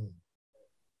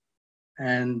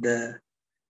 And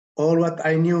all what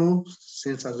I knew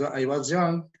since I was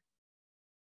young,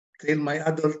 till my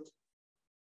adult,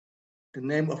 the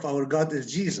name of our God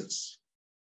is Jesus.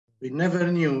 We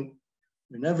never knew,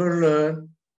 we never learned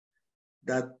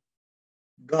that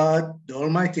God, the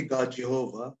Almighty God,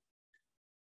 Jehovah,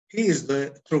 He is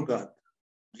the true God.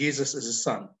 Jesus is His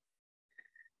Son.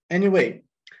 Anyway,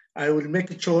 I will make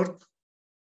it short.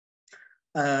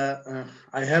 I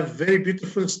have a very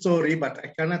beautiful story, but I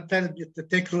cannot tell it. It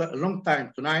takes a long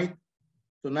time. Tonight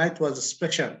was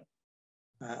special.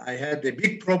 I had a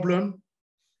big problem.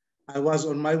 I was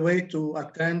on my way to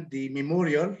attend the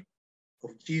memorial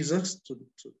of Jesus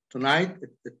tonight.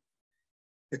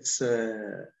 It's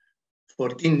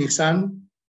 14 Nisan,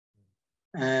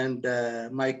 and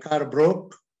my car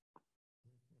broke.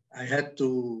 I had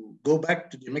to go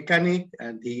back to the mechanic,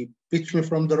 and he pitched me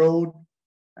from the road.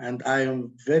 And I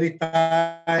am very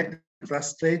tired,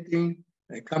 frustrating.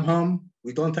 I come home.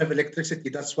 We don't have electricity.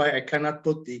 That's why I cannot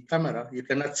put the camera. You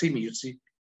cannot see me. You see,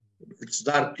 it's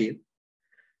dark here.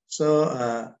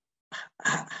 So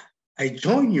I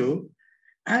join you,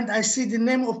 and I see the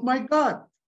name of my God,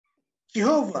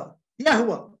 Jehovah,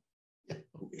 Yahweh.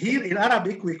 here in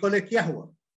Arabic, we call it Yahweh.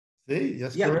 See,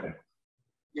 that's Yahweh. correct.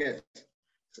 Yes.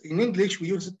 In English, we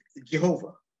use it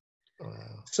Jehovah.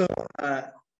 Wow. So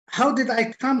how did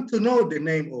I come to know the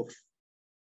name of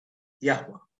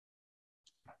Yahweh?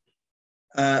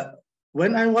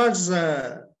 When I was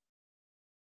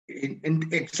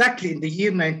exactly in the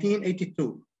year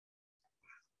 1982,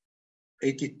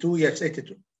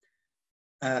 82.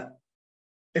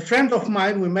 A friend of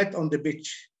mine, we met on the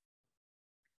beach.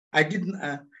 I didn't,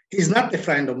 he's not a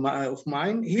friend of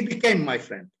mine, he became my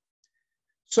friend.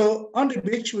 So on the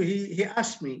beach, he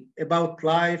asked me about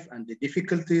life and the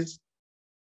difficulties.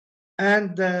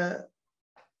 And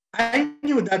I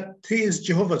knew that he is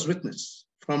Jehovah's Witness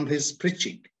from his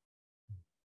preaching.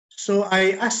 So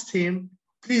I asked him,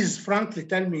 please frankly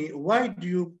tell me, why do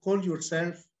you call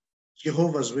yourself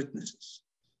Jehovah's Witnesses?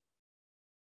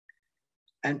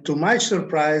 And to my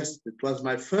surprise, it was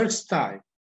my first time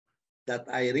that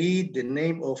I read the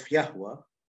name of Yahweh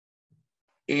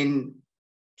in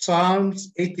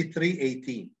Psalms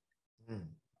 83:18.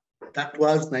 That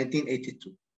was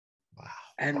 1982. Wow.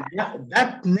 And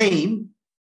that name,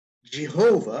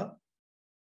 Jehovah,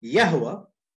 Yahweh,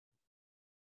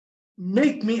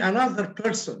 make me another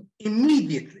person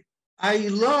immediately. I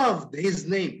loved his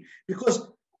name because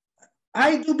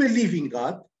I do believe in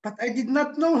God, but I did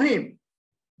not know him.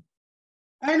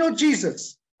 I know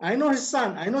Jesus. I know his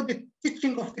son. I know the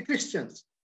teaching of the Christians.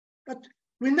 But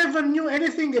we never knew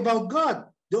anything about God,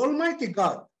 the Almighty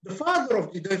God, the Father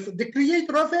of the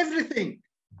creator of everything.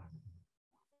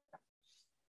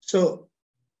 So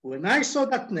when I saw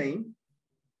that name,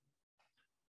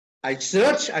 I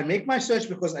make my search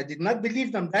because I did not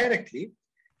believe them directly.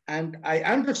 And I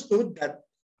understood that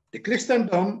the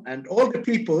Christendom and all the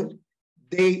people,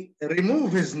 they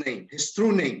remove his name, his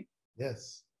true name.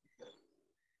 Yes.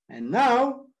 And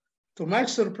now, to my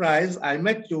surprise, I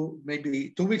met you maybe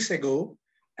 2 weeks ago,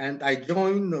 and I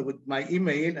joined with my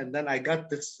email, and then I got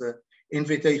this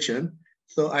invitation.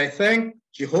 So I thank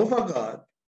Jehovah God,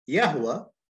 Yahweh,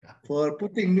 for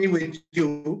putting me with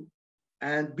you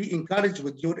and be encouraged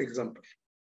with your example.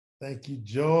 Thank you,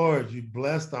 George. You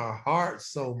blessed our hearts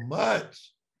so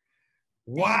much.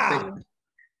 Wow.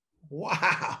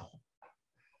 Wow.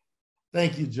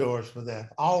 Thank you, George, for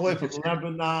that. All the way from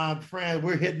Lebanon, France,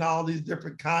 we're hitting all these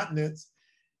different continents.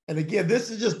 And again, this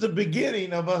is just the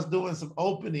beginning of us doing some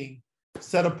opening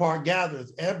set-apart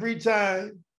gatherings. Every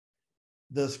time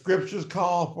the scriptures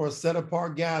call for a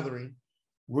set-apart gathering,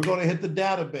 we're going to hit the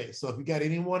database. So if you got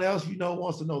anyone else you know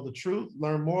wants to know the truth,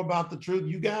 learn more about the truth,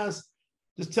 you guys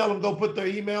just tell them go put their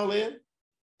email in.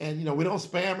 And, you know, we don't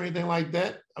spam or anything like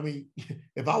that. I mean,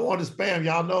 if I wanted to spam,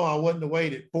 y'all know I wouldn't have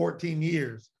waited 14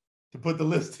 years to put the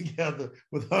list together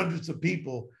with hundreds of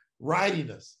people writing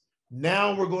us.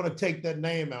 Now we're going to take that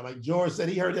name out. Like George said,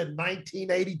 he heard that in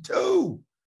 1982.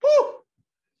 Woo!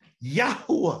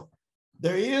 Yahweh.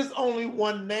 There is only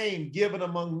one name given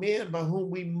among men by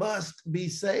whom we must be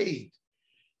saved.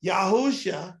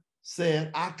 Yahusha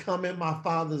said, I come in my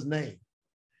Father's name,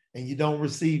 and you don't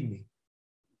receive me.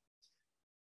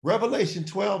 Revelation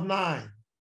 12:9.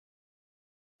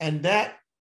 And that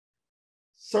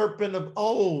serpent of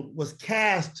old was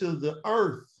cast to the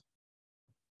earth,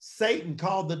 Satan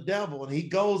called the devil, and he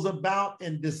goes about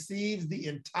and deceives the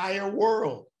entire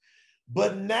world.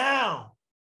 But now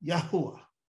Yahweh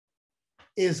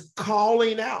is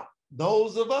calling out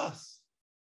those of us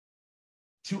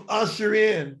to usher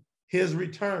in his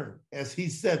return as he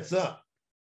sets up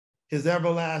his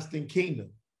everlasting kingdom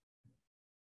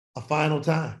a final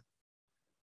time.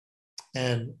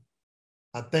 And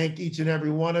I thank each and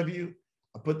every one of you.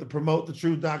 I put the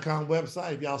promotethetruth.com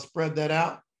website. If y'all spread that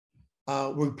out,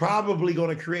 we're probably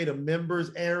going to create a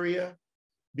members area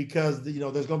because, you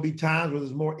know, there's going to be times where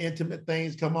there's more intimate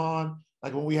things come on.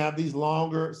 Like when we have these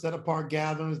longer set apart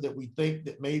gatherings that we think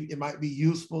that maybe it might be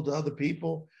useful to other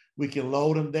people, we can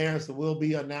load them there. So we'll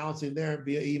be announcing there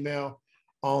via email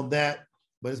on that.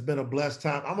 But it's been a blessed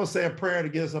time. I'm going to say a prayer to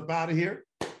get us up out of here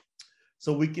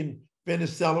so we can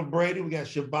finish celebrating. We got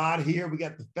Shabbat here. We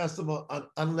got the festival of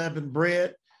unleavened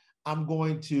bread. I'm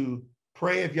going to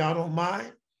pray, if y'all don't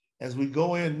mind, as we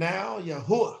go in now.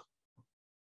 Yahuwah,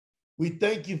 we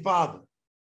thank you, Father,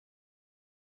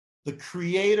 the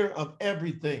creator of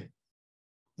everything,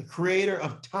 the creator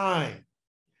of time.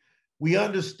 We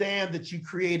understand that you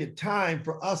created time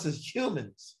for us as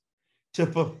humans to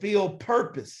fulfill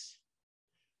purpose.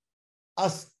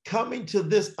 Us coming to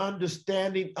this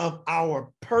understanding of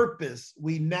our purpose,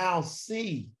 we now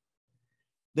see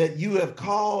that you have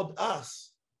called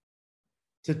us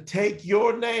to take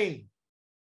your name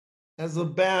as a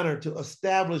banner to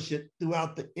establish it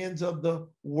throughout the ends of the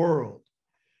world.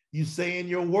 You say in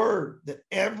your word that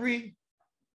every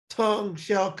tongue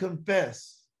shall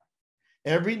confess.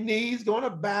 Every knee is going to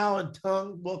bow and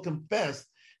tongue will confess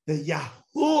that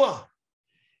Yahuwah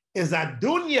is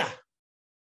Adunya,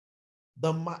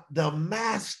 the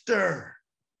master.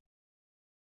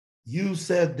 You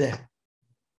said that.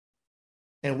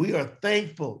 And we are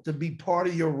thankful to be part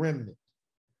of your remnant.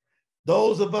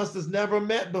 Those of us that's never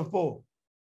met before,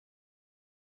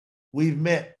 we've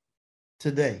met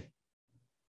today.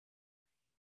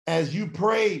 As you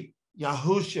prayed,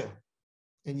 Yahusha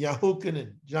and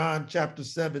Yahukanan, John chapter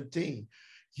 17,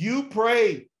 you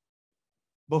prayed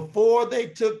before they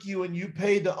took you and you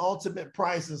paid the ultimate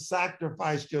price and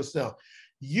sacrificed yourself.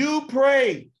 You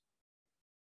prayed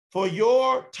for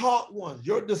your taught ones,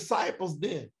 your disciples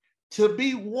then, to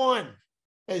be one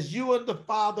as you and the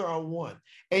Father are one.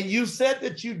 And you said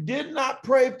that you did not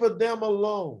pray for them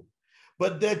alone,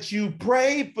 but that you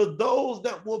prayed for those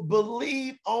that will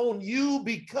believe on you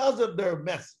because of their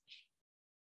message.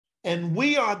 And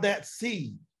we are that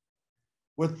seed.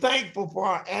 We're thankful for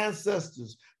our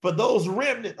ancestors, for those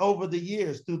remnant over the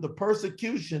years through the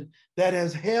persecution that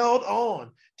has held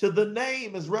on to the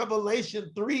name, as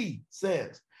Revelation 3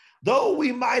 says. Though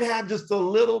we might have just a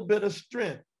little bit of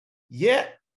strength,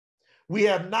 yet we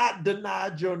have not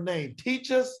denied your name. Teach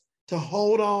us to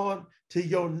hold on to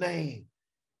your name.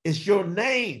 It's your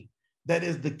name that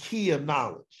is the key of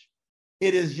knowledge.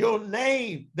 It is your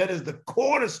name that is the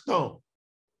cornerstone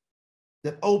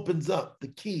that opens up the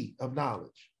key of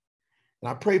knowledge. And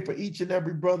I pray for each and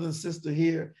every brother and sister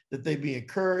here that they be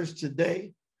encouraged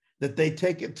today, that they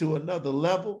take it to another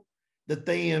level, that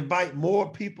they invite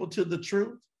more people to the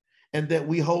truth, and that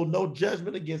we hold no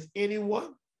judgment against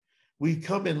anyone. We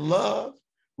come in love,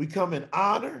 we come in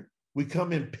honor, we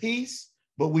come in peace,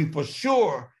 but we for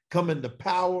sure come in the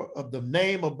power of the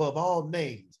name above all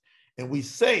names. And we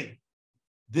say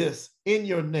this in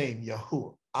your name,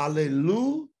 Yahuwah.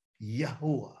 Alleluia,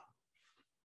 Yahuwah.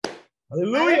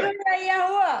 Hallelujah.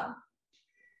 Yahuwah.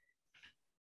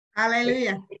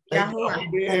 Hallelujah. Thank you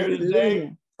for being here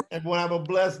today. Everyone have a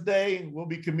blessed day. We'll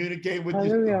be communicating with you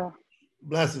soon.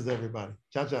 Blessings, everybody.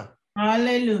 Ciao, ciao.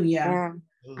 Hallelujah.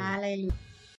 Hallelujah.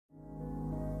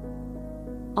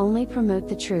 Only promote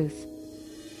the truth.